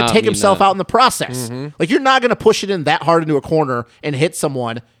 Because he's going to take himself out in the process. Like, you're not going to push it in that hard into a corner and hit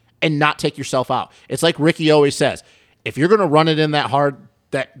someone and not take yourself out. It's like Ricky always says, if you're going to run it in that hard,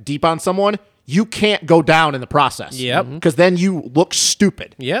 that deep on someone, you can't go down in the process. Yep. Because then you look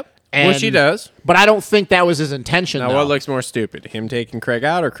stupid. Yep. And, Which he does. But I don't think that was his intention. Now, what looks more stupid? Him taking Craig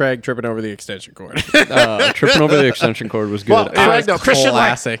out or Craig tripping over the extension cord? Tripping over the extension cord was good. Well, Christian,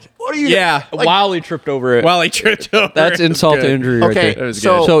 classic. Like, what are you? Yeah. Like, while he tripped over it. While he tripped over That's it. insult to injury right Okay, there.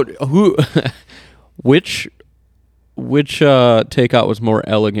 so who, which takeout was more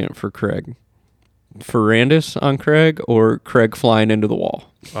elegant for Craig? Ferrandis on Craig or Craig flying into the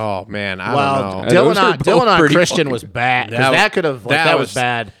wall? Oh, man. I don't know. Dylan on pretty Christian fucking- was bad. Because that could have, that was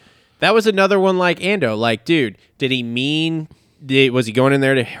bad. That was another one like Ando. Like, dude, did he mean... Was he going in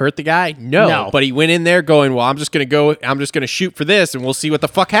there to hurt the guy? No. But he went in there going, well, I'm just going to shoot for this, and we'll see what the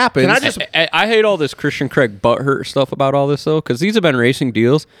fuck happens. I hate all this Christian Craig butthurt stuff about all this, though, because these have been racing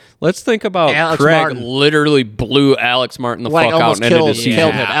deals. Let's think about Alex Craig Martin. Literally blew Alex Martin the Like, fuck out almost and ended his season.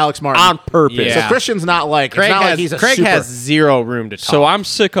 killed him, Alex Martin. On purpose. Yeah. So Christian's not like, Craig it's not has, like he's a Craig super. has zero room to talk. So I'm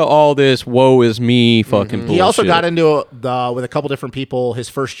sick of all this woe is me fucking bullshit. He also got into with a couple different people his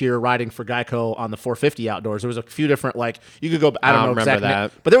first year riding for Geico on the 450 outdoors. There was a few different, like, you could go, I don't know remember exactly,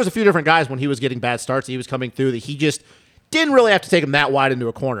 that. but there was a few different guys when he was getting bad starts. He was coming through that he just didn't really have to take him that wide into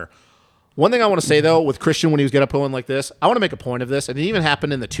a corner. One thing I want to say, though, with Christian when he was getting up pulling like this, I want to make a point of this, and it even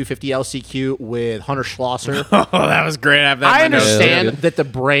happened in the 250 LCQ with Hunter Schlosser. Oh, that was great. I understand that the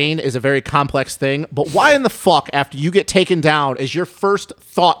brain is a very complex thing, but why in the fuck, after you get taken down, is your first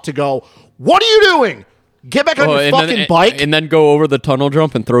thought to go, what are you doing? Get back on your fucking bike. And then go over the tunnel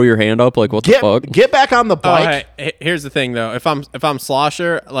jump and throw your hand up like, what the fuck? Get back on the bike. Hey, here's the thing, though. If I'm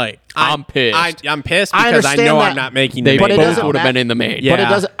Slosher, like, I'm pissed. I'm pissed I because I know understand I'm that. not making They the But it main. doesn't both would have matter. been in the main. Yeah. But it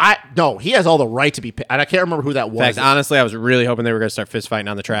doesn't. No, he has all the right to be. And I can't remember who that was. In fact, honestly, I was really hoping they were going to start fist fighting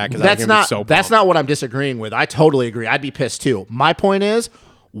on the track because That's not. so That's pumped. not what I'm disagreeing with. I totally agree. I'd be pissed too. My point is,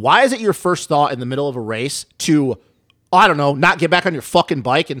 why is it your first thought in the middle of a race to, I don't know, not get back on your fucking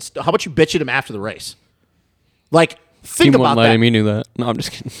bike and how about you bitch at him after the race? Like, think Team about wouldn't let that. him. He knew that. No, I'm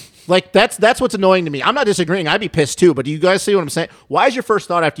just kidding. Like, that's what's annoying to me. I'm not disagreeing. I'd be pissed too. But do you guys see what I'm saying? Why is your first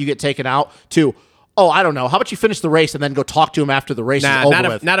thought after you get taken out to, oh, I don't know, how about you finish the race and then go talk to him after the race is over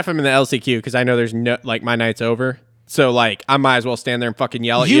with? Not if I'm in the LCQ because I know there's no, like, my night's over. So, like, I might as well stand there and fucking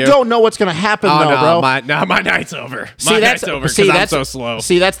yell at you. You don't know what's going to happen, Oh, though, no, bro. my night's over. My night's over because I'm so slow.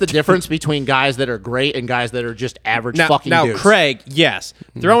 See, that's the difference between guys that are great and guys that are just average fucking now dudes. Craig, yes,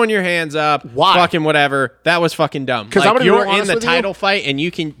 throwing your hands up, Why? fucking whatever. That was fucking dumb. 'Cause I'm Like, gonna be you're real in honest the with you. title fight and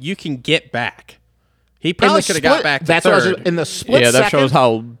you can get back. He In probably the could have got split- back to that's what I was third. in the split Yeah, that second. shows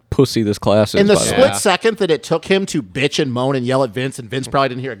how pussy this class is. In the by way. split second that it took him to bitch and moan and yell at Vince, and Vince probably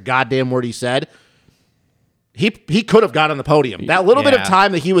didn't hear a goddamn word he said, he could have got on the podium. That little bit of Yeah.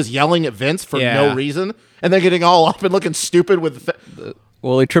 time that he was yelling at Vince for Yeah. no reason, and then getting all up and looking stupid with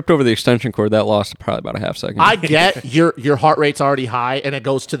Well, he tripped over the extension cord. That lost probably about a half second. I get your heart rate's already high, and it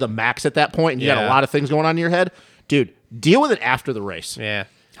goes to the max at that point, and you got a Yeah. lot of things going on in your head. Dude, deal with it after the race. Yeah.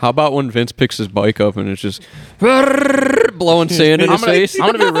 How about when Vince picks his bike up and it's just blowing sand in his face?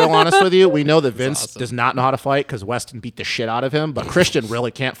 I'm gonna be real honest with you. We know that Vince does not know how to fight because Weston beat the shit out of him, but Christian really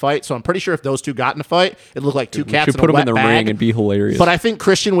can't fight. So I'm pretty sure if those two got in a fight, it'd look like two cats should in put a him wet in the bag. ring and be hilarious. But I think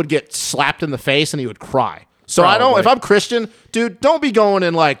Christian would get slapped in the face and he would cry. So I don't. If I'm Christian, dude, don't be going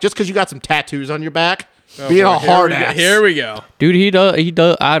in like just because you got some tattoos on your back, being a hard ass. Here we go. Dude, he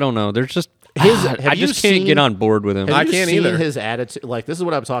does. I don't know. There's just Have I you just can't seen- get on board with him. Have you can't seen either. his attitude? Like this is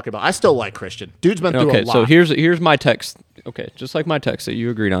what I'm talking about. I still like Christian. Dude's been through a Okay, lot. so here's my text. Okay, just like my text that you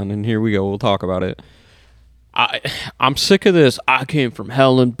agreed on, and here we go. We'll talk about it. I'm sick of this. I came from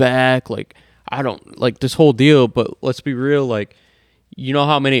hell and back. Like I don't like this whole deal. But let's be real. Like you know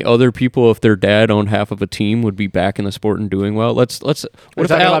how many other people, if their dad owned half of a team, would be back in the sport and doing well. What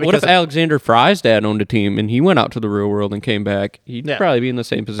if Alexander Fry's dad owned a team and he went out to the real world and came back? He'd Yeah. probably be in the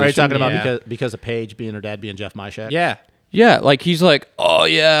same position. Are you talking about Yeah. because of Paige being her dad being Jeff Myshak? Yeah. Yeah, like he's like, oh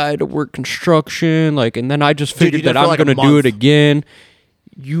yeah, I had to work construction, like, and then I just figured you did that for I'm like a gonna do month. it again.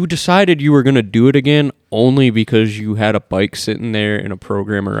 you decided you were going to do it again only because you had a bike sitting there and a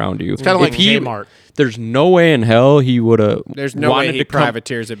program around you. It's kind of like Kmart. There's no way in hell he would have. There's no way he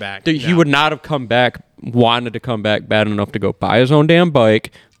privateers it back. He would not have wanted to come back bad enough to go buy his own damn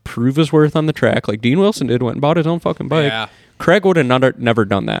bike, prove his worth on the track like Dean Wilson did, went and bought his own fucking bike. Yeah. Craig would have never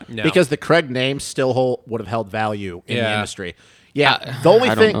done that. No. Because the Craig name still would have held value in the industry. Yeah, the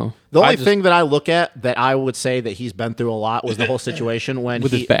I don't know. only thing that I look at that I would say that he's been through a lot was the whole situation when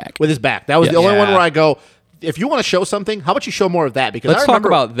With his back. With his back. That was the only one where I go, if you want to show something, how about you show more of that? Because Let's talk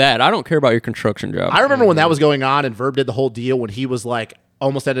about that. I don't care about your construction job. I remember when that was going on and Verb did the whole deal when he was like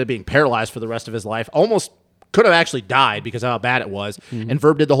almost ended up being paralyzed for the rest of his life. Almost could have actually died because of how bad it was. And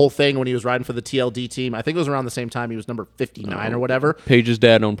Verb did the whole thing when he was riding for the TLD team. I think it was around the same time he was number 59 or whatever. Paige's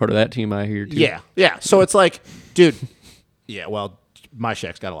dad owned part of that team, I hear, too. Yeah. So it's like, dude, well, my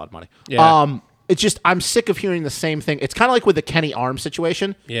Shaq's got a lot of money. Yeah. It's just, I'm sick of hearing the same thing. It's kind of like with the Kenny Arms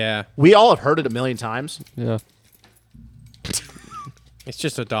situation. Yeah. We all have heard it a million times. Yeah. It's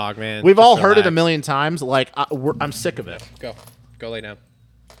just a dog, man. We've Just all heard it a relax. million times. Like, I'm sick of it. Go lay down.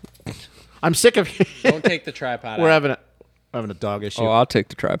 I'm sick of Don't take the tripod We're out. having a dog issue. Oh, I'll take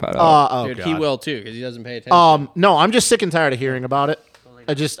the tripod out. Dude, God. he will too because he doesn't pay attention. No, I'm just sick and tired of hearing about it.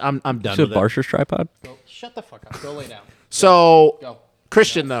 I'm done So with it. Barsher's tripod? Shut the fuck up. Go lay down. So, Go.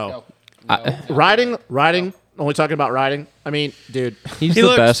 Christian, though, riding, only talking about riding. I mean, dude, He's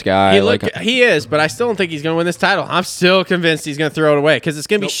the best guy. He is, but I still don't think he's going to win this title. I'm still convinced he's going to throw it away because it's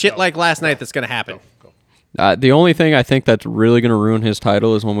going to be shit like last night that's going to happen. The only thing I think that's really going to ruin his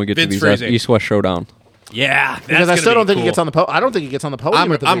title is when we get Vince to these Friese. East-West Showdown. Yeah, because I still don't think he gets on the podium. I don't think he gets on the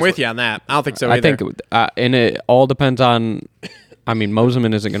podium. I'm with you on that. I don't think so either. I think, and it all depends on. I mean,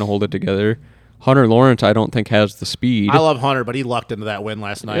 Moseman isn't going to hold it together. Hunter Lawrence, I don't think has the speed. I love Hunter, but he lucked into that win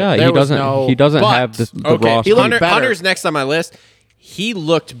last night. Yeah, There he was doesn't. no- He doesn't But- have the okay, raw. He looked speed. better. Hunter's next on my list. He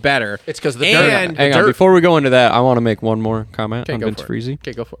looked better. It's because the And- dirt. Hang on, before we go into that, I want to make one more comment on go Vince for it. Friese.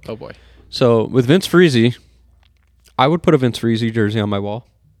 Okay, go for it. Oh boy. So with Vince Friese, I would put a Vince Friese jersey on my wall.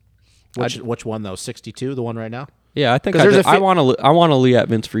 Which one though? 62, the one right now. Yeah, I think 'Cause there's I a want a Liat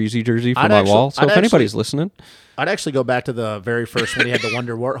Vince Friese jersey for I'd my actually- wall. So I'd if anybody's actually- listening, I'd actually go back to the very first when he had the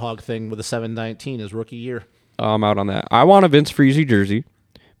Wonder Warthog thing with the 719 his rookie year. I'm out on that. I want a Vince Friese jersey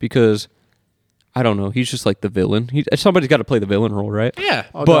because I don't know. He's just like the villain. Somebody's got to play the villain role, right? Yeah.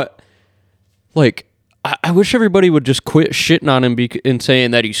 But like, I wish everybody would just quit shitting on him and saying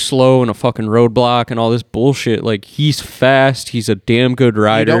that he's slow and a fucking roadblock and all this bullshit. Like, he's fast. He's a damn good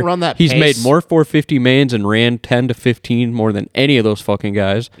rider. don't run that He's pace. made more 450 mains and ran 10 to 15 more than any of those fucking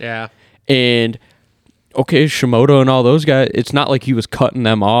guys. Yeah. And okay, Shimoda and all those guys, it's not like he was cutting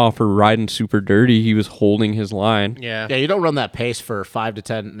them off or riding super dirty. He was holding his line. Yeah. Yeah, you don't run that pace for 5 to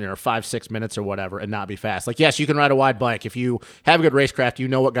 10, 5-6 minutes or whatever, and not be fast. Like, yes, you can ride a wide bike if you have a good racecraft. You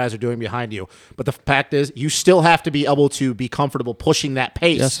know what guys are doing behind you. But the fact is, you still have to be able to be comfortable pushing that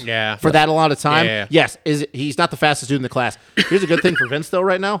pace. Yes. Yeah. For that amount of time. Yeah. Yes, he's not the fastest dude in the class. Here's a good thing for Vince though.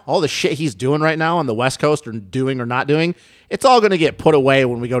 Right now, all the shit he's doing right now on the West Coast or doing or not doing, it's all going to get put away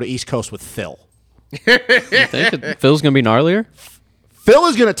when we go to East Coast with Phil. You think Phil's going to be gnarlier? Phil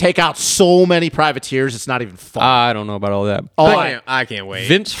is going to take out so many privateers. It's not even fun. I don't know about all that. I can't wait.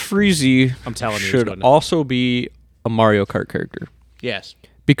 Vince Friese I'm telling you, it's should good. also be a Mario Kart character. Yes.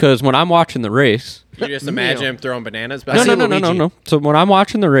 Because when I'm watching the race... You just imagine him throwing bananas. No. So when I'm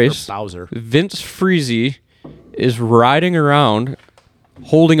watching the race, Bowser. Vince Friese is riding around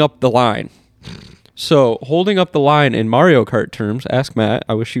holding up the line. So holding up the line in Mario Kart terms, ask Matt,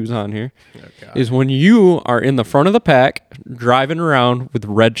 I wish he was on here, is when you are in the front of the pack driving around with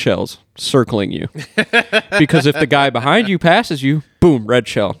red shells circling you. Because if the guy behind you passes you, boom, red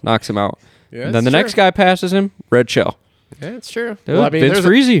shell, knocks him out. Yeah, and then the that's next guy passes him, red shell. Yeah, it's true. Dude, Well, I mean, Vince there's a-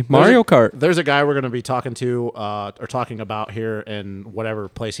 Friese, Mario Kart. There's a guy we're going to be talking to or talking about here in whatever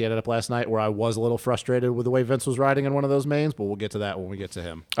place he ended up last night where I was a little frustrated with the way Vince was riding in one of those mains, but we'll get to that when we get to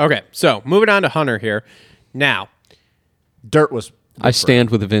him. Okay, so moving on to Hunter here. Now, Dirt was... I stand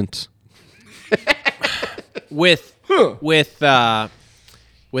with Vince. with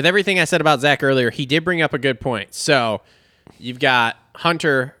everything I said about Zach earlier, he did bring up a good point. So you've got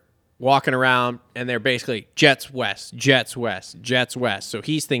Hunter walking around, and they're basically jets west, jets west, jets west. So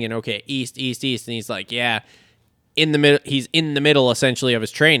he's thinking, okay, east, east, east, and he's like, yeah, in the middle. He's in the middle essentially of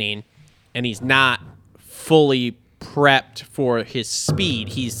his training, and he's not fully prepped for his speed.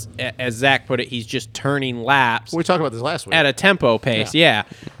 He's, as Zach put it, he's just turning laps We talked about this last week. at a tempo pace. Yeah.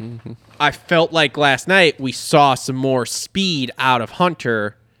 I felt like last night we saw some more speed out of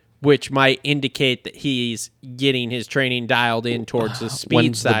Hunter, which might indicate that he's getting his training dialed in towards the speed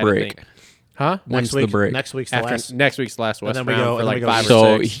When's the side of break? things. Huh? Next the week. break? Next week's the After last. next week's last West then we round go- for and then like we go 5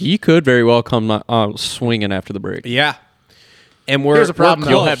 So or 6. he could very well come swinging after the break. Yeah. And we're Here's the problem, we're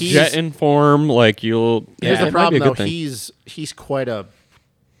though. You'll have close. Jet in form. Like you'll. Here's yeah, the it might problem, be a though. good thing. He's quite a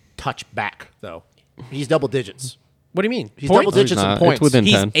touch back, though. He's double digits. What do you mean? He's Points? double digits No, in it's points. within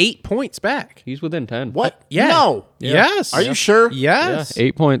He's 10. 8 points back. He's within 10. What? Yeah. No. Yes. Are you sure? Yes.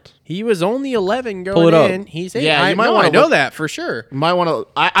 8 points. He was only 11 going Pull it up. in. He's 8. Yeah, you might I wanna know look- that for sure. You might want to.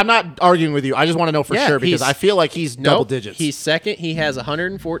 I'm not arguing with you. I just want to know for Yeah, sure because he's- I feel like he's double Nope. digits. He's second. He has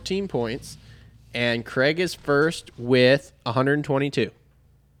 114 points. And Craig is first with 122.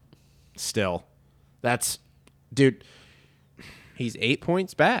 still. That's, dude. He's 8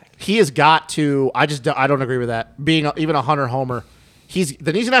 points back. He has got to. I don't agree with that. Being even a Hunter homer, he's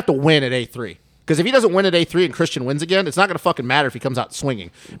gonna have to win at A3. Because if he doesn't win at A3 and Christian wins again, it's not gonna fucking matter if he comes out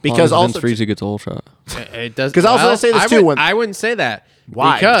swinging. Because Vince also, Freezy gets a whole shot. It does. 'Cause I was gonna say this too, when- I wouldn't say that.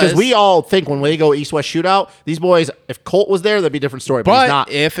 why? Because we all think when they go East-West shootout, these boys. If Colt was there, that'd be a different story. But he's But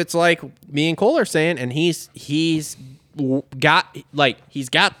not. if it's like me and Cole are saying, and he's got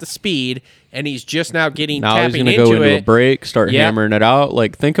the speed, and he's just now getting Now he's tapping going to go into it. a break, start Yep. hammering it out.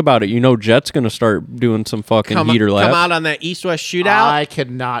 Like, think about it. You know Jet's going to start doing some fucking heater laps. Come out on that East-West shootout, I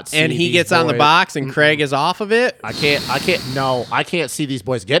cannot see. and he these gets on the boys- box, and Craig is off of it. I can't. No, I can't see these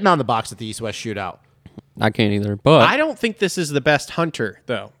boys getting on the box at the East-West shootout. I can't either. But I don't think this is the best Hunter,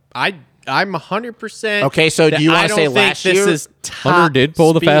 though. I'm 100%. Okay, so do you I wanna don't say think last this year, is top Hunter did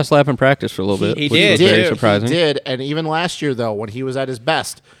pull the speed. fast lap in practice for a little bit. He which did, was very too. surprising. He did, and even last year though, when he was at his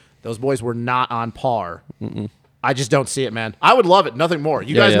best, those boys were not on par. I just don't see it, man. I would love it, nothing more.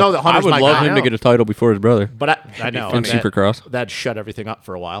 You guys know that Hunter's I would my love guy. him to get a title before his brother. But I know In Supercross. That'd shut everything up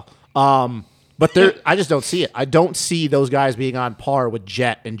for a while. But I just don't see it. I don't see those guys being on par with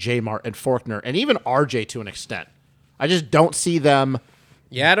Jet and J Mart and Faulkner and even RJ to an extent. I just don't see them.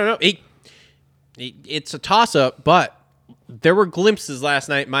 Yeah, I don't know. It's a toss-up, but there were glimpses last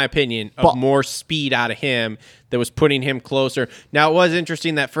night, in my opinion, of more speed out of him that was putting him closer. Now, it was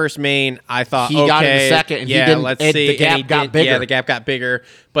interesting that first main, I thought, He got in second, and he didn't- let's and see. the gap and he got didn't- bigger. Yeah, the gap got bigger.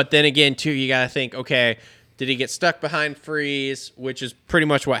 But then again, too, you got to think, okay, did he get stuck behind Freeze, which is pretty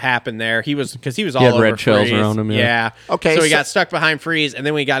much what happened there. He was all had over red shells Freeze. around him, yeah. Okay, So he so- got stuck behind Freeze, and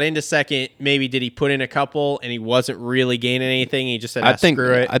then when he got into second, maybe did he put in a couple, and he wasn't really gaining anything. He just said, I think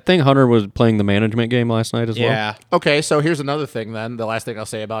screw it. I think Hunter was playing the management game last night as well. Yeah. Okay, so here's another thing then. The last thing I'll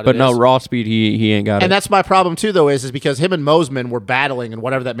say about But it no, is, raw speed, he ain't got it. and that's my problem too, though, is because him and Mosman were battling, and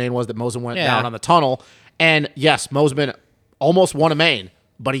whatever that main was that Mosman went Yeah. down on the tunnel. And yes, Mosman almost won a main,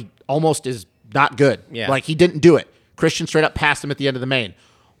 but he almost is not good. Yeah. Like he didn't do it. Christian straight up passed him at the end of the main.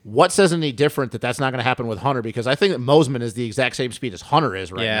 What says any different that that's not going to happen with Hunter? Because I think that Mosman is the exact same speed as Hunter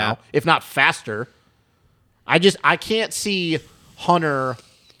is right Yeah. now, if not faster. I can't see Hunter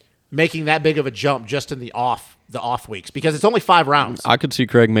making that big of a jump just in the off weeks because it's only 5 rounds. I could see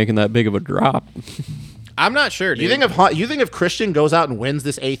Craig making that big of a drop. I'm not sure, dude. You think if Christian goes out and wins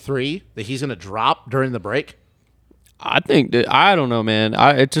this A3 that he's going to drop during the break? I think that, I don't know, man.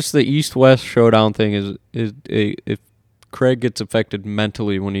 It's just the East-West showdown thing is if Craig gets affected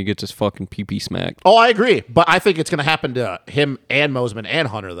mentally when he gets his fucking pee-pee smacked. Oh, I agree, but I think it's going to happen to him and Mosman and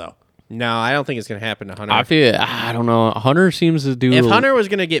Hunter though. No, I don't think it's going to happen to Hunter. I don't know. Hunter seems to do. If Hunter was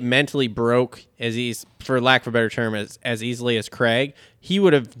going to get mentally broke, for lack of a better term, as easily as Craig, he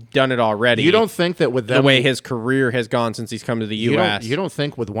would have done it already. You don't think that with them, the way his career has gone since he's come to the U.S. You don't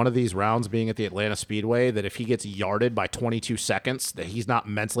think with one of these rounds being at the Atlanta Speedway that if he gets yarded by 22 seconds that he's not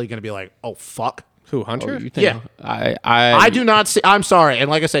mentally going to be like, oh fuck. Who, Hunter? You think, Yeah. I do not see. I'm sorry, and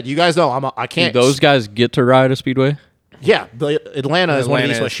like I said, you guys know I can't. Those guys get to ride a speedway. Yeah, Atlanta is one of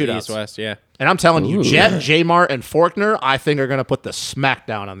the Atlanta East-West shootouts. East-West, yeah. And I'm telling you, Ooh. Jet, J-Mart, and Faulkner, I think are going to put the smack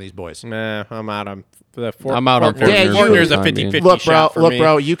down on these boys. Nah, I'm out on I'm out on Faulkner. Faulkner. Faulkner's a I mean, 50-50 Look, bro, shot for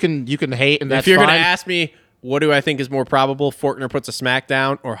me. you can hate, and that's If you're fine. going to ask me, what do I think is more probable? Faulkner puts a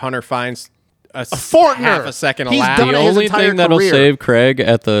smackdown or Hunter finds Faulkner. half a second a He's lap? done The it his only entire thing that'll career. save Craig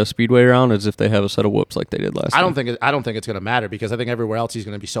at the speedway round is if they have a set of whoops like they did last I time. don't think it's going to matter because I think everywhere else he's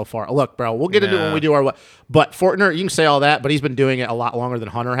going to be so far. Look, bro, we'll get into it when we do our. But Faulkner, you can say all that, but he's been doing it a lot longer than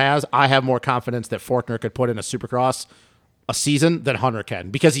Hunter has. I have more confidence that Faulkner could put in a Supercross a season than Hunter can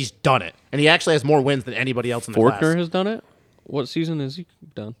because he's done it, and he actually has more wins than anybody else in the Faulkner class. has done it? What season has he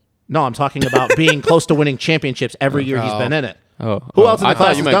done? No, I'm talking about being close to winning championships every year he's been in it. Oh, Who else in the I class thought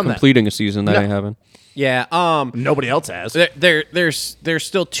you has meant done that? completing a season that No. ain't happened. Yeah. Nobody else has. There's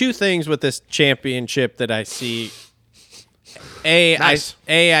still two things with this championship that I see. Nice.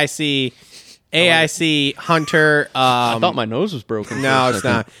 I see Hunter. I thought my nose was broken. No, it's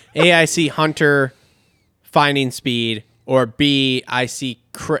not. I see Hunter finding speed or B, I see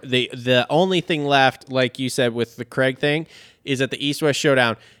the only thing left, like you said with the Craig thing, is at the East-West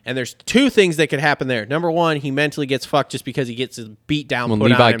Showdown, and there's two things that could happen there. Number one, he mentally gets fucked just because he gets his beat down When put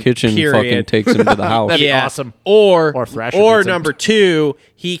Levi on him, Kitchen period. fucking takes him to the house. That'd be awesome. Or Thrasher beats him. number two,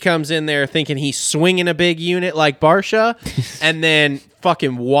 he comes in there thinking he's swinging a big unit like Barsha, and then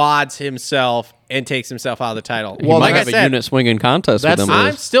fucking wads himself and takes himself out of the title. He might like have I a said, unit swinging contest with him.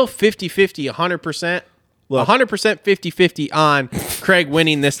 I'm still 50-50, 100%. 100% 50-50 on Craig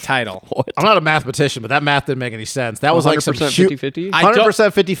winning this title. I'm not a mathematician, but that math didn't make any sense. That was like some 50-50? 100%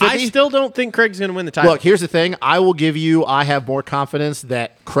 50-50? I still don't think Craig's going to win the title. Look, here's the thing. I have more confidence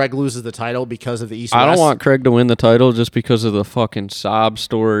that Craig loses the title because of the East-West. I don't want Craig to win the title just because of the fucking sob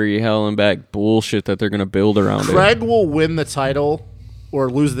story, hell and back bullshit that they're going to build around it. Craig will win the title, or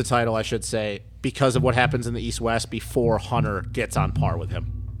lose the title, I should say, because of what happens in the East-West before Hunter gets on par with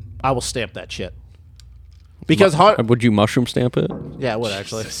him. I will stamp that shit. Because would you mushroom stamp it? Yeah, I would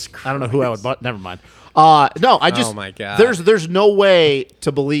actually. I don't know who I would, but never mind. No, I just. Oh my God. There's no way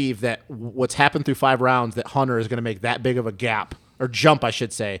to believe that what's happened through 5 rounds that Hunter is going to make that big of a gap or jump, I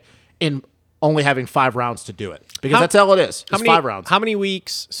should say, in only having 5 rounds to do it, because that's all it is. It's 5 rounds. How many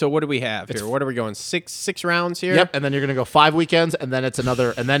weeks? So what do we have here? What are we going? Six rounds here. Yep, and then you're going to go 5 weekends, and then it's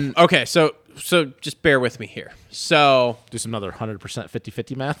another, and then Okay, so just bear with me here. So do some another 100%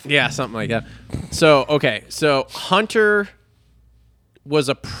 50-50 math. yeah, something like that. So okay, so Hunter was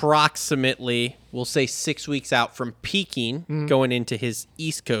approximately, we'll say 6 weeks out from peaking going into his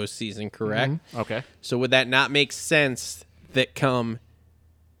East Coast season, correct? Okay. So would that not make sense that come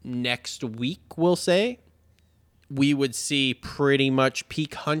next week, we'll say, we would see pretty much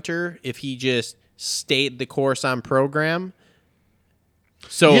peak Hunter if he just stayed the course on program?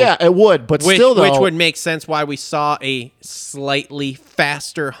 So Yeah, it would, but still, though. which would make sense why we saw a slightly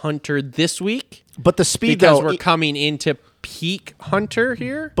faster Hunter this week, But the speed, because though. we're coming into peak Hunter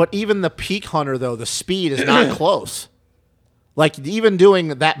here. But even the peak Hunter, though, the speed is not close. Like, even doing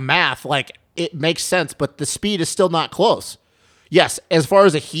that math, like, it makes sense, but the speed is still not close. Yes, as far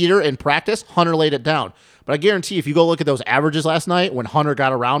as a heater in practice, Hunter laid it down. But I guarantee if you go look at those averages last night when Hunter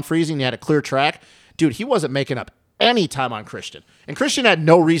got around freezing, he had a clear track, dude, he wasn't making up any time on Christian. And Christian had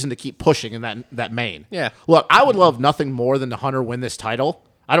no reason to keep pushing in that main. Yeah. Look, I would love nothing more than to Hunter win this title.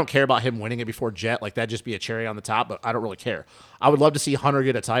 I don't care about him winning it before Jet. Like, that'd just be a cherry on the top, but I don't really care. I would love to see Hunter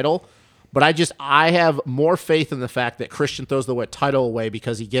get a title. But I have more faith in the fact that Christian throws the title away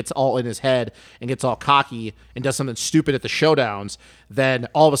because he gets all in his head and gets all cocky and does something stupid at the showdowns than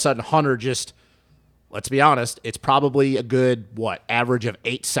all of a sudden Hunter just, let's be honest, it's probably a good, average of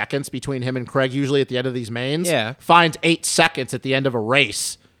 8 seconds between him and Craig usually at the end of these mains. Yeah. Finds 8 seconds at the end of a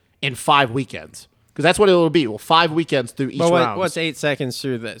race in 5 weekends. Because that's what it will be. Well, 5 weekends through each round. What's 8 seconds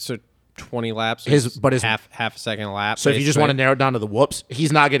through that? So 20 laps. His half a second a lap. So if you just want to narrow it down to the whoops,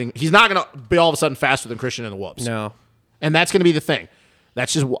 he's not going to be all of a sudden faster than Christian in the whoops. No. And that's going to be the thing.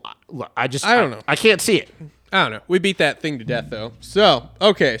 That's just, I don't know. I can't see it. I don't know. We beat that thing to death, though. So,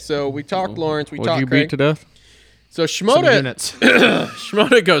 okay. So we talked Lawrence. We What'd talked you Craig. beat to death? So Some Shimoda, units.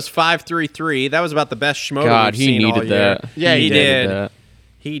 Shimoda goes 5.33. That was about the best Shimoda God, we've he seen all needed year. that. Yeah, he did. That.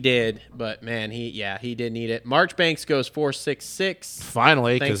 He did, but man, he did need it. Marchbanks goes 4.66.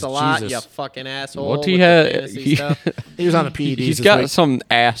 Finally, Thanks because a lot, Jesus. you fucking asshole. What's he with the had? fantasy stuff. He was on the PEDs He's this got week. some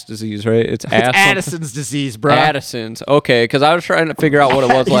ass disease, right? It's ass. It's Addison's disease, bro. Addison's. Okay, because I was trying to figure out what it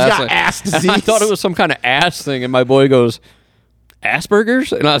was He's last got night. ass I disease. thought it was some kind of ass thing, and my boy goes,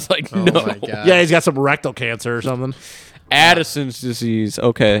 Asperger's? And I was like, no. Oh my God. Yeah, he's got some rectal cancer or something. Addison's disease.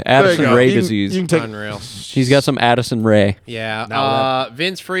 Okay. There you Addison go. Ray You can- disease. You can take Unreal. He's got some Addison Ray. Yeah. Now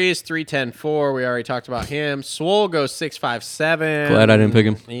Vince Freeze 3.10.4. We already talked about him. Swole goes 6.57. Glad I didn't pick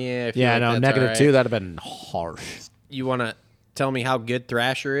him. Yeah. I feel Yeah, like no, that's negative all right. 2. That'd have been harsh. You want to tell me how good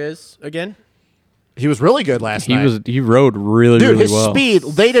Thrasher is again? He was really good last night. He rode really, Dude, really his well. speed,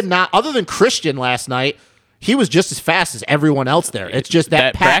 they did not, other than Christian last night, he was just as fast as everyone else there. It's just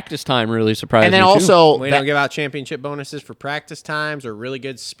that practice time really surprised And me then too. also, We don't give out championship bonuses for practice times or really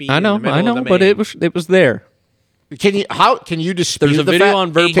good speed. I know, in the middle of the but main. it was there. can you dispute There's a the video fact-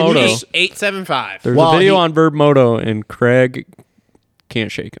 on Verb can you Moto. dis- 8.75. There's Well, a video he- on Verb Moto, and Craig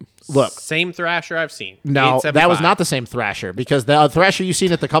can't shake him. Look, Same Thrasher I've seen. no, 8.75. that was not the same Thrasher because the Thrasher you've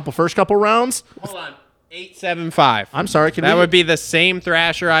seen at the first couple rounds. Hold on. 8.75. I'm sorry, can that we- would be the same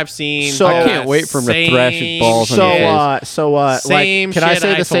Thrasher I've seen. So- I can't wait for him to thrash his balls on So, your face. Same like, can I shit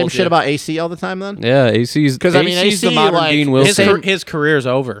say I the same told shit you. about AC all the time then? Yeah, AC's 'Cause, I mean, AC's the AC, modern like, Dean his Wilson. His career's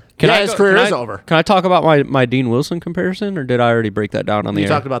over. His career is over. Can I talk about my Dean Wilson comparison, or did I already break that down on the You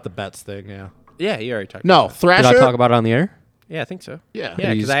air? talked about the bets thing, yeah. Yeah, you already talked No, about Thrasher. Did I talk about it on the air? Yeah, I think so. Yeah.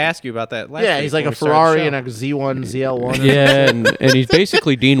 Yeah, because I asked you about that last Yeah, week he's like when a we started the Ferrari show. and a Z1, ZL1. Yeah, and he's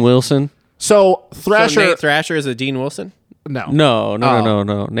basically Dean Wilson. So So Thrasher, Nate Thrasher is a Dean Wilson? no.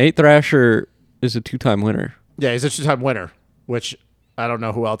 No. Nate Thrasher is a 2-time winner. Yeah, he's a two-time winner, which I don't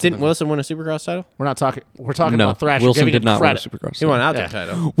know who else. Didn't Wilson win a Supercross title? We're not talking. We're talking No, about Thrasher. Wilson giving did him not credit. win a Supercross. He won out Yeah. that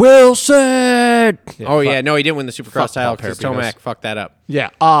title. Wilson. Yeah, no, he didn't win the Supercross Fuck title Paul because Parapetos. Tomac fucked that up. Yeah.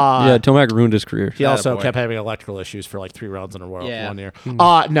 Yeah, Tomac ruined his career. He also boy. kept having electrical issues for like 3 rounds in a row Yeah. 1 year.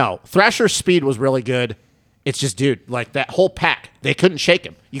 No, Thrasher's speed was really good. It's just, dude, like that whole pack, they couldn't shake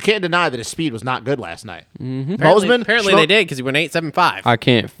him. You can't deny that his speed was not good last night. Apparently they did because he went 8.75. I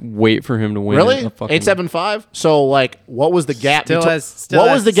can't wait for him to win. Really? a fucking- 8.75. So like, what was the gap? Still between? has still What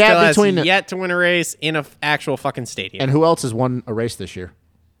has- was the still gap has between? yet to win a race in an actual fucking stadium? And who else has won a race this year?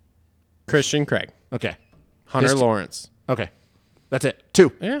 Christian Craig, Okay. Hunter His- Lawrence. Okay. That's it.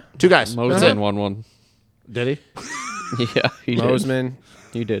 2. Yeah. 2 guys. Mosman won one. Did he? Yeah, he did. Mosman.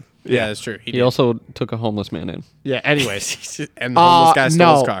 He did. Yeah, that's true. He also took a homeless man in. Yeah. Anyways. and the homeless guy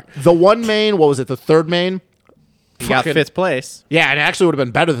stole his no. car. The one main. What was it? The third main. He got Fucking- 5th place. Yeah, and it actually would have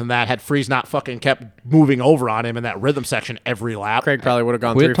been better than that had Freeze not fucking kept moving over on him in that rhythm section every lap. Craig probably would have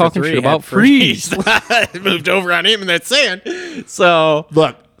gone Quit 3 talking for 3 shit about had Freeze moved over on him in that sand. So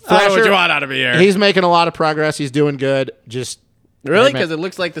Look, I don't know what Thrasher, you want out of me here. he's making a lot of progress. He's doing good. Just Really? Hey, man. Because it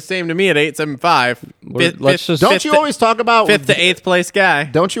looks like the same to me at 8.75. Let's just- don't you always talk about 5th to 8th place guy?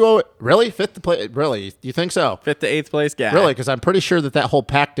 Don't you always really 5th to play? Really, you think so? 5th to 8th place guy. Really? Because I'm pretty sure that whole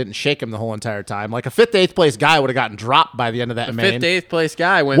pack didn't shake him the whole entire time. Like a 5th to 8th place guy would have gotten dropped by the end of that main. 5th to 8th place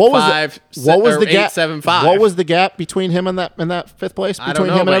guy went What was 5. what was the gap? 8.75. What was the gap between him and that 5th place? I Between don't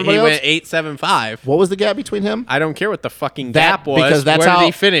know, him and but everybody he else? went 8.75. What was the gap between him? I don't care what the fucking That- gap was. because that's Where how- did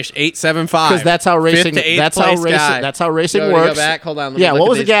he finish? 8.75. Because that's how racing. 5th to 8th That's how place racing. guy. That's how racing Go works. back. Hold on. Let me Yeah. look What at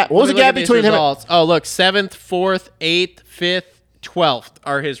was the these- gap? What was let the me look gap at these between him? results. Oh, look, 7th, 4th, 8th, 5th, 12th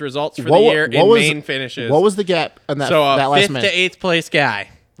are his results for What the wa- year what in was- main finishes. What was the gap in that so that last 5th main? to 8th place guy.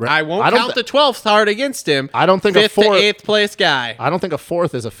 I won't I don't count thi- the 12th hard against him. I don't think a 5th to fourth- 8th place guy. I don't think a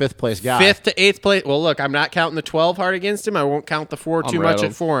 4th is a 5th place guy. 5th to 8th place. Well, look, I'm not counting the 12 hard against him. I won't count the 4 too much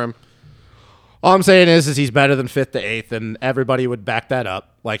rattled. for him. All I'm saying is he's better than 5th to 8th, and everybody would back that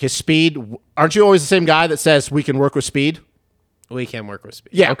up. Like his speed. Aren't you always the same guy that says we can work with speed? We can work with speed.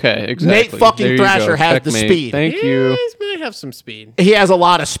 Yeah. Okay, exactly. Nate fucking There you Thrasher go. has the Checkmate. speed. Thank Yeah, you. He might have some speed. He has a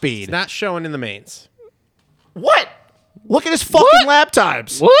lot of speed. Not showing in the mains. What? Look at his fucking lap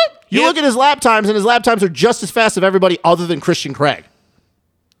times. What? You look at his lap times, and his lap times are just as fast as everybody other than Christian Craig.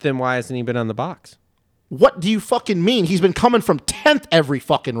 Then why hasn't he been on the box? What do you fucking mean? He's been coming from 10th every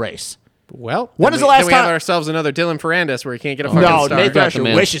fucking race. Well, When then is the we- last then we have time- ourselves another Dylan Ferrandis where he can't get a fucking No, start. Nate got the Thrasher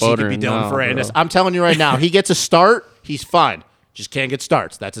man wishes he could be sputtering Dylan now, Ferrandis. bro. I'm telling you right now, he gets a start, he's fine. Just can't get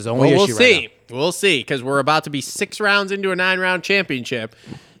starts. That's his only Well, we'll issue see. right We'll see because we're about to be 6 rounds into a 9-round championship,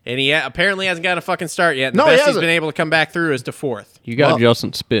 and he apparently hasn't got a fucking start yet. And No, the he best he's hasn't. been able to come back through is to 4th. You got Well-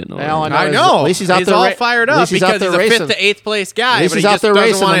 Justin spitting. now. All on I is know. At least he's out there all ra- fired at up least he's out because there he's a racing. 5th to 8th place guy, At least but he's he out just there doesn't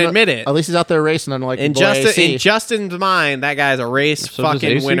racing. want to and- admit it. At least he's out there racing and like In your boy AC. Justin's mind, that guy's a race So does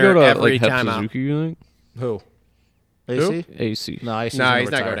fucking AC winner go to, every like, Hep time out. Suzuki, you think? Who? AC? AC. No, AC's No, gonna he's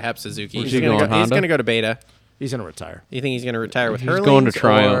not retire. going to Hep Suzuki. Where's He's he going going, to Honda? go to Beta. He's gonna retire. You think he's going to retire with He's Hurlings? going to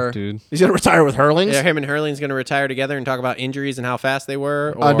Triumph, or- dude. He's gonna retire with Hurlings. Yeah, him and Hurling's going to retire together and talk about injuries and how fast they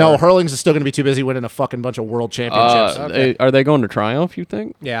were? No, or- Hurlings is still gonna be too busy winning a fucking bunch of world championships. Are they going to Triumph, you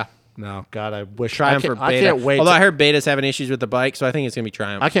think? Yeah. No, God, I wish. Triumph I for can't, Beta. I can't wait. Although till- I heard Beta's having issues with the bike, so I think it's going to be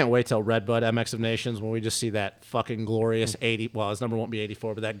Triumph. I can't wait till Red Bud MX of Nations when we just see that fucking glorious 80. Well, his number won't be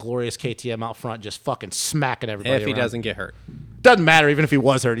 84, but that glorious KTM out front just fucking smacking everybody. if he around. doesn't get hurt. Doesn't matter. Even if he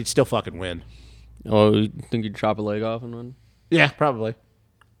was hurt, he'd still fucking win. Oh, you think you'd chop a leg off and win? Yeah, probably.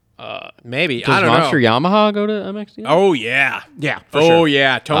 Maybe. Does I don't Monster know. Yamaha go to MXD? Oh, yeah. Yeah, for Oh, sure.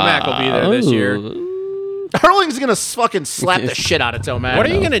 yeah. Tomac will be there this year. Hurling's gonna fucking slap the shit out of Tomac. What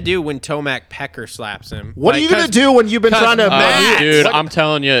are you going to do when Tomac Pecker slaps him? What are you gonna do when you've been trying to? Dude, What- I'm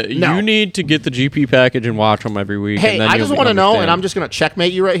telling you, No. you need to get the GP package and watch them every week. Hey, and then I you'll just want to know, understand. and I'm just gonna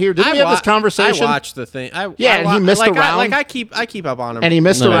checkmate you right here. Didn't we have this conversation? I watched the thing. Yeah, and he missed a round. I keep up on him. And he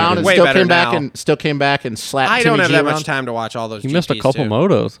missed No, a round and way still better came back now. and slapped. I Timmy don't have G that around. much time to watch all those. He missed a GPs couple too.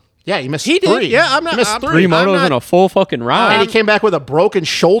 motos. Yeah, he missed He did. three. Yeah, I'm not. He missed I'm three. Three I'm motos not- in a full fucking round. And he came back with a broken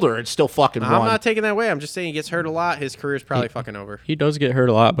shoulder and still fucking I'm won. not taking that away. I'm just saying he gets hurt a lot. His career's probably fucking over. He does get hurt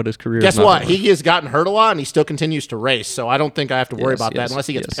a lot, but his career. Guess is not what? over. He has gotten hurt a lot and he still continues to race. So I don't think I have to worry Yes, about that yes, unless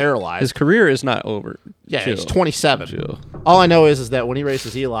he gets yes. paralyzed. His career is not over. yeah, Chill. he's 27. Chill. All I know is that when he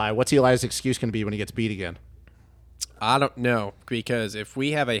races Eli, what's Eli's excuse going to be when he gets beat again? I don't know because if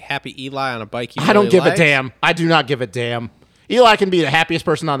we have a happy Eli on a bike, he I don't really give a likes- damn. I do not give a damn. Eli can be the happiest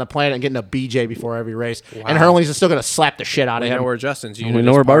person on the planet and getting a BJ before every race, and Hurlings is still going to slap the shit out of I him. know where Justin's unit We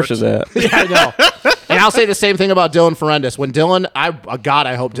know is where parked. Barsh is at. Yeah, I know. And I'll say the same thing about Dylan Ferendis. When Dylan, I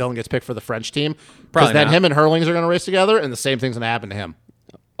hope Dylan gets picked for the French team. Because Probably then not. him and Hurlings are going to race together, and the same thing's going to happen to him.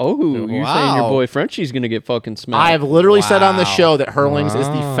 Oh, you're saying your Wow. boy Frenchie's going to get fucking smacked. I have literally said on the Wow. show that Hurlings is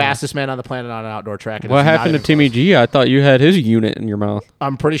the fastest man on the planet on an outdoor track. And What it's not happened to even Timmy close. G? I thought you had his unit in your mouth.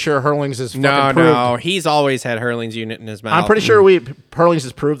 I'm pretty sure Hurlings is fucking No, proved. no, he's always had Hurling's unit in his mouth. I'm pretty sure Hurlings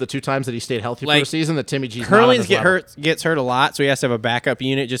has proved the 2 times that he stayed healthy for a Like, season that Timmy G's Hurling's not on his level. gets hurt a lot, so he has to have a backup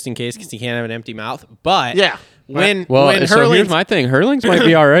unit just in case because he can't have an empty mouth. But Yeah. when Well, when so Hurling's here's my thing. Hurlings might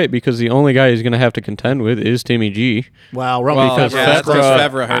be all right because the only guy he's going to have to contend with is Timmy G. Well, Because that's Febvre- because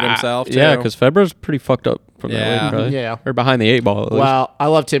Febvre hurt himself. Too. Yeah, because Febvre's pretty fucked up from Yeah. that way, probably. Yeah. Or behind the 8 ball, at least. Well, I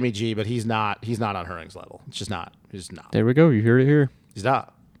love Timmy G, but he's not on Hurlings' level. It's just not. He's not. There we go. You heard it here. He's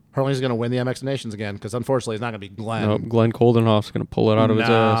not. Hurlings is going to win the MX Nations again because unfortunately it's not going to be Glenn. Nope, Glenn Coldenhoff's going to pull it out of his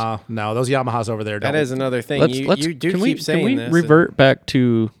ass. No, those Yamahas over there. that don't. is another thing. You do can keep we, saying can we this. revert back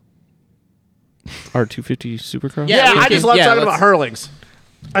to our 250 Supercross? Yeah, I just love yeah, talking let's- about Hurlings.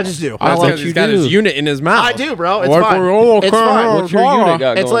 I just do. I That's like because you he's got do. his unit in his mouth. I do, bro. It's What fine. for your It's fine. What's your unit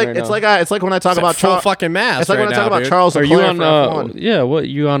got It's going like right now? it's like when I talk It's about full fucking mass. It's like when right I talk now, about dude. Charles Are you Leclerc on? for F1. Yeah, what?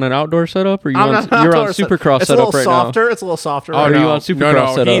 You on an outdoor setup, or you I'm on? not You're on outdoor set- Supercross It's a setup little right softer. now. It's a little softer. Oh, right Or are you no. on Supercross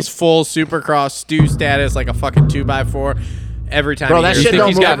no, setup? he's full Supercross stew status like a fucking 2x4 every time. Bro, he that hears shit it. don't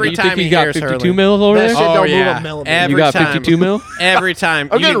he's move. got, Every you time think he he's got hears 52 Hurling. mils over That there? shit don't Oh move yeah, a millimeter. every You got time. 52 mil? Every time.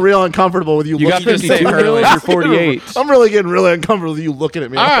 I'm getting real uncomfortable with you. You got looking at me. 52 mils or 48? I'm really getting really uncomfortable with you looking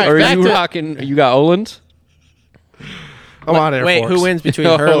at me. All right, Or are back you to- rocking? You got Olin's? I'm on Air Wait, Force. who wins between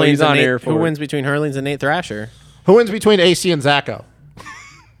Oh, Hurlings he's on and Nate? Air Who Force. wins between Hurlings and Nate Thrasher? Who wins between AC and Zacho?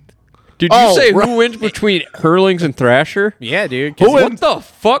 Did you Oh, say right. who wins between Hurlings and Thrasher? Yeah, dude. Who What the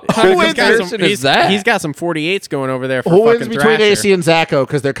fuck kind of He's got comparison some, is that? He's got some 48s going over there for Who fucking wins between Thrasher. AC and Zacho?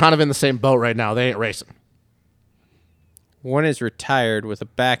 Because they're kind of in the same boat right now. They ain't racing. One is retired with a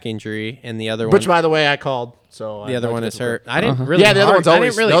back injury, and the other Which, one, by the way, I called. So the other one is hurt. I didn't really. Yeah, the other one's I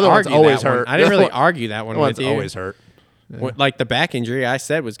always- didn't really the other one's argue always that one. hurt. I didn't The really other argue that one That one's with you. always hurt. Like the back injury, I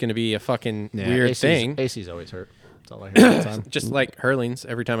said was going to be a fucking weird thing. AC's always hurt. That's all I hear all the time. Just like Hurlings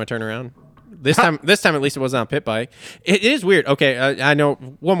every time I turn around. This time at least it wasn't on pit bike. It is weird. Okay, I know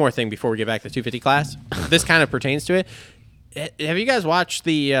one more thing before we get back to the 250 class. This kind of pertains to it. Have you guys watched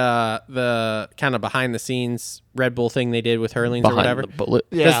the kind of behind the scenes Red Bull thing they did with Hurlings or Behind whatever? the bullet.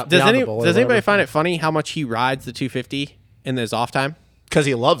 Yeah, Does beyond the bullet or anybody whatever. find it funny how much he rides the 250 in his off time? Because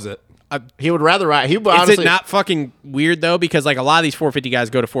he loves it. He would rather ride. He would Is honestly it not fucking weird though? Because like a lot of these 450 guys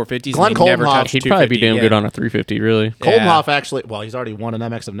go to 450s Glenn and they never Coldenhoff, touch He'd probably be 250 damn again. good on a 350, really. Koldenhoff actually. Well, he's already won an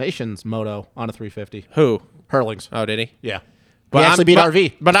MX of Nations moto on a 350. Who? Hurlings. Oh, did he? Yeah. But he actually beat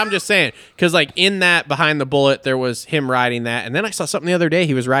RV. But I'm just saying, because like in that behind the bullet, there was him riding that, and then I saw something the other day.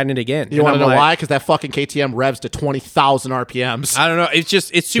 He was riding it again. You want to know why? Because that fucking KTM revs to 20,000 RPMs. I don't know. It's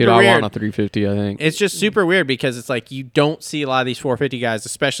super Dude, I weird. want a 350, I think. It's just super weird because it's like you don't see a lot of these 450 guys,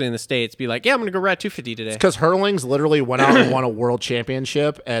 especially in the States, be like, yeah, I'm gonna go ride 250 today. Because Hurlings literally went out and won a world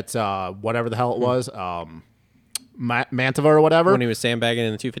championship at whatever the hell it was, Mantova or whatever. When he was sandbagging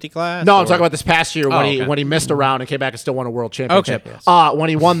in the 250 class. No, I'm or- talking about this past year when Oh, he okay. when he missed a round and came back and still won a world championship. Okay, yes. When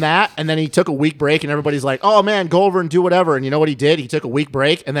he won that, and then he took a week break, and everybody's like, "Oh man, go over and do whatever." And you know what he did? He took a week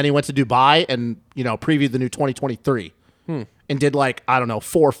break, and then he went to Dubai and previewed the new 2023, and did like I don't know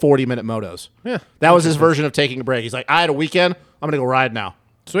 4 40-minute motos. Yeah, that was his version of taking a break. He's like, "I had a weekend. I'm gonna go ride now."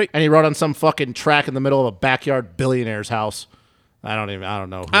 Sweet. And he rode on some fucking track in the middle of a backyard billionaire's house. I don't know. I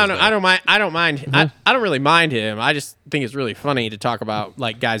don't mind. I don't mind. I don't really mind him. I just think it's really funny to talk about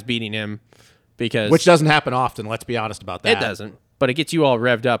like guys beating him because Which doesn't happen often. Let's be honest about that. it doesn't. But it gets you all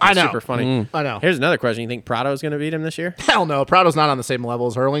revved up. I It's know. super funny. I know. Here's another question: you think Prado's going to beat him this year? Hell no. Prado's not on the same level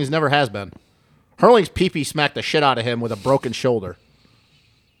as Hurlings. Never has been. Hurlings pee-pee smacked the shit out of him with a broken shoulder.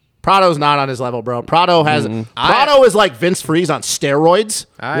 Prado's not on his level, bro. Prado has Prado is like Vince Freeze on steroids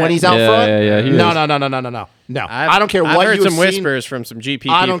when he's out Yeah, front. yeah, he no, is. no. No. I don't care I've what heard you have some seen. whispers from some GP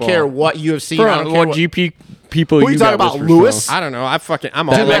people. I don't care what you have seen. I don't care what what GP people Who you talking got about, whispers Lewis? from? I don't know. I'm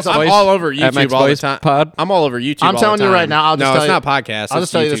That all, Max I'm Vice- all over that YouTube Max all the Vice time. pod? I'm all over YouTube. I'm all telling the you time. right now. no, it's not podcast. I'll It's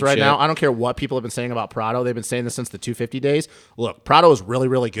just tell you this YouTube right shit. now. I don't care what people have been saying about Prado. They've been saying this since the 250 days. Look, Prado is really,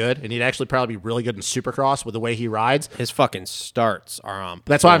 really good, and he'd actually probably be really good in Supercross with the way he rides. His fucking starts are on.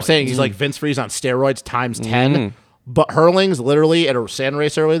 That's why I'm point. saying he's like Vince Freeze on steroids times 10. But Hurlings literally at a sand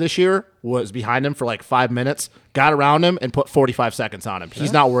race earlier this year was behind him for like 5 minutes, got around him, and put 45 seconds on him.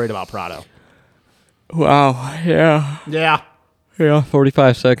 He's not worried about Prado. Wow, yeah. Yeah. Yeah,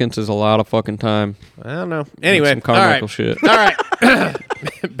 45 seconds is a lot of fucking time. I don't know. Anyway, Some Carmichael shit. All right.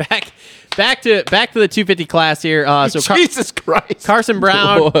 back to the 250 class here. Jesus Christ. Carson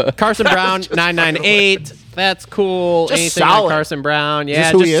Brown 998. That's cool. Just Anything solid. on Carson Brown? Yeah,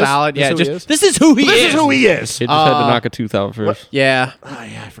 this who just he is? solid. This Yeah, who he just is? this is who he This is. is who he is. He just had to knock a tooth out first. Yeah. Oh,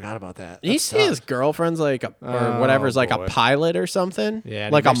 yeah, I forgot about that. You see his girlfriend's like a, or whatever's like boy. a pilot or something. Yeah,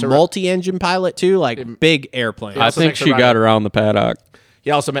 and like he a makes her- multi-engine pilot too, like big airplane. I also think makes her she ride got it. around the paddock.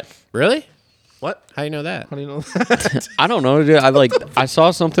 He also met. Really? What? How do you know that? How do you know? I don't know. Dude. I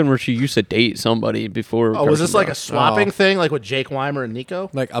saw something where she used to date somebody before. Oh, was this Carson like Brown. a swapping Oh. thing, like with Jake Weimer and Nico?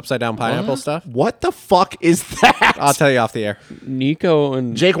 Like upside down pineapple stuff? What the fuck is that? I'll tell you off the air. Nico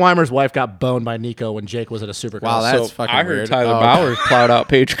and Jake Weimer's wife got boned by Nico when Jake was at a Supercross. Wow, that's fucking I heard weird. Tyler Oh, Bowers plowed out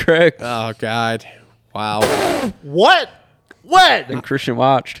Paige Craig. Oh God. Wow. What? What? And Christian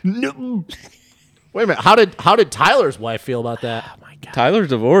watched. No. Wait a minute. How did Tyler's wife feel about that? Oh my god. Tyler's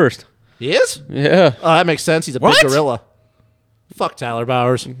divorced. He is? Yeah. Oh, that makes sense. He's a What? big gorilla. Fuck Tyler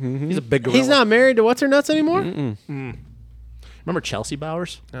Bowers. He's a big gorilla. He's not married to what's her nuts anymore? Remember Chelsea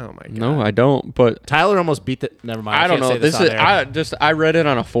Bowers? Oh my God. No, I don't. But Tyler almost beat the. Never mind. I don't can't know. say this This on is air. I read it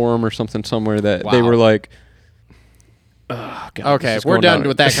on a forum or something somewhere that they Wow. were like. Okay, we're done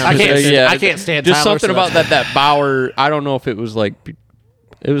with that I can't conversation. stand- I can't stand Just Tyler, something so- about that Bauer. I don't know if it was like.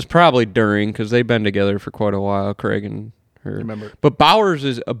 It was probably during because they've been together for quite a while, Craig and her. Remember- But Bowers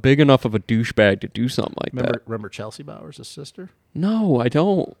is a big enough of a douchebag to do something like that. Remember Chelsea Bowers' sister? No, I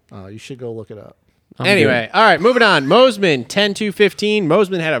don't. Oh, you should go look it up. I'm Anyway, all right, moving on. Mosman, 10-2-15.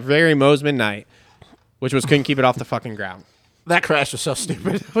 Mosman had a very Mosman night, which was couldn't keep it off the fucking ground. That crash was so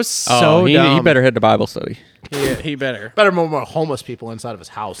stupid. It was good. so he dumb. better head to Bible study. He better. Better more homeless people inside of his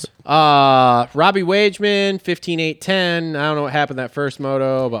house. Robbie Wageman, 15-8-10. I don't know what happened that first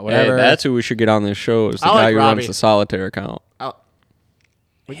moto, but Hey, whatever. that's who we should get on this show. Is the I guy like who Robbie. runs the solitaire account.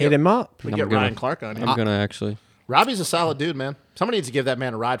 Hit him up. We I'm get gonna- Ryan Clark on here. I'm gonna actually. Robbie's a solid dude, man. Somebody needs to give that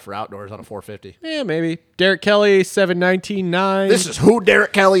man a ride for outdoors on a 450. Yeah, maybe. Derek Kelly, 7-19-9. This is who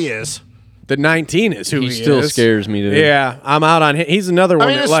Derek Kelly is. The 19 is who He he still is. scares me today. Yeah, I'm out on him. He's another one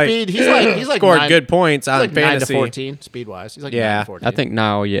I mean, that his like speed. He's like scored 9 good points on He's like 9 to fantasy. 14 speed wise. He's like Yeah. 9 to 14. I think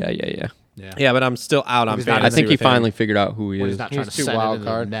now, yeah. Yeah, but I'm still out on He's not- fantasy. I think he with him. finally figured out who he when is. he's not trying He's to too send wild it into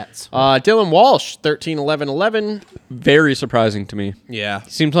card. the nets. Dylan Walsh, 13-11-11. Very surprising to me. Yeah.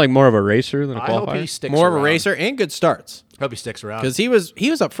 Seems like more of a racer than a I hope he qualifier. sticks More of around. a racer and good starts. Hope he sticks around. Because he was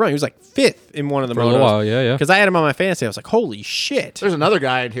up front. He was like fifth in one of the For a motos. little while, yeah. Because I had him on my fantasy. I was like, holy shit. There's another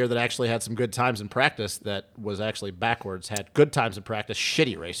guy in here that actually had some good times in practice that was actually backwards, had good times in practice,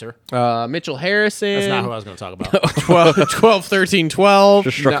 shitty racer. Mitchell Harrison. That's not who I was going to talk about. 12-13-12.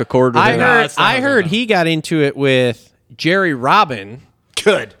 Just struck a chord with I him. No, heard, that's not what I was about. he got into it with Jerry Robin,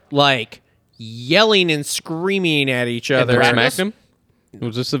 Good. like yelling and screaming at each other. They smacked him?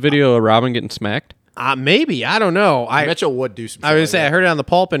 Was this the video of Robin getting smacked? Maybe. I don't know. Mitchell would do some I shit was like say I that. heard it on the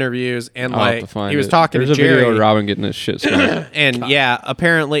pulp interviews, and I'll have like to find he was it. talking There's to a Jerry, video of Robin getting his shit smacked. and yeah,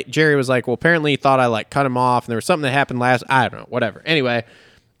 apparently Jerry was like, "Well, apparently he thought I like cut him off, and there was something that happened last. I don't know, whatever. Anyway,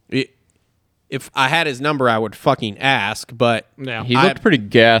 if I had his number, I would fucking ask, but Yeah. He looked pretty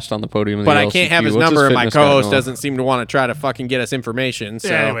gassed on the podium. In but the I can't have LCQ. his What's number, and my fitness guy co-host going on? doesn't seem to want to try to fucking get us information. So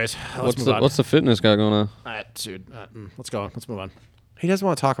Yeah, anyways, let's move on. What's the fitness guy going on? All right, dude. Let's go on. Let's move on. he doesn't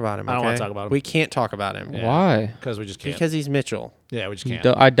want to talk about him. I don't wanna okay? talk about him. We can't talk about him Why? Because we just can't. because he's Mitchell. yeah, we just can't.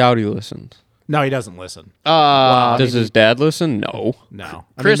 I doubt he listens. No, he doesn't listen. Does his dad listen? No. No.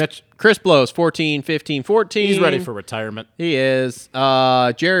 Chris blows 14-15-14. He's ready for retirement. He is.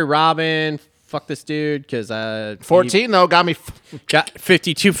 Jerry Robin. Fuck this dude because 14, though, got me. got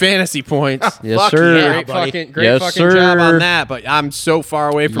 52 fantasy points. Yes, Fuck sir. yeah, Great buddy. fucking, great Yes, fucking job sir. on that. But I'm so far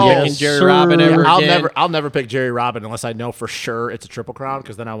away from Yes, picking Jerry sir. Robin ever again. I'll never pick Jerry Robin unless I know for sure it's a triple crown,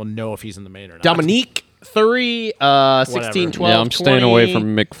 because then I will know if he's in the main or not. Dominique 3, 16, 12, Yeah, I'm staying away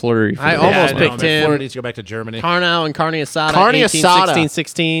from McFlurry. For I that. almost I know, picked man. him. Florida needs to go back to Germany. Carnell and Carne Asada. Carne 18, Asada. 16,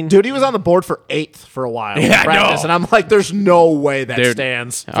 16. Dude, he was on the board for 8th for a while. Yeah, in I practice, know. and I'm like, there's no way that Dude.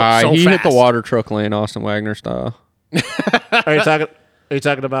 stands. So He hit the fast. water truck lane, Austin Wagner style. Are you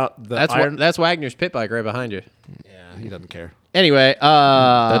talking about the iron? That's Wagner's pit bike right behind you. Yeah, he doesn't care. Anyway,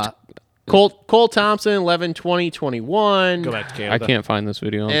 Cole Thompson, 11, 20, 21. Go back to I Canada. can't find this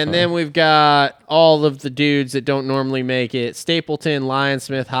video. I'm And sorry. then we've got all of the dudes that don't normally make it. Stapleton,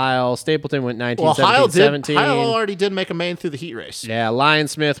 Lyonsmith, Heil. Stapleton went 19, Well, 17, 17. Heil already did make a main through the heat race. Yeah,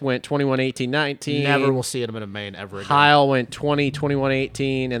 Lyonsmith went 21, 18, 19. Never will see him in a main ever again. Heil went 20, 21,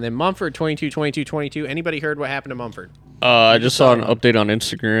 18. And then Mumford, 22, 22, 22. Anybody heard what happened to Mumford? I just saw an update on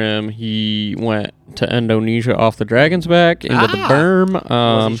Instagram. He went to Indonesia off the Dragon's Back into the berm.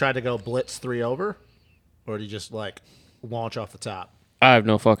 Was he trying to go blitz 3 over? Or did he just like launch off the top? I have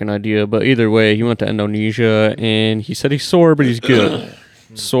no fucking idea, but either way, he went to Indonesia, and he said he's sore, but he's good.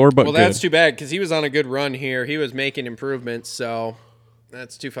 Sore, but Well, good. that's too bad because he was on a good run here. He was making improvements, so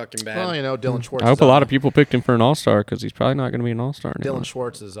that's too fucking bad. Well, Dylan Schwartz. I hope a lot of people picked him for an all-star because he's probably not going to be an all-star anymore. Dylan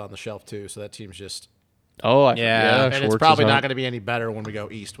Schwartz is on the shelf too, so that team's just. Oh, Yeah. And it's Schwartz probably is not out. going to be any better when we go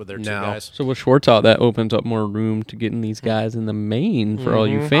east with their two No. guys. So with Schwartz out, that opens up more room to getting these guys in the main for all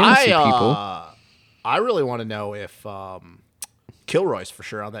you fantasy people. I really want to know if Kilroy's for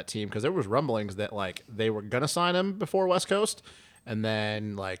sure on that team because there was rumblings that like they were going to sign him before West Coast, and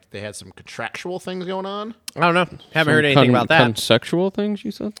then like they had some contractual things going on. I don't know. Haven't heard anything about that. Sexual things,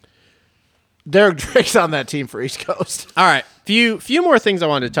 you said? Derek Drake's on that team for East Coast. All right, few more things I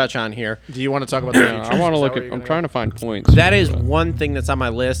wanted to touch on here. Do you want to talk about the futures? I want to Is that look where at. you're I'm gonna trying to find points. That is one thing that's on my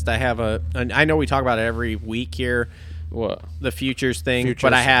list. I have I know we talk about it every week here, What? the futures thing, Futures,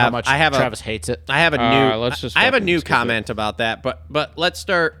 but I how have much I have Travis hates it. I have a new let's just I have a fucking new skip comment about that, but let's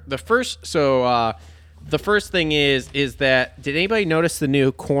start the first. So the first thing is that did anybody notice the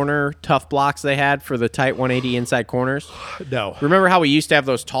new corner tough blocks they had for the tight 180 inside corners? No. Remember how we used to have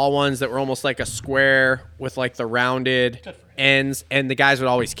those tall ones that were almost like a square with like the rounded ends, and the guys would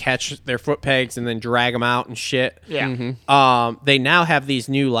always catch their foot pegs and then drag them out and shit. Yeah. They now have these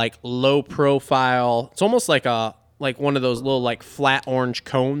new like low profile. It's almost like one of those little like flat orange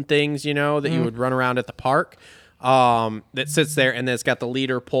cone things, that you would run around at the park. That sits there, and then it's got the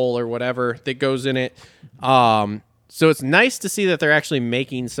leader pole or whatever that goes in it. So it's nice to see that they're actually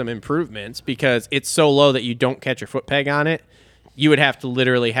making some improvements because it's so low that you don't catch your foot peg on it. You would have to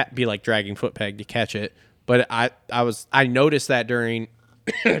literally be like dragging foot peg to catch it. But I noticed that during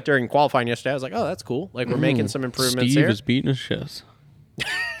qualifying yesterday. I was like, oh, that's cool. Like we're making some improvements Steve here. is beating his chest.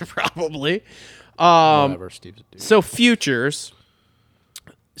 Probably. Whatever, Steve's a dude. So futures.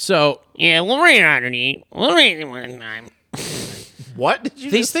 So Yeah, we'll read it underneath. We'll read it one time. What did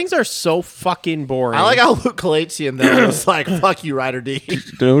you these just... things are so fucking boring. I like how Luke Kalatsian then was like, fuck you, Ryder D.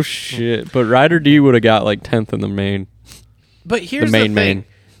 No shit. But Ryder D would have got like 10th in the main. But here's main the thing. main.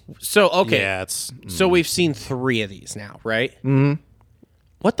 So okay, Yeah, it's... so we've seen 3 of these now, right? Mm-hmm.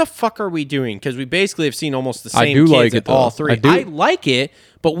 What the fuck are we doing? Because we basically have seen almost the I same do kids like at it, though. all 3. I do. I like it,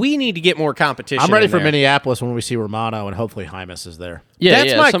 but we need to get more competition. I'm ready in for there. Minneapolis when we see Romano and hopefully Hymas is there. Yeah,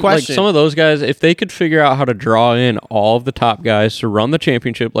 That's my some, question. Like some of those guys, if they could figure out how to draw in all of the top guys to run the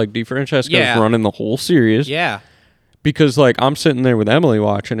championship, like DeFrancesco's Yeah. running the whole series. Yeah. Because like I'm sitting there with Emily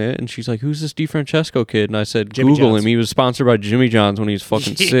watching it, and she's like, "Who's this DeFrancesco kid?" And I said, Jimmy "Google John's. him. He was sponsored by Jimmy John's when he was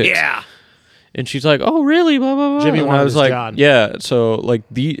fucking 6." Yeah. And she's like, "Oh, really?" Blah blah blah. Jimmy and wanted I was his like, John. "Yeah." So like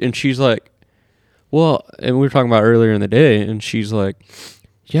and she's like, "Well," and we were talking about earlier in the day, and she's like,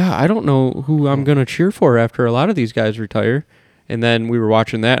 "Yeah, I don't know who I'm gonna cheer for after a lot of these guys retire." And then we were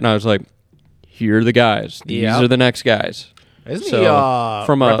watching that, and I was like, "Here are the guys. These Yep. are the next guys." Isn't So, he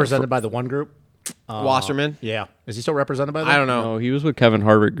from a- represented by the one group? Wasserman. Yeah. Is he still represented by them? I don't know. No, he was with Kevin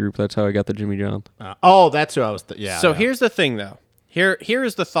Harvick Group. That's how I got the Jimmy John. That's who I was... yeah. So yeah. here's the thing, though. Here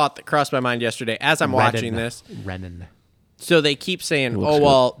is the thought that crossed my mind yesterday as I'm watching this. Renan. So they keep saying, looks "Oh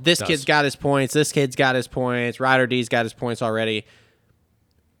well, this Does. kid's got his points. This kid's got his points. Ryder D's got his points already."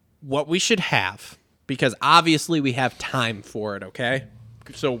 What we should have, because obviously we have time for it. Okay,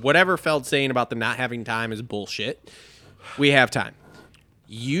 so whatever Feld's saying about the not having time is bullshit. We have time.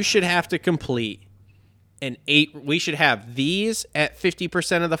 You should have to complete an 8. We should have these at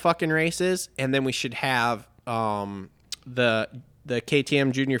 50% of the fucking races, and then we should have the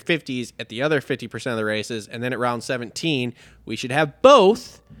KTM Junior 50s at the other 50% of the races, and then at round 17, we should have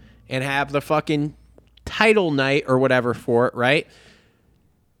both and have the fucking title night or whatever for it, right?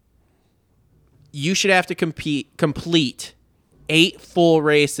 You should have to complete 8 full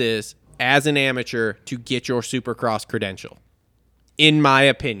races as an amateur to get your Supercross credential, in my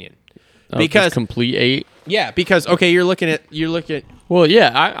opinion. Because Just complete 8. yeah, because okay, you're looking at Well, yeah,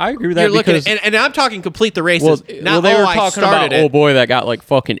 I agree with that. you're looking because, at, and I'm talking complete the races. well, they were talking about it. old boy that got like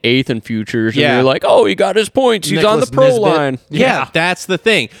fucking 8th in futures, and Yeah. they're like, "Oh, he got his points. He's on the Nicholas pro Nisbet. line." Yeah, that's the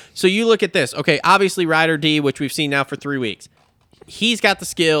thing. So you look at this. Okay, obviously Ryder D, which we've seen now for 3 weeks, he's got the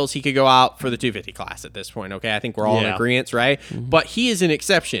skills. He could go out for the 250 class at this point. Okay, I think we're all in Yeah. agreement, right? But he is an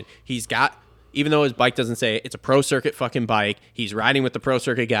exception. He's got. Even though his bike doesn't say it, it's a pro circuit fucking bike. He's riding with the pro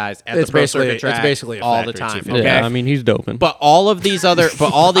circuit guys at It's the pro basically- circuit it's track basically a all the factory time. 250. Okay, Yeah, I mean, he's doping. But all these other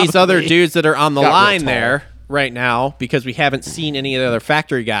dudes that are on the Got real line tall. there right now, because we haven't seen any of the other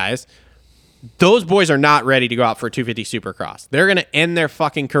factory guys, those boys are not ready to go out for a 250 Supercross. They're going to end their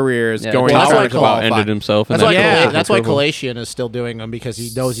fucking careers yeah, going well, that's out why to about qualify. ended himself. In That's why, that Yeah. Super that's why Purple. Kalatian is still doing them because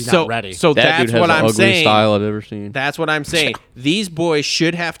he knows he's So, not ready. so That that's dude has what the I'm ugliest saying. style I've ever seen. That's what I'm saying. These boys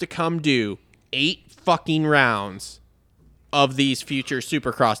should have to come do 8 fucking rounds of these future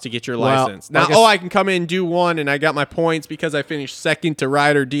Supercross to get your Well, license. Now, I guess- I can come in and do one, and I got my points because I finished second to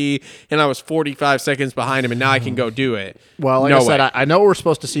Ryder D, and I was 45 seconds behind him, and now I can go do it. Well, like No I said, way. I know we're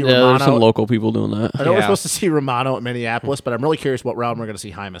supposed to see Yeah, there's some Romano. local people doing that. I know we're Yeah. supposed to see Romano at Minneapolis, but I'm really curious what round we're going to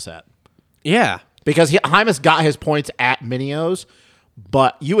see Hymas at. Yeah. Because Hymas got his points at Minneos,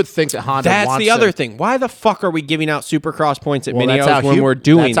 but you would think that Honda That's wants the other him- thing. Why the fuck are we giving out Supercross points at Well, that's Minneos how when we're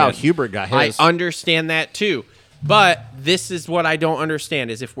doing That's how this? Hubert got his. I understand that too. But this is what I don't understand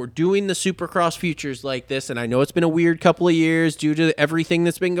is if we're doing the Supercross futures like this, and I know it's been a weird couple of years due to everything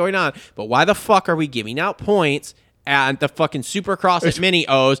that's been going on, but why the fuck are we giving out points at the fucking Supercross at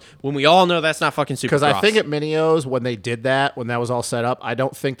Mini-O's when we all know that's not fucking Supercross? Because I think at Mini-O's, when they did that, when that was all set up, I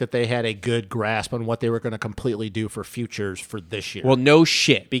don't think that they had a good grasp on what they were going to completely do for futures for this year. Well, no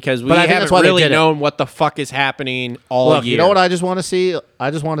shit, because we But I think haven't that's why they really did it. known what the fuck is happening all Look, year. you know what I just want to see? I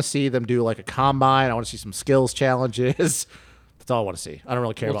just want to see them do like a combine. I want to see some skills challenges. That's all I want to see. I don't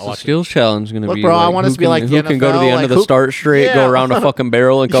really care What's about the watching. skills challenge going to Look, be? bro, I like, want us who to be can- like the who can go to the NFL, end like of the who- start straight, Yeah. go around a fucking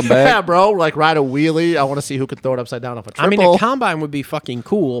barrel, and come Yeah, back. bro, like ride a wheelie. I want to see who can throw it upside down off a I triple. mean, a combine would be fucking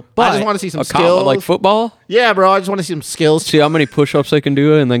cool, but I just want to see some A skills. combo like football. Yeah, bro, I just want to see some skills. See how many push-ups they can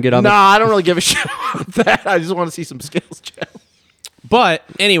do, and then get on. Nah, I don't really give a shit about that. I just want to see some skills challenge. But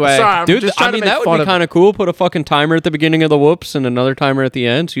anyway, Sorry, I'm Dude, just trying I mean to make that would fun be of kind of cool. Put a fucking timer at the beginning of the whoops and another timer at the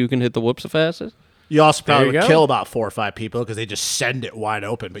end, so you can hit the whoops the fastest. You also probably you would go. kill about 4 or 5 people because they just send it wide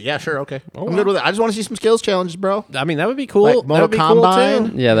open. But yeah, sure, okay. I'm good with it. I just want to see some skills challenges, bro. I mean, that would be cool. Like that Moto would be Combine. cool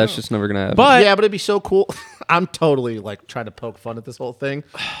too. Yeah, that's just never gonna happen. But Yeah, but it'd be so cool. I'm totally like trying to poke fun at this whole thing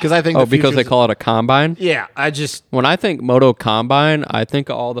because I think oh, the because they futures- call it a combine. Yeah, I just When I think Moto Combine, I think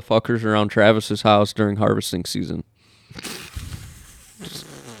of all the fuckers around Travis's house during harvesting season.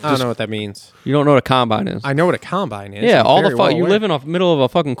 I don't know what that means. You don't know what a combine is? I know what a combine is. yeah, I'm all the very well you aware. live in the middle of a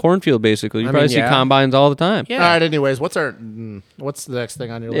fucking cornfield, basically. You I probably mean, see yeah. combines all the time. Yeah. all right. Anyways, what's the next thing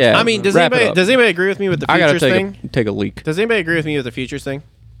on your list? Yeah. I mean, does Wrap it anybody up. does anybody agree with me with the I gotta futures thing? take a leak. Does anybody agree with me with the futures thing?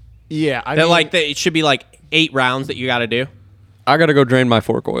 Yeah, I That mean, like that it should be like 8 rounds that you got to do. I gotta go drain my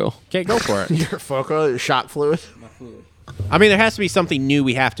fork oil. Okay, go for it. your foco, your shot fluid. I mean, there has to be something new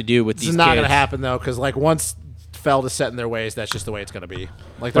we have to do with This these is not kids. going to happen though, because like once Feld is set in their ways, that's just the way it's going to be.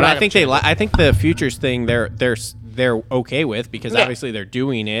 Like, But I think I think the futures thing they're okay with because Yeah. obviously they're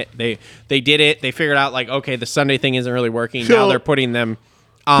doing it. They did it. They figured out like okay, the Sunday thing isn't really working. So- now they're putting them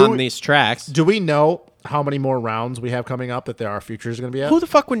on we- these tracks. Do we know how many more rounds we have coming up that there are futures going to be at? Who the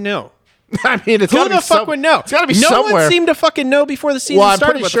fuck would know? I mean, it's Who got to the be fuck would know? It's got to be no somewhere. one seemed to fucking know before the season Well, I'm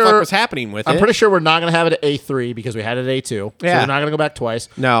started pretty what sure the fuck was happening with I'm it. pretty sure we're not going to have it at A3 because we had it at A2. So Yeah. we're not going to go back twice.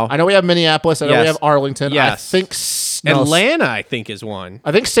 No. I know we have Minneapolis. I know we Yes. have Arlington. Yes. I think Atlanta, I think, is one.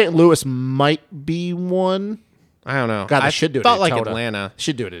 I think St. Louis might be one. I don't know. God, they I should do it. Thought at like Daytona. Atlanta.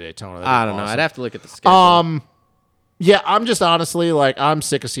 Should do it at Daytona. That'd I be don't know. awesome. I'd have to look at the schedule. Yeah, I'm just honestly like I'm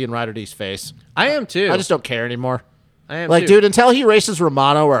sick of seeing Ryder D's face. I am too. I just don't care anymore. I am Like, too. dude, until he races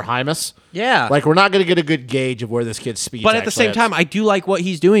Romano or Hymas, Yeah. like we're not going to get a good gauge of where this kid's speed. But at the same time, I do like what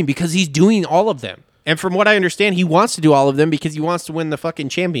he's doing because he's doing all of them. And from what I understand, he wants to do all of them because he wants to win the fucking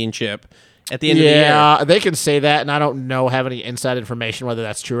championship at the end of the year. yeah, they can say that, and I don't know have any inside information whether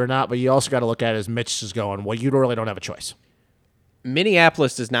that's true or not. But you also got to look at it as Mitch is going. Well, you really don't have a choice.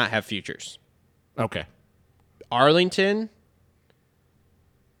 Minneapolis does not have futures. Okay. Arlington,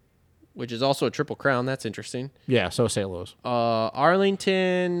 which is also a triple crown. That's interesting. Yeah. So St. Louis.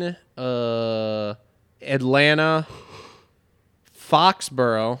 Arlington, Atlanta,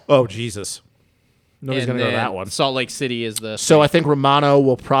 Foxborough. Oh Jesus. Nobody's and going to go to then that one. Salt Lake City is the. So I think Romano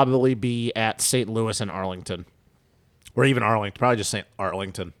will probably be at St. Louis and Arlington, or even Arlington. Probably just St.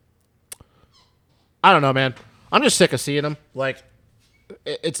 Arlington. I don't know, man. I'm just sick of seeing them. Like,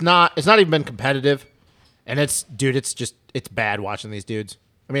 it's not even been competitive, and it's bad watching these dudes.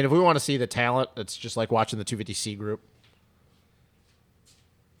 I mean, if we want to see the talent, it's just like watching the 250C group.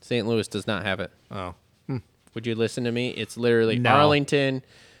 St. Louis does not have it. Oh, Would you listen to me? It's literally No. Arlington,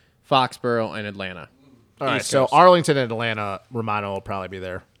 Foxborough, and Atlanta. all right. East So Coast. Arlington and Atlanta, Romano will probably be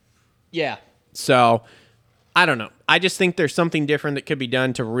there. Yeah. So I don't know. I just think there's something different that could be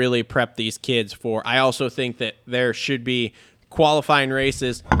done to really prep these kids for. I also think that there should be qualifying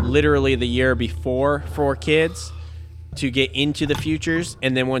races literally the year before for kids to get into the futures.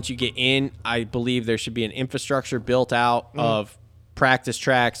 And then once you get in, I believe there should be an infrastructure built out of practice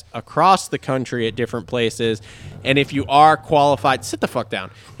tracks across the country at different places. And if you are qualified, sit the fuck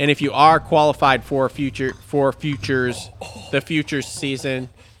down. And if you are qualified for futures, the futures season,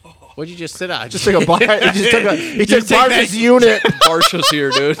 what'd you just sit on? Just took a bite. He took take Barsh's that- unit. Barcia's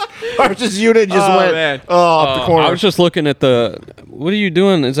here, dude. Barsh's unit just Oh, went man. up the corner. I was just looking at the. What are you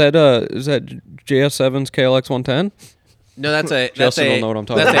doing? Is that JS7's KLX 110? No, that's a Justin will know what I'm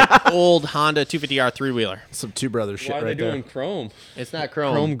talking that's an old Honda 250R 3-wheeler. Some Two Brothers shit Why are right they there. doing chrome? It's not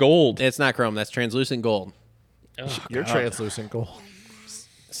chrome. Chrome gold. It's not chrome. That's translucent gold. You're translucent gold.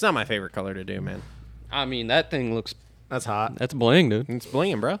 It's not my favorite color to do, man. I mean, that thing looks. That's hot. That's bling, dude. It's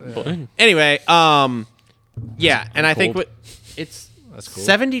blinging, bro. Bling. Anyway, yeah, and I think it's That's cool.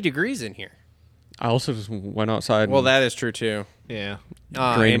 70 degrees in here. I also just went outside. Well, and that is true too. Yeah.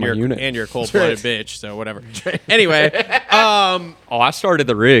 And Drained my you're unit. and you're a cold-blooded bitch, so whatever. Anyway, I started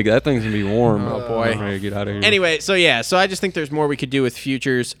the rig. That thing's gonna be warm. Oh, boy. I'm ready to get out of here. anyway, so yeah, so I just think there's more we could do with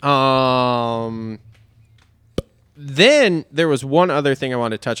futures. Then there was one other thing I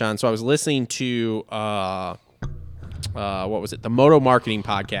wanted to touch on. So I was listening to what was it? The Moto Marketing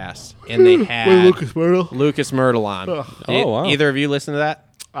Podcast, and they had Lucas Myrtle on. Oh, wow. Either of you listen to that?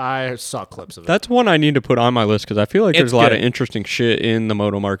 I saw clips of it. That's one I need to put on my list because I feel like It's there's a lot good. of interesting shit in the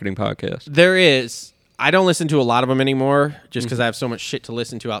Moto Marketing Podcast. There is. I don't listen to a lot of them anymore just because I have so much shit to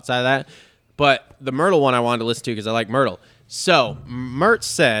listen to outside of that. But the Myrtle one I wanted to listen to because I like Myrtle. So Mert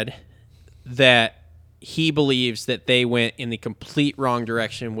said that he believes that they went in the complete wrong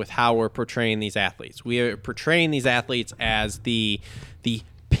direction with how we're portraying these athletes. We are portraying these athletes as the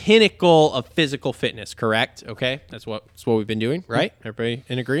pinnacle of physical fitness, correct? Okay, that's what we've been doing, right? Everybody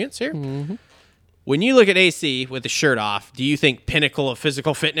in agreement here? Mm-hmm. When you look at AC with the shirt off, do you think pinnacle of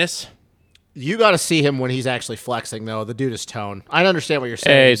physical fitness? You got to see him when he's actually flexing, though. The dude is tone. I understand what you're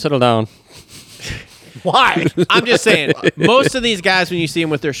saying. Hey, settle down. Why? I'm just saying, most of these guys, when you see them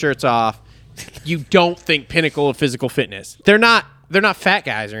with their shirts off, you don't think pinnacle of physical fitness. They're not fat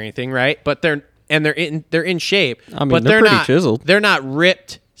guys or anything, right? But they're in shape. I mean, but they're pretty not chiseled. They're not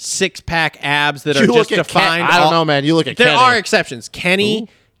ripped 6-pack abs that You are look just at defined. I don't know, man. You look at There Kenny. are exceptions. Kenny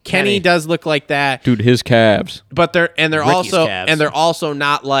does look like that, Dude, his calves. but they're Ricky's calves. also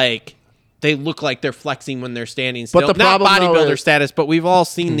not like. They look like they're flexing when they're standing still. the Not problem, though, bodybuilder is- status, but we've all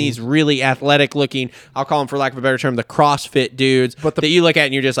seen these really athletic looking, I'll call them for lack of a better term, the CrossFit dudes that you look at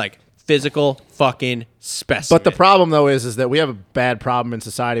and you're just like, physical fucking specimen. But the problem, though, is that we have a bad problem in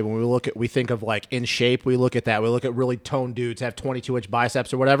society when we think of like in shape. We look at that. We look at really toned dudes have 22-inch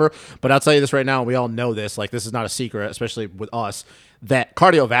biceps or whatever. But I'll tell you this right now, and we all know this. Like, this is not a secret, especially with us, that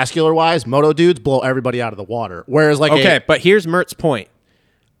cardiovascular wise, moto dudes blow everybody out of the water. Whereas, like, okay, but here's Mert's point.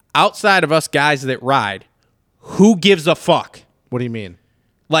 Outside of us guys that ride, who gives a fuck? what do you mean?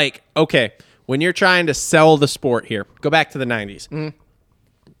 Like, okay, when you're trying to sell the sport here, go back to the 90s.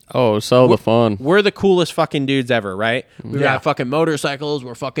 Oh, sell the fun. We're the coolest fucking dudes ever, right? We Yeah. got fucking motorcycles.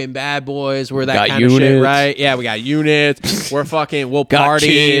 We're fucking bad boys. We're that Got kind of shit, units. right? Yeah, we got units. We're fucking, we'll Got party,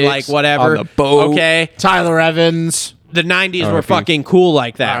 chicks like whatever. on the boat. Okay. Tyler Evans. The 90s were R.I.P. fucking cool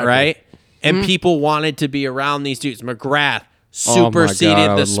like that, R.I.P. right? And people wanted to be around these dudes. McGrath Oh my God, superseded I the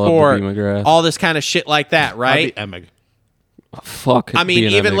would love to sport. be McGrath. All this kind of shit like that, right? I'd be Emig. Fuck. I mean,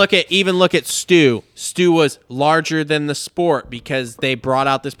 being even look at Stu. Stu was larger than the sport because they brought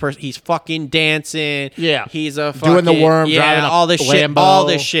out this person. He's fucking dancing. Yeah. He's a fucking, Doing the worm, yeah, driving a all this shit, Lambo. all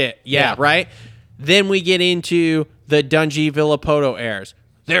this shit. Yeah, Yeah. right. Then we get into the Dungy Villapoto airs.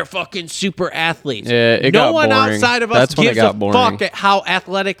 They're fucking super athletes. Yeah, it no got one boring. outside of us That's when it gives a got boring. fuck at how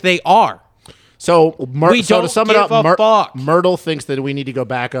athletic they are. So, We so to don't sum it give up, a fuck. Myrtle thinks that we need to go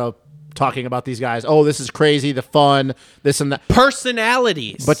back up talking about these guys. Oh, this is crazy, the fun, this and that.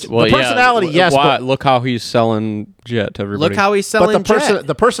 Personalities. But Well, the personality, yeah, yes. why- But, look how he's selling Jet to everybody. look how he's selling Jet.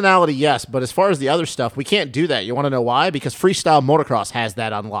 the personality, yes. But as far as the other stuff, we can't do that. You want to know why? Because freestyle motocross has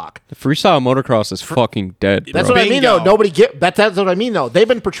that on lock. The freestyle motocross is fucking dead. That's bro. what I mean, though. Bingo. That's what I mean, though. They've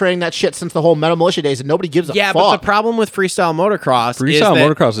been portraying that shit since the whole Metal Militia days, and nobody gives a Yeah, fuck. but the problem with freestyle motocross is Freestyle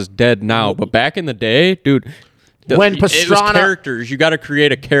that motocross is dead now, but back in the day, dude. When it was Pastrana- characters, you got to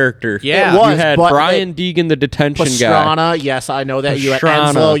create a character. Yeah. It was, you had but Brian Deegan, the detention guy. Pastrana, yes, I know that. You had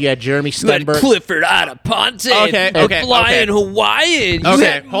Pastrana. Enzo, you had Jeremy Stenberg. Clifford out of Ponce. Okay, okay, Flying okay. Hawaiian. Okay, You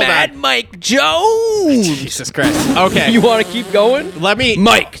had hold Mad on. Mike Jones. Jesus Christ. Okay. You want to keep going? Let me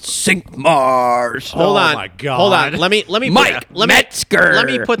Mike Sink Mars. hold on. my God. Hold on. Let me Mike let me Metzger. Let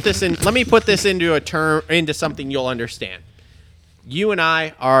me put this into something you'll understand. You and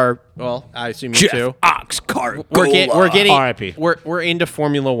I are, well, I assume you Jeff too. Oxcart. We're getting R.I.P.. we're into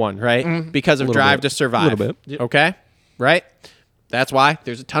Formula 1, right? Because of Little Drive bit. to Survive. Little bit. Okay? Right? That's why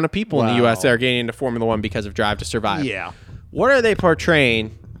there's a ton of people in the Wow. US that are getting into Formula 1 because of Drive to Survive. Yeah. What are they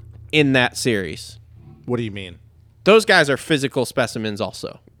portraying in that series? What do you mean? Those guys are physical specimens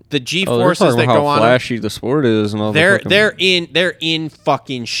also. The G Oh, they're forces talking that about go how on. flashy the sport is and all. They're the fucking, in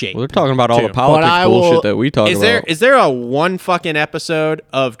fucking shape. Well, they're talking about all the Dude. politics But I bullshit will- that we talk Is about. there a one fucking episode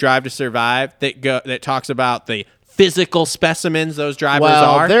of Drive to Survive that talks about the physical specimens those drivers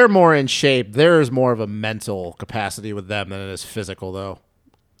Well, are. they're more in shape. There's more of a mental capacity with them than it is physical, though.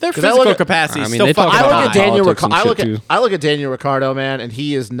 Their 'Cause I physical look at- capacity is I mean, still they talk fucking about I look high. at Daniel. politics and I look shit, at too. I look at Daniel Ricciardo, man, and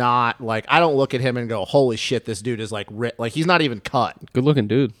he is not like I don't look at him and go, "Holy shit, this dude is like he's not even cut." Good looking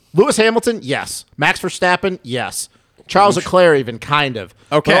dude. Lewis Hamilton, yes. Max Verstappen, yes. Charles Leclerc, even kind of.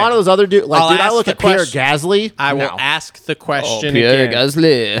 Okay. But a lot of those other dudes, like, I'll dude, I ask look the at Pierre question. Gasly. I will no. ask the question Pierre again.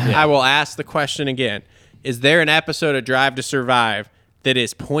 Gasly. I will ask the question again. Is there an episode of Drive to Survive that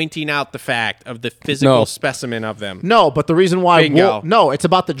is pointing out the fact of the physical No. specimen of them? No, but the reason why, Bingo. no, it's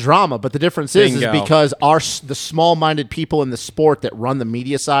about the drama. But the difference is Bingo. because the small-minded people in the sport that run the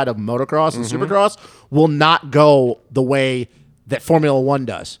media side of motocross and Mm-hmm. supercross will not go the way that Formula One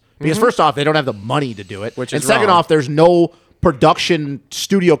does. Because first off, they don't have the money to do it, Mm-hmm. Which and is second wrong. off, there's no production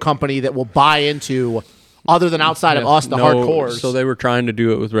studio company that will buy into other than outside of us, the No, hardcores. So they were trying to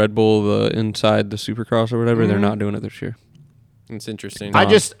do it with Red Bull, the inside the Supercross or whatever. They're not doing it this year. It's interesting.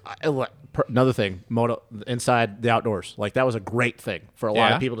 Another thing, inside the outdoors, like that was a great thing for a lot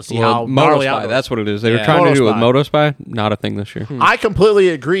Yeah. of people to see how Well, gnarly Motospy, outdoors. that's what it is. They were Yeah. trying to do it with Motospy. Motospy. Not a thing this year. I completely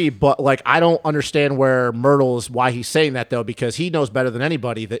agree, but like I don't understand where Myrtle's why he's saying that though, because he knows better than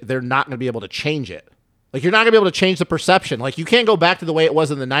anybody that they're not going to be able to change it. Like you're not going to be able to change the perception. Like you can't go back to the way it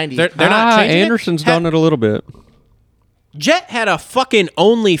was in the 90s. They're not changing it? Anderson's done it a little bit. Jet had a fucking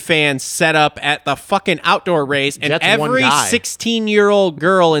OnlyFans set up at the fucking outdoor race, and Jet's one every guy. 16-year-old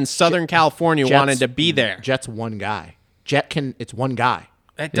girl in Southern California Jet's- wanted to be there. Jet's one guy. It's one guy.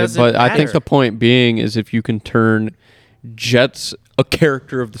 That Yeah, doesn't but I matter. think the point being is if you can turn Jet's a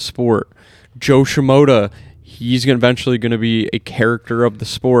character of the sport. Joe Shimoda, he's eventually going to be a character of the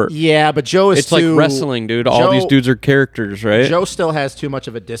sport. Yeah, but Joe is It's like wrestling, dude. All these dudes are characters, right? Joe still has too much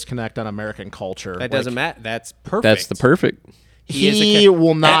of a disconnect on American culture. that doesn't matter. That's perfect. That's the perfect. He is a He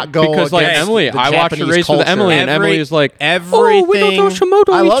will not go Because like against Emily, the I watched a Japanese race culture. with Emily, and Emily is like, everything. "Oh, we don't know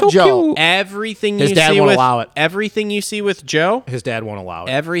Shimoda. I he's love so Joe. cute." Everything His you dad see won't with allow it. everything you see with Joe, His dad won't allow it.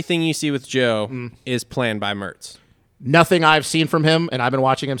 everything you see with Joe is planned by Mertz. Nothing I've seen from him, and I've been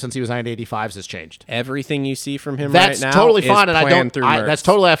watching him since he was 985s, has changed. Everything you see from him That's right now totally is fine, and I planned don't. through Mertz. That's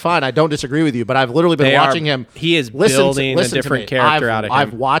totally fine. I don't disagree with you, but I've literally been They are- watching him. he is Listen to- building a listen to different me. character out of him.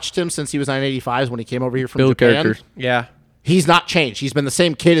 I've watched him since he was 985s when he came over here from Build Japan. characters. Yeah. He's not changed. He's been the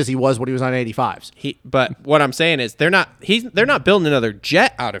same kid as he was when he was 985s. But what I'm saying is they're not building another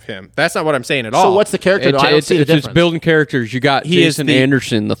Jet out of him. That's not what I'm saying at all. So what's the character? though? I don't see the It's just difference. building characters. You got He is Jason the-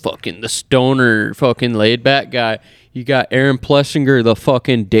 Anderson, the stoner, fucking laid back guy. You got Aaron Plessinger, the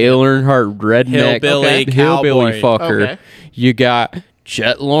fucking Dale Earnhardt redneck Hillbilly hillbilly cowboy. fucker. Okay. You got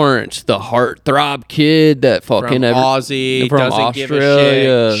Jet Lawrence, the heartthrob kid that fucking from Aussie from doesn't Australia,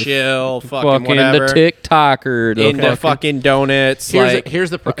 give a shit, chill, fucking the whatever, TikToker, the into fucking donuts. Here's the Okay, here's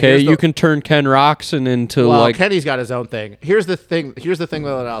the- you can turn Ken Roxon into Well, like Kenny's got his own thing. Here's the thing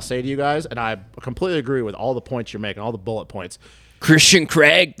that I'll say to you guys, and I completely agree with all the points you're making, all the bullet points. Christian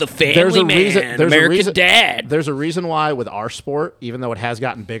Craig, the family There's a man, reason. There's American a reason. dad. There's a reason why with our sport, even though it has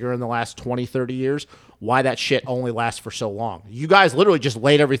gotten bigger in the last 20, 30 years, why that shit only lasts for so long. You guys literally just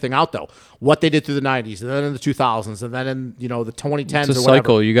laid everything out though. What they did through the 90s, and then in the 2000s, and then in the 2010s it's a or whatever.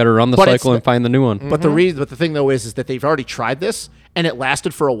 cycle. You got to run the But it's cycle and find the new one. But but the thing though is that they've already tried this, and it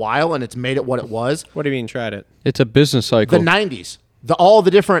lasted for a while, and it's made it what it was. What do you mean tried it? It's a business cycle. The 90s. All the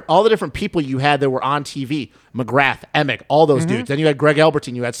different people you had that were on TV, McGrath, Emick, all those dudes. Then you had Greg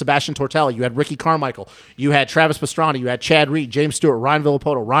Albertine, you had Sebastian Tortelli, you had Ricky Carmichael, you had Travis Pastrana, you had Chad Reed, James Stewart, Ryan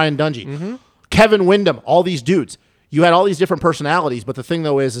Villapoto, Ryan Dungey, Kevin Windham, all these dudes. You had all these different personalities, but the thing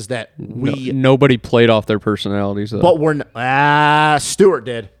though is that Nobody played off their personalities though. but Stewart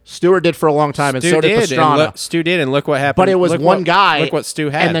did. Stewart did for a long time, and so did Pastrana. Stu did, and look what happened. But it was Look one what- guy. Look what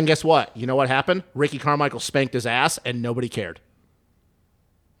Stu had. And then guess what? You know what happened? Ricky Carmichael spanked his ass, and nobody cared.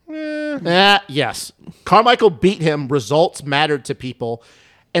 Yes. Carmichael beat him. Results mattered to people.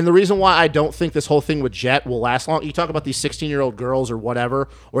 And the reason why I don't think this whole thing with Jet will last long, you talk about these 16-year-old girls or whatever,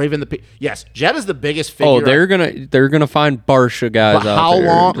 or even yes, Jet is the biggest figure. they're gonna find Barsha guys But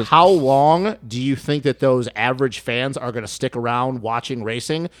out there. how long do you think that those average fans are going to stick around watching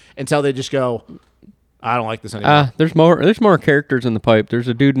racing until they just go, I don't like this anymore? There's more characters in the pipe. There's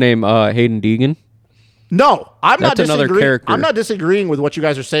a dude named Hayden Deegan. No, I'm not That's another disagreeing. character. I'm not disagreeing with what you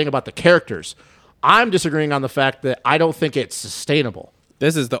guys are saying about the characters. I'm disagreeing on the fact that I don't think it's sustainable.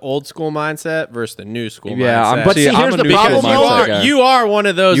 this is the old school mindset versus the new school Yeah, mindset. But see, I'm here's a the new problem, school though. mindset guy. You are one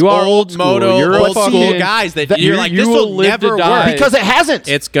of those You are old old school. moto, You're a old school fucking- guys that that you're you- like, you this will will live to never die. work. Because it hasn't.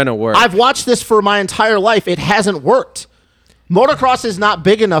 It's gonna work. I've watched this for my entire life. It hasn't worked. Motocross is not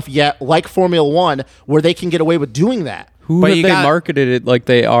big enough yet, like Formula One, where they can get away with doing that. Who But have you they got- marketed it like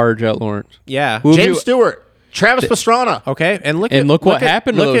they are Jet Lawrence? Yeah. Who have James you- Stewart. Travis Pastrana. Okay, and look what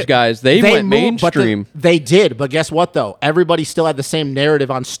happened to those guys. They went moved, but mainstream. they did, but guess what, though? Everybody still had the same narrative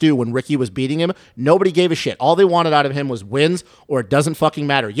on Stu when Ricky was beating him. Nobody gave a shit. All they wanted out of him was wins, or it doesn't fucking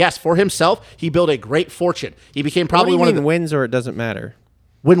matter. Yes, for himself, he built a great fortune. He became probably one of the wins, or it doesn't matter.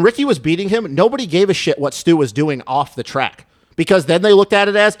 When Ricky was beating him, nobody gave a shit what Stu was doing off the track, because then they looked at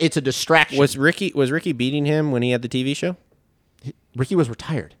it as it's a distraction. Was Ricky beating him when he had the TV show? Ricky was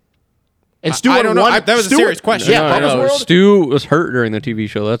retired. And Stu I don't know. That was a serious question. Yeah, Bubba's World. Stu was hurt during the TV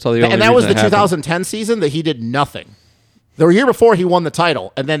show. That's all the only And that was the reason it happened. 2010 season that he did nothing. The year before he won the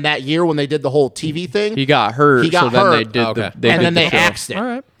title, and then that year when they did the whole TV thing, He got hurt. He got so hurt. Then they did Okay. and then the they show. axed it. All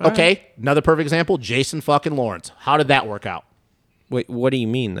right. Okay, another perfect example: Jason fucking Lawrence. How did that work out? Wait, what do you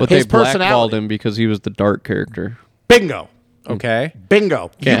mean? But His they blackballed personality. him because he was the dark character. Bingo, Okay.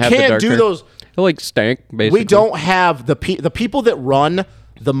 bingo. You Can't have the can't dark do character. those. He like stank. Basically, We don't have the people that run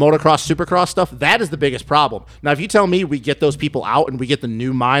the motocross, supercross stuff. That is the biggest problem. Now, if you tell me we get those people out and we get the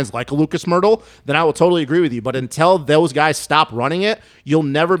new minds like a Lucas Myrtle, then I will totally agree with you. But until those guys stop running it, you'll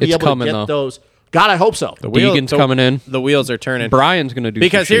never be It's able coming, to get though. those. God, I hope so. Deegan's coming in. The wheels are turning. Brian's gonna do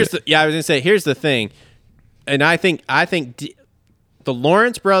Because some here's shit. I was gonna say here's the thing, and I think the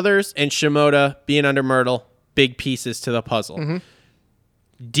Lawrence brothers and Shimoda being under Myrtle, big pieces to the puzzle. Mm-hmm.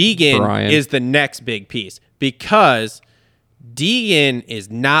 Deegan Brian. is the next big piece because Deegan is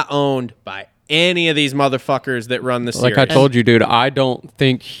not owned by any of these motherfuckers that run the series. Like I told you, dude, I don't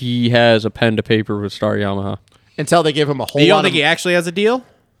think he has a pen to paper with Star Yamaha. Until they give him a whole You don't lot think of he actually has a deal?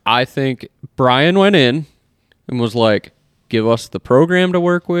 I think Brian went in and was like, give us the program to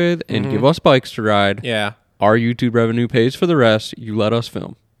work with and give us bikes to ride. Yeah, Our YouTube revenue pays for the rest. You let us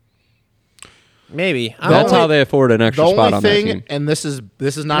film. maybe. That's how they afford an extra the spot only on that thing, team. and this is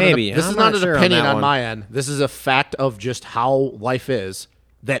not Maybe. this is I'm not not an sure on opinion that on one. my end. This is a fact of just how life is.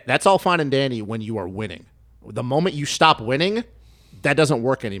 That's all fine and dandy when you are winning. The moment you stop winning, that doesn't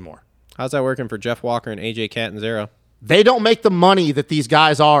work anymore. How's that working for Jeff Walker and AJ Catanzaro? They don't make the money that these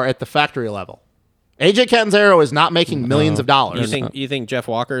guys are at the factory level. AJ Catanzaro is not making millions of dollars. You think Jeff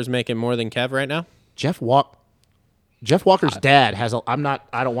Walker is making more than Kev right now? Jeff Walker's dad has a. I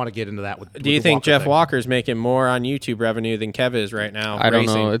don't want to get into that. With Do you the think Walker Jeff thing. Walker's making more on YouTube revenue than Kev is right now? I don't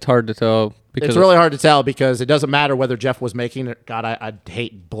racing? know. It's hard to tell. Because It's really hard to tell because it doesn't matter whether Jeff was making it. God, I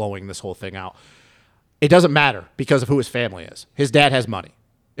hate blowing this whole thing out. It doesn't matter because of who his family is. His dad has money.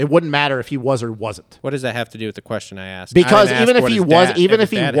 It wouldn't matter if he was or wasn't. What does that have to do with the question I asked? Because I didn't even ask if what he his was, dad- even if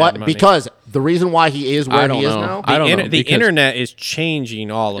his he dad was, had money. because the reason why he is where I don't he is know. now. I don't know. The because- internet is changing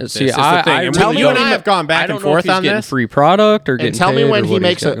all of this. See, This is the I- thing. I And really you and don't I have gone I back don't and know if forth he's on getting this. free product or getting And tell me paid when or he what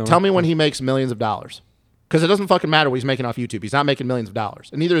makes he's got going. tell me when he makes millions of dollars. Because it doesn't fucking matter what he's making off YouTube. He's not making millions of dollars,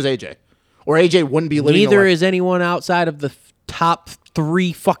 and neither is AJ. Or AJ wouldn't be living. Neither the life. is anyone outside of the top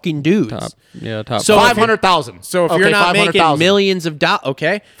 3 fucking dudes. Top So five. 500,000. So if you're not making 500,000. millions of dollars,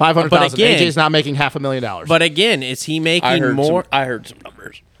 okay, 500,000. But again, AJ's not making $500,000. But again, is he making more? I heard some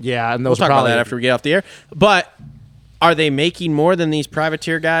numbers. yeah, and We'll those talk are about probably that after we get off the air. But are they making more than these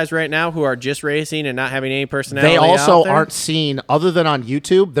privateer guys right now who are just racing and not having any personality? They also out there? aren't seen, other than on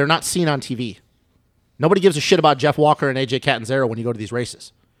YouTube, they're not seen on TV. Nobody gives a shit about Jeff Walker and AJ Catanzaro when you go to these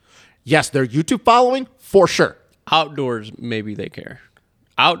races. Yes, their YouTube following, for sure. Outdoors, maybe they care.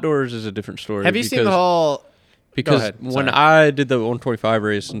 Outdoors is a different story. Have you seen the whole? Because ahead. when Sorry. I did the 125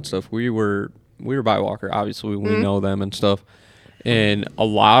 race and stuff, we were by Walker. Obviously, we Mm-hmm. know them and stuff. And a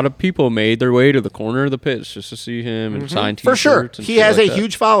lot of people made their way to the corner of the pits just to see him and sign For T-shirts. sure. and He shit has like a that.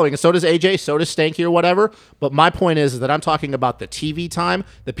 huge following, and so does AJ, so does Stanky or whatever. But my point is that I'm talking about the TV time,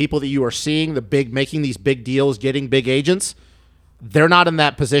 the people that you are seeing, making these big deals, getting big agents. They're not in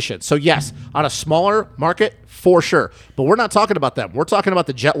that position. So yes, on a smaller market, for sure. But we're not talking about them. We're talking about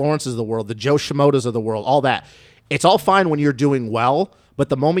the Jet Lawrences of the world, the Joe Shimodas of the world, all that. It's all fine when you're doing well, but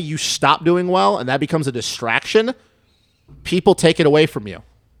the moment you stop doing well and that becomes a distraction, people take it away from you.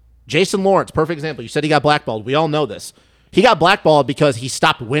 Jason Lawrence, perfect example. You said he got blackballed. We all know this. He got blackballed because he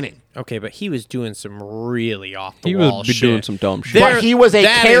stopped winning. Okay, but he was doing some really off the He wall was shit. doing some dumb shit. But he was a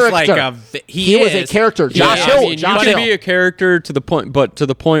that is character. like He was a character. Josh Yeah, Hill. I mean, Josh you Hill. can be a character to the point, but to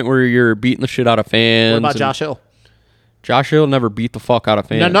the point where you're beating the shit out of fans. What about and Josh Hill? Josh Hill never beat the fuck out of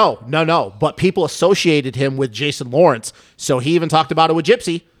fans. No. But people associated him with Jason Lawrence. So he even talked about it with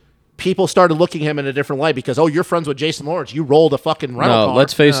Gypsy. People started looking at him in a different light because, oh, you're friends with Jason Lawrence. You rolled a fucking rental car.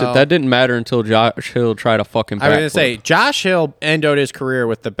 Let's face it, that didn't matter until Josh Hill tried a fucking backflip. I was going to say, Josh Hill ended his career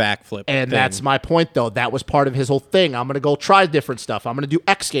with the backflip. And thing. that's my point, though. That was part of his whole thing. I'm going to go try different stuff. I'm going to do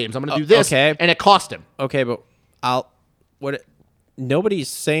X Games. I'm going to do this. okay. And it cost him. Okay, but nobody's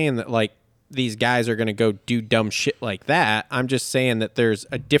saying that, like, these guys are going to go do dumb shit like that. I'm just saying that there's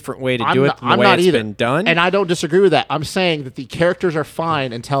a different way to do it than the way it's been done. And I don't disagree with that. I'm saying that the characters are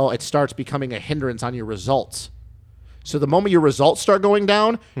fine until it starts becoming a hindrance on your results. So the moment your results start going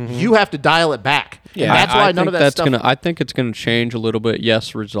down, you have to dial it back. Yeah. And that's why none of that stuff. I think it's gonna change a little bit.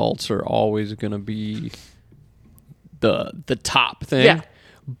 Yes, results are always gonna be the top thing. Yeah.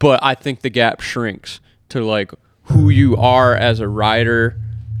 But I think the gap shrinks to like who you are as a rider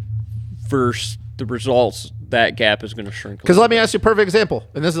versus the results. That gap is going to shrink. Because let me ask you a perfect example,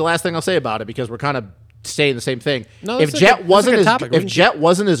 and this is the last thing I'll say about it because we're kind of saying the same thing. No, if Jet wasn't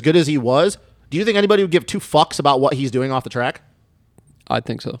as good as he was, do you think anybody would give two fucks about what he's doing off the track? I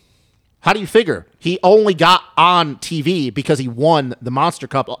think so. How do you figure? He only got on TV because he won the Monster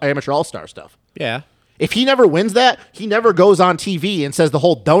Cup Amateur All-Star stuff. Yeah. If he never wins that, he never goes on TV and says the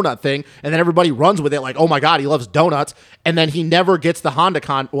whole donut thing, and then everybody runs with it like, oh my God, he loves donuts, and then he never gets the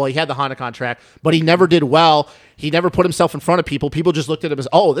well, he had the Honda contract, but he never did well. He never put himself in front of people. People just looked at him as,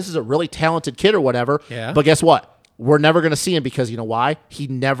 oh, this is a really talented kid or whatever. Yeah. But guess what? We're never going to see him because you know why? He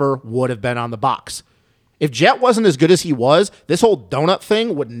never would have been on the box. If Jet wasn't as good as he was, this whole donut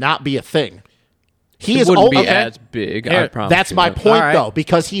thing would not be a thing. It wouldn't be as big. I promise. That's my point, though,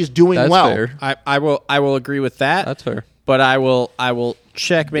 because he's doing well. Fair. I will agree with that. That's fair. But I will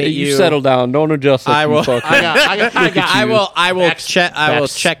checkmate you. You settle down. Don't adjust. Like I will. I will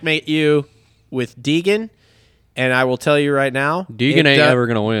checkmate you with Deegan, and I will tell you right now, Deegan ain't ever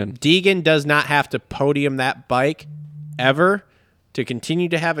gonna win. Deegan does not have to podium that bike ever to continue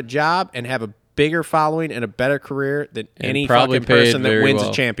to have a job and have a bigger following and a better career than any fucking person that wins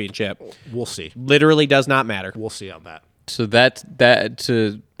a championship. We'll see. Literally does not matter. We'll see on that. So that's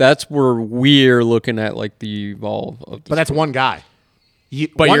where we're looking at like the evolve of. But that's one guy.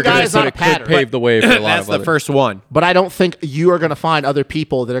 But one you're guy gonna is not a pattern. Pave the way for a lot That's of the other. first one. But I don't think you are going to find other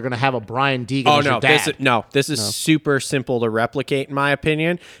people that are going to have a Brian Deegan as your dad. This is super simple to replicate, in my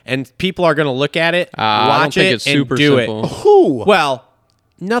opinion. And people are going to look at it, I don't watch think it, it's and super do simple. it. Who? Well,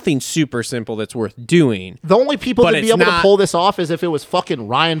 nothing super simple that's worth doing. The only people But that'd be it's able to not- pull this off is if it was fucking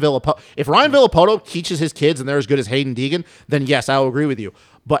Ryan Villapoto. If Ryan Villapoto teaches his kids and they're as good as Hayden Deegan, then yes, I will agree with you.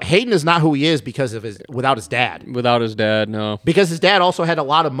 But Hayden is not who he is because of without his dad. Without his dad, no. Because his dad also had a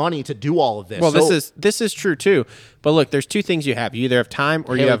lot of money to do all of this. Well, this is true too. But look, there's two things you have. You either have time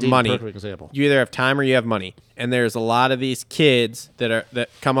or you have money. Perfect example. You either have time or you have money. And there's a lot of these kids that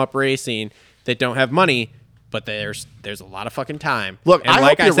come up racing that don't have money, but there's a lot of fucking time. Look, and I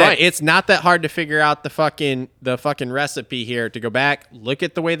like hope you're said, right. it's not that hard to figure out the fucking recipe here to go back, look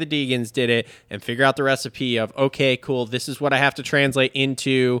at the way the Deegans did it, and figure out the recipe of, okay, cool, this is what I have to translate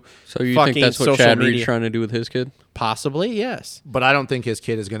into. So you fucking think that's what social Chad media. Reed's trying to do with his kid? Possibly, yes. But I don't think his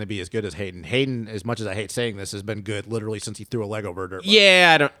kid is going to be as good as Hayden. Hayden, as much as I hate saying this, has been good literally since he threw a leg over a dirt bike.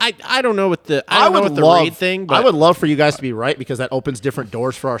 Yeah, I don't know what the Reed thing, but I would love for you guys to be right because that opens different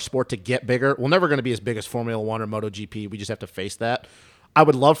doors for our sport to get bigger. We're never going to be as big as Formula One or MotoGP. We just have to face that. I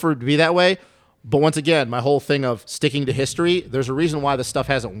would love for it to be that way. But once again, my whole thing of sticking to history, there's a reason why this stuff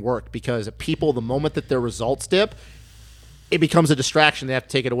hasn't worked because people, the moment that their results dip, it becomes a distraction. They have to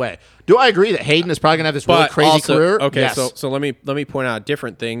take it away. Do I agree that Hayden is probably going to have this really crazy career? Okay, Yes. so let me point out a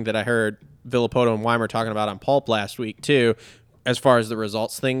different thing that I heard Villapoto and Weimer talking about on Pulp last week too, as far as the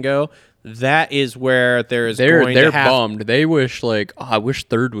results thing go. That is where they're bummed. They wish I wish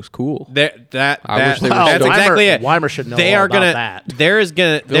third was cool. That's Weimer- exactly it. Weimer should know They all are about gonna. that. There is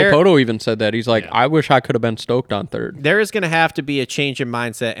gonna. Villapoto even said that. He's like, I wish I could have been stoked on third. There is gonna have to be a change in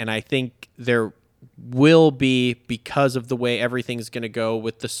mindset, and I think there will be because of the way everything's going to go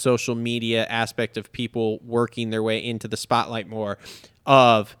with the social media aspect of people working their way into the spotlight more.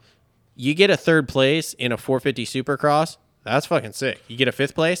 Of you get a third place in a 450 Supercross, that's fucking sick. You get a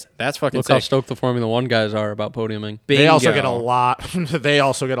fifth place, that's fucking Look sick. how stoked the Formula One guys are about podiuming. They also Bingo. get a lot. They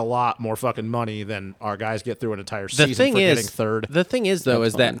also get a lot more fucking money than our guys get through an entire season for getting third. The thing is, though,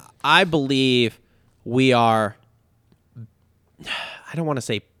 That's is that fine. I believe we are. I don't want to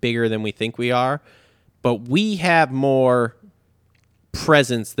say bigger than we think we are, but we have more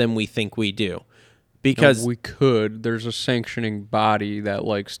presence than we think we do. Because we could. There's a sanctioning body that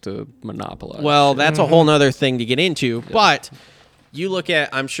likes to monopolize. well, that's a whole nother thing to get into. But you look at,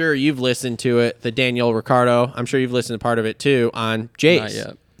 I'm sure you've listened to it, the Daniel Ricciardo. I'm sure you've listened to part of it too on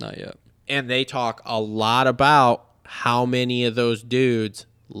Jace. Not yet. And they talk a lot about how many of those dudes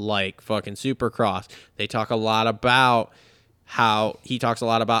like fucking Supercross. They talk a lot about how he talks a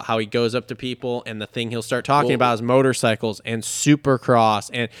lot about how he goes up to people, and the thing he'll start talking about is motorcycles and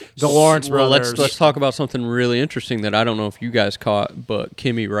Supercross and the Lawrence Well, brothers. let's talk about something really interesting that I don't know if you guys caught, but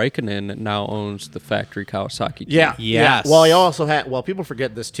Kimi Räikkönen now owns the factory Kawasaki team. Yeah. Yes. Well, he also had. Well, people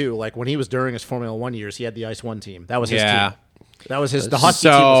forget this too. Like when he was during his Formula One years, he had the Ice One team. That was his team. That was his. The Husky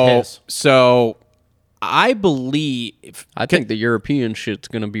team was his. So I believe. I think the European shit's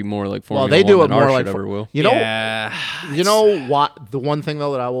going to be more like Formula Well, they do One it than more our like shit ever will. You know. Yeah. You know what? The one thing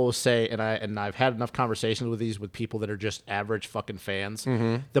though that I will always say, and I've had enough conversations with people that are just average fucking fans.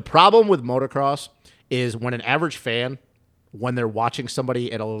 The problem with motocross is when an average fan, when they're watching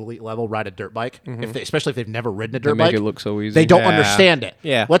somebody at an elite level ride a dirt bike, especially if they've never ridden a dirt They bike, make it look so easy. they don't understand it.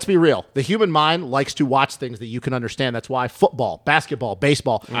 Yeah. Let's be real. The human mind likes to watch things that you can understand. That's why football, basketball,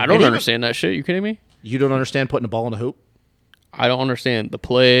 baseball. I don't understand that shit. You kidding me? You don't understand putting a ball in a hoop? I don't understand the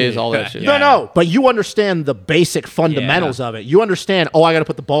plays, all that shit. No, but you understand the basic fundamentals of it. You understand, I got to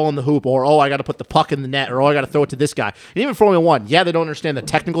put the ball in the hoop, or I got to put the puck in the net, or I got to throw it to this guy. And even Formula One, they don't understand the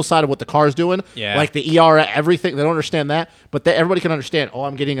technical side of what the car's doing, like the ERA, everything. They don't understand that, but everybody can understand,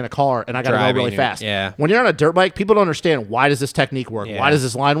 I'm getting in a car, and I got to go really fast. Yeah. When you're on a dirt bike, people don't understand, why does this technique work? Why does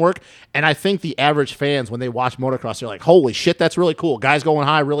this line work? And I think the average fans, when they watch motocross, they're like, holy shit, that's really cool. Guys going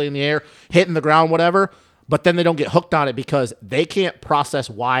high, really in the air, hitting the ground, whatever. But then they don't get hooked on it because they can't process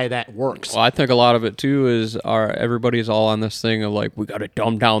why that works. Well, I think a lot of it too is everybody's all on this thing of like, we got to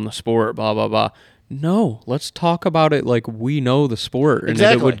dumb down the sport, blah blah blah. No, let's talk about it like we know the sport, and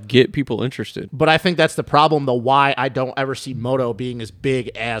that it would get people interested. But I think that's the problem, though, why I don't ever see moto being as big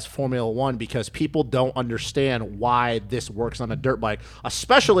as Formula One, because people don't understand why this works on a dirt bike.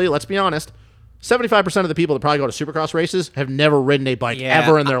 Especially, let's be honest, 75% of the people that probably go to Supercross races have never ridden a bike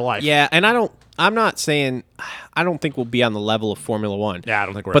ever in their life. Yeah, and I'm not saying I don't think we'll be on the level of Formula One. Yeah, I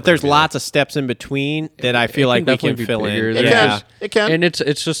don't think we're. But there's lots of steps in between that I feel like we can fill in. It can. And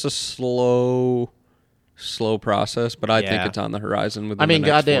it's just a slow process, but I think it's on the horizon within the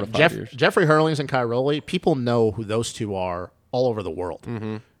next 4 to 5 years. Jeffrey Hurlings and Cairoli, people know who those two are all over the world.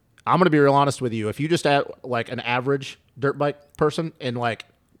 Mm-hmm. I'm going to be real honest with you. If you just add like an average dirt bike person in like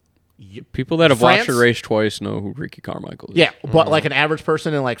people that have watched a race twice know who Ricky Carmichael is. Yeah, but like an average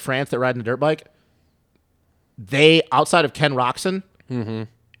person in like France that ride a dirt bike, they, outside of Ken Roczen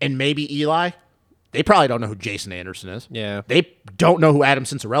and maybe Eli, they probably don't know who Jason Anderson is. Yeah. They don't know who Adam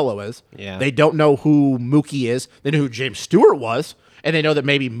Cincerello is. Yeah. They don't know who Mookie is. They know who James Stewart was, and they know that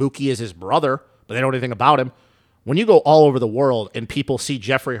maybe Mookie is his brother, but they don't know anything about him. When you go all over the world and people see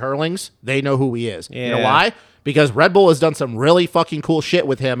Jeffrey Hurlings, they know who he is. Yeah. You know why? Because Red Bull has done some really fucking cool shit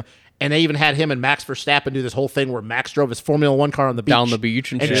with him. And they even had him and Max Verstappen do this whole thing where Max drove his Formula One car on the beach. Down the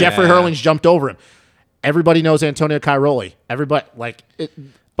beach and shit. Jeffrey Hurlings jumped over him. Everybody knows Antonio Cairoli. Everybody, like...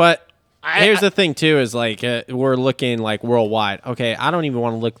 But here's the thing, too, is like we're looking like worldwide. Okay, I don't even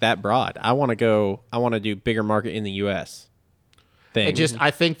want to look that broad. I want to do bigger market in the U.S. thing. I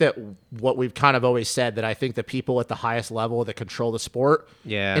think that what we've kind of always said, that I think the people at the highest level that control the sport,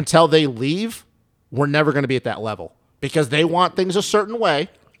 until they leave, we're never going to be at that level. Because they want things a certain way.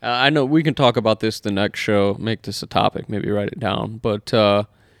 I know we can talk about this the next show, make this a topic, maybe write it down. But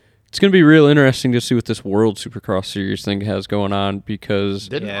it's going to be real interesting to see what this World Supercross Series thing has going on, because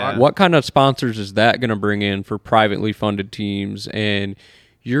what kind of sponsors is that going to bring in for privately funded teams? And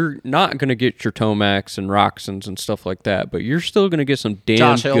you're not going to get your Tomacs and Roxons and stuff like that, but you're still going to get some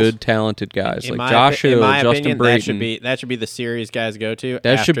damn good, talented guys like Josh Hill, Justin Brayton. That should be the series guys go to.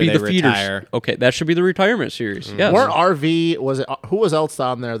 That after should be they the feeders. retire. Okay, that should be the retirement series. Yes. Weren't RV, was it, who was else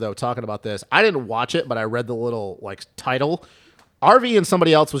on there though talking about this? I didn't watch it, but I read the little like title. RV and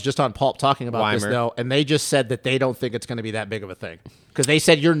somebody else was just on Pulp talking about this though, and they just said that they don't think it's going to be that big of a thing, because they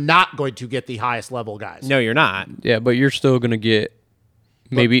said you're not going to get the highest level guys. No, you're not. Yeah, but you're still going to get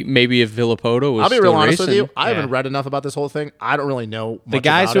maybe if Villopoto was. I'll be still real honest racing. with you. I haven't read enough about this whole thing. I don't really know much The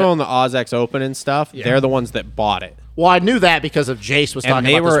guys about who it. own the OzX Open and stuff, they're the ones that bought it. Well, I knew that because of Jace was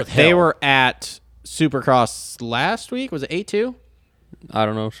talking about this with Hill. They were at Supercross last week. Was it A2? I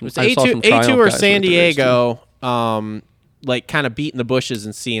don't know. It was A2 or San Diego. Like kind of beating the bushes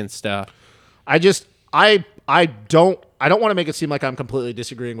and seeing stuff. I don't want to make it seem like I'm completely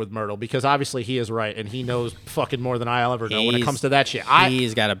disagreeing with Myrtle, because obviously he is right and he knows fucking more than I'll ever know when it comes to that shit.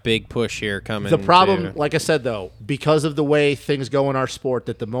 He's got a big push here coming. The problem, like I said though, because of the way things go in our sport,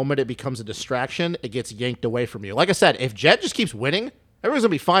 that the moment it becomes a distraction, it gets yanked away from you. Like I said, if Jet just keeps winning, everyone's gonna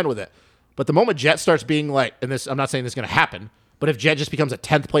be fine with it. But the moment Jet starts being like, and this, I'm not saying this is gonna happen, but if Jet just becomes a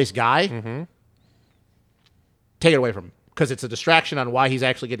 10th place guy, take it away from him, because it's a distraction on why he's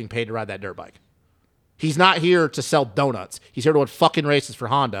actually getting paid to ride that dirt bike. He's not here to sell donuts. He's here to win fucking races for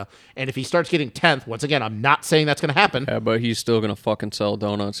Honda. And if he starts getting 10th, once again, I'm not saying that's going to happen. Yeah, but he's still going to fucking sell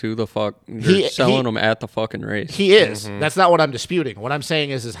donuts. Who the fuck? They're selling them at the fucking race. He is. That's not what I'm disputing. What I'm saying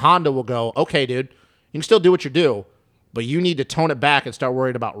is Honda will go, okay, dude, you can still do what you do, but you need to tone it back and start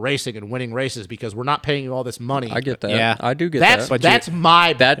worrying about racing and winning races because we're not paying you all this money. I get that. Yeah. I do get That's that.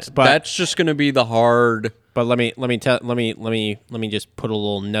 That's just going to be the hard. But let me just put a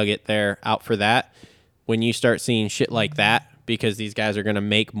little nugget there out for that. When you start seeing shit like that, because these guys are going to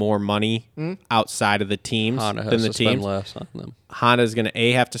make more money outside of the teams Honda than has the to teams. spend less on them. Honda's going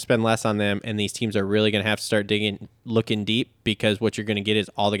to have to spend less on them, and these teams are really going to have to start looking deep, because what you're going to get is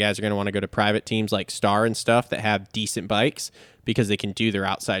all the guys are going to want to go to private teams like Star and stuff that have decent bikes because they can do their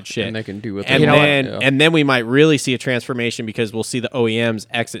outside shit. And they can do what they and want. then Yeah. and then we might really see a transformation because we'll see the OEMs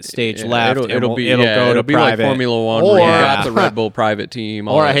exit stage left. It'll go it'll to be private. like Formula One, Or- where you got the Red Bull private team.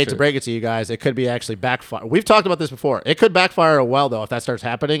 all Or I that hate to shit. break it to you guys, it could be actually backfire. We've talked about this before. It could backfire well, though, if that starts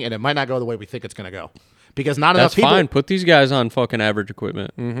happening, and it might not go the way we think it's going to go. Because not enough That's people... fine. Put these guys on fucking average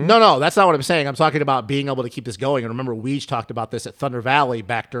equipment. No, that's not what I'm saying. I'm talking about being able to keep this going. And remember, Weege talked about this at Thunder Valley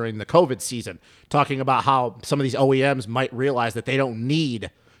back during the COVID season, talking about how some of these OEMs might realize that they don't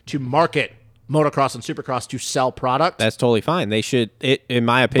need to market motocross and supercross to sell product. That's totally fine. They should, in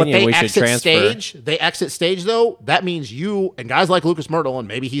my But opinion, they we should exit transfer. stage. They exit stage, though. That means you and guys like Lucas Myrtle, and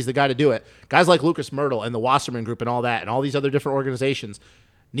maybe he's the guy to do it. Guys like Lucas Myrtle and the Wasserman Group and all that, and all these other different organizations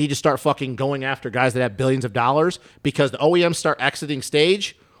need to start fucking going after guys that have billions of dollars, because the OEMs start exiting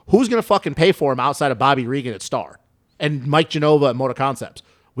stage. Who's going to fucking pay for him outside of Bobby Regan at Star and Mike Genova at Moto Concepts?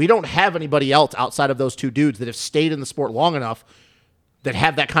 We don't have anybody else outside of those two dudes that have stayed in the sport long enough that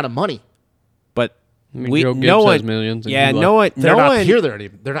have that kind of money. But mean, Joe Gibbs no one has millions and Yeah, he no one. They're No not one. here.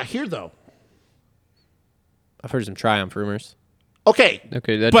 They're not here though. I've heard some Triumph rumors. Okay,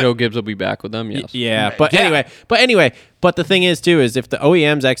 Okay, that But- Joe Gibbs will be back with them. Yes. Yeah, but Yeah. anyway, but the thing is too is if the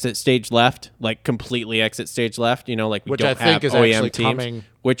OEMs exit stage left, like completely exit stage left, like we Which don't I think have is OEM actually teams, coming.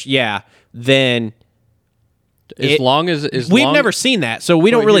 which then As long as we've long- never seen that, so we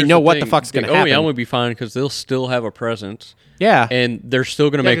don't But really here's know the what thing. the fuck's going to The happen. OEM would be fine because they'll still have a presence. Yeah, And they're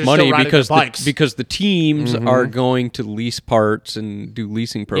still going to Yeah, make 'cause they're money still because riding their bikes. the teams are going to lease parts and do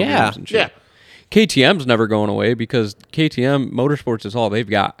leasing programs Yeah. and shit. Yeah. KTM's never going away because KTM Motorsports is all they've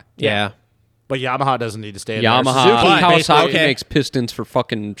got. yeah. but Yamaha doesn't need to stay in there. Yamaha, Suzuki Kawasaki basically- okay. makes pistons for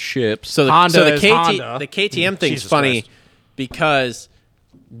fucking ships. So the, Honda so the is KT, Honda. the KTM thing's Jesus funny Christ. because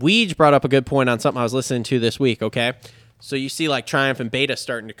Weege brought up a good point on something I was listening to this week, okay? So you see like Triumph and Beta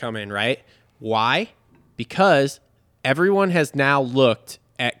starting to come in, right? Why? Because everyone has now looked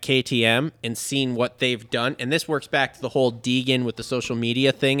at KTM and seen what they've done. And this works back to the whole Deegan with the social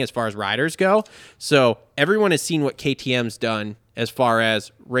media thing as far as riders go. So everyone has seen what KTM's done as far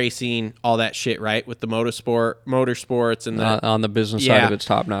as racing, all that shit, right? With the motorsports and the On the business side of it's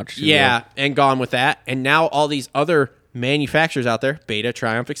top notch. too, yeah, and gone with that. And now all these other manufacturers out there, Beta,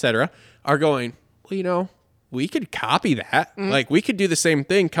 Triumph, etc., are going, well, we could copy that. Like, we could do the same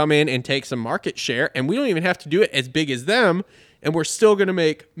thing, come in and take some market share, and we don't even have to do it as big as them, and we're still going to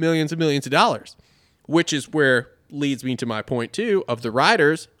make millions and millions of dollars, which is where leads me to my point, too, of the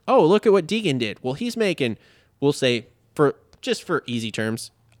riders. Oh, look at what Deegan did. Well, he's making, we'll say, for easy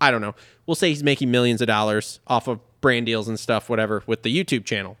terms, I don't know, we'll say he's making millions of dollars off of brand deals and stuff, whatever, with the YouTube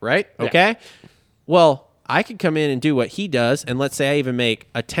channel, right? Yeah. Okay. Well, I could come in and do what he does, and let's say I even make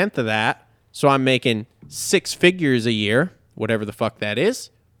a tenth of that, so I'm making 6 figures a year, whatever the fuck that is.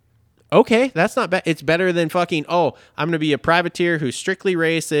 Okay, that's not bad. It's better than fucking, I'm going to be a privateer who strictly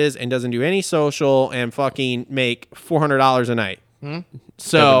races and doesn't do any social and fucking make $400 a night.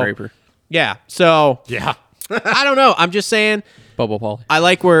 So, Devin Draper. yeah. So, Yeah. I don't know. I'm just saying, Bubble Polly. I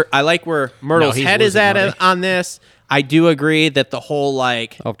like where Myrtle's he's head is losing at money. on this. I do agree that the whole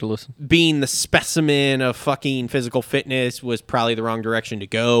like I'll have to listen. being the specimen of fucking physical fitness was probably the wrong direction to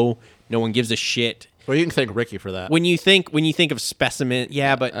go. No one gives a shit. Well, you can thank Ricky for that. When you think of specimen,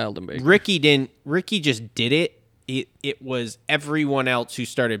 yeah, but Alden Baker. Ricky just did it. It was everyone else who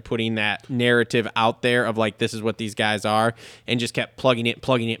started putting that narrative out there of like, this is what these guys are, and just kept plugging it.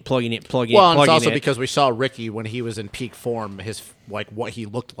 Well, and it's also because we saw Ricky when he was in peak form. His like what he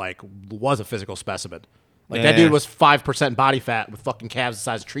looked like was a physical specimen. Like that Yeah. dude was 5% body fat with fucking calves the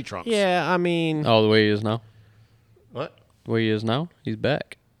size of tree trunks. yeah, I mean, Oh, the way he is now. What? The way he is now, he's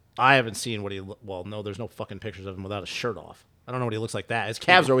back. I haven't seen what he. Well, no, there's no fucking pictures of him without his shirt off. I don't know what he looks like that. His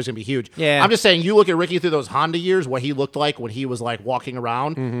calves are always gonna be huge. Yeah. I'm just saying. You look at Ricky through those Honda years, what he looked like when he was like walking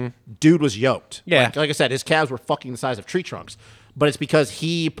around. Dude was yoked. Yeah. Like I said, his calves were fucking the size of tree trunks. But it's because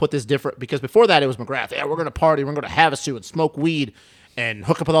he put this different. Because before that, it was McGrath. Yeah, we're gonna party. We're gonna have a suit and smoke weed. and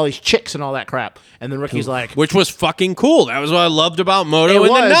hook up with all these chicks and all that crap. And then Ricky's like, which was fucking cool. That was what I loved about moto It in was.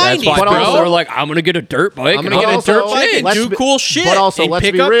 the That's 90s, why bro. People are like, I'm gonna get a dirt bike. I'm gonna get a also, dirt bike and let's do be- cool shit But also, and let's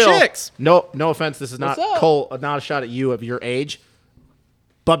pick be up real. chicks. No offense. This is not Cole, not a shot at you of your age.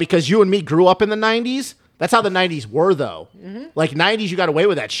 But because you and me grew up in the 90s, that's how the 90s were, though. Like, 90s, you got away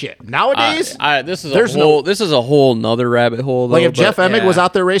with that shit. Nowadays, this is there's a whole this is a whole nother rabbit hole. Though, like, if Jeff Emig yeah. was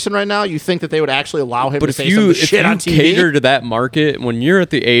out there racing right now, you think that they would actually allow him but to if say some of you the shit on TV? cater to that market, when you're at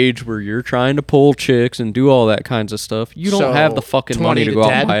the age where you're trying to pull chicks and do all that kinds of stuff, you don't So, have the fucking 20 money to to go out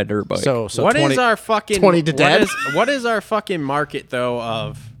dead? and buy a dirt bike. So What 20, is our fucking 20 to dead? What is our fucking market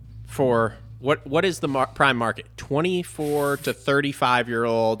though for what is the prime market? 24 to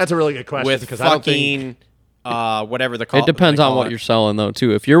 35-year-olds. That's a really good question with because I don't think fucking whatever the call. it depends on what you're selling, though,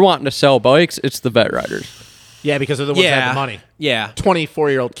 too. If you're wanting to sell bikes, it's the vet riders. yeah, because they're the ones that have the money. Yeah.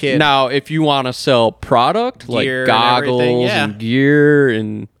 24-year-old kid. Now, if you want to sell product like Gear and goggles everything, yeah. and gear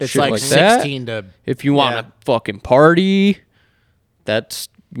and it's shit like, like that, 16 to. if you want Yeah. to fucking party, that's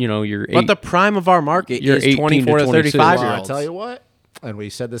your But the prime of our market You're is 18 to 24 to 26. 35 Well, year I olds. tell you what, and we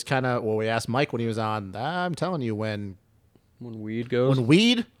said this kind of. Well, we asked Mike when he was on. I'm telling you, when weed goes.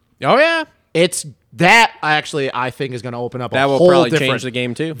 weed, Oh yeah. it's that I think is going to open up. That a will whole probably different, change the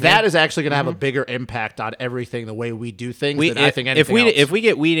game too. That is actually going to have a bigger impact on everything, the way we do things. Than I think anything else. if we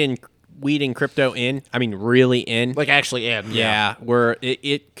get weed and crypto in, I mean really in, like actually in, yeah,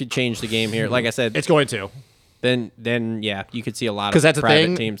 it could change the game here. Like I said, it's going to. then yeah, you could see a lot of 'Cause that's the private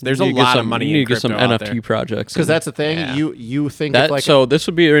thing. teams. There's You a need to get lot of some- money You need in to get some crypto out NFT there. projects. Because that's the thing. Yeah. You think that. if like So this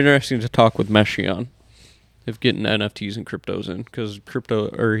would be interesting to talk with Messi on. If getting NFTs and cryptos in, because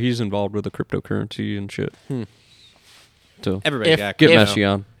he's involved with the cryptocurrency and shit. So Everybody If- got get crypto.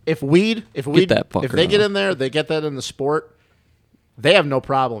 Messi on. if weed, that fucker if they get on. in there, they get that in the sport. They have no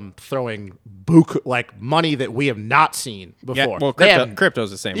problem throwing like money that we have not seen before. Yeah, well, They have-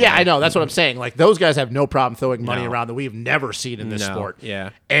 crypto's the same. Yeah, way. I know. That's what I'm saying. Like those guys have no problem throwing money No. around that we've never seen in this No, sport.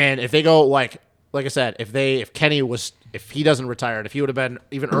 yeah. And if they go like I said, if Kenny if he doesn't retire, and if he would have been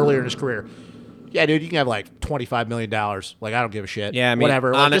even earlier in his career, yeah, dude, you can have like $25 million. Like I don't give a shit. Yeah, I mean,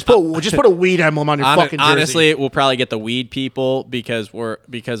 whatever. Like, just put a weed emblem on your fucking jersey. Honestly, we'll probably get the weed people because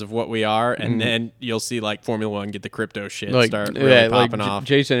of what we are, and then you'll see like Formula One get the crypto shit start really popping off.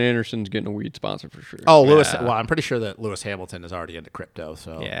 Jason Anderson's getting a weed sponsor for sure. Oh, Lewis. Yeah. Well, I'm pretty sure that Lewis Hamilton is already into crypto.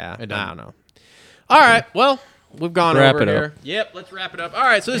 So Yeah, it I doesn't- don't know. All right, well, we've gone Wrap over it up. here. Yep, let's wrap it up. All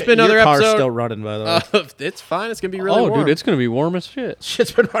right, so this has been another Your car's episode. still running, by the way. It's fine. It's gonna be really oh, warm. dude, it's gonna be warm as shit.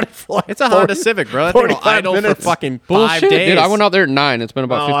 Shit's been running for like It's a Honda 40 Civic, bro. That thing will 45 idle for minutes. fucking 5 Bullshit, days. dude. I went out there at 9. It's been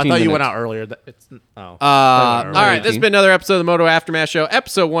about 15 I thought minutes. you went out earlier. All right, this has been another episode of the Moto Aftermath Show,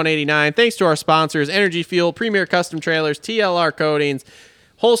 episode 189. Thanks to our sponsors, Energy Fuel, Premier Custom Trailers, TLR Coatings,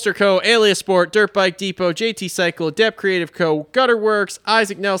 Holster Co., Alias Sport, Dirt Bike Depot, JT Cycle, Dep Creative Co., Gutter Works,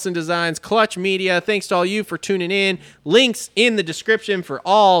 Isaac Nelson Designs, Clutch Media. Thanks to all you for tuning in. Links in the description for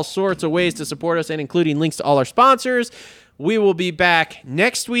all sorts of ways to support us, and including links to all our sponsors. We will be back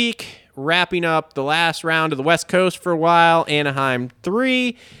next week, wrapping up the last round of the West Coast for a while, Anaheim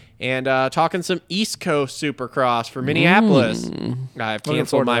 3. And talking some East Coast Supercross for Minneapolis. I've canceled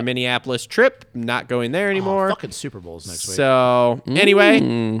forward to my that. Minneapolis trip. Not going there anymore. Fucking Super Bowls next week. So,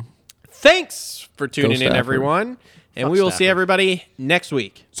 anyway, thanks for tuning in, Stafford. everyone. And Fuck we will see Stafford. everybody next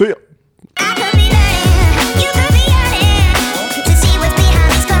week. See ya.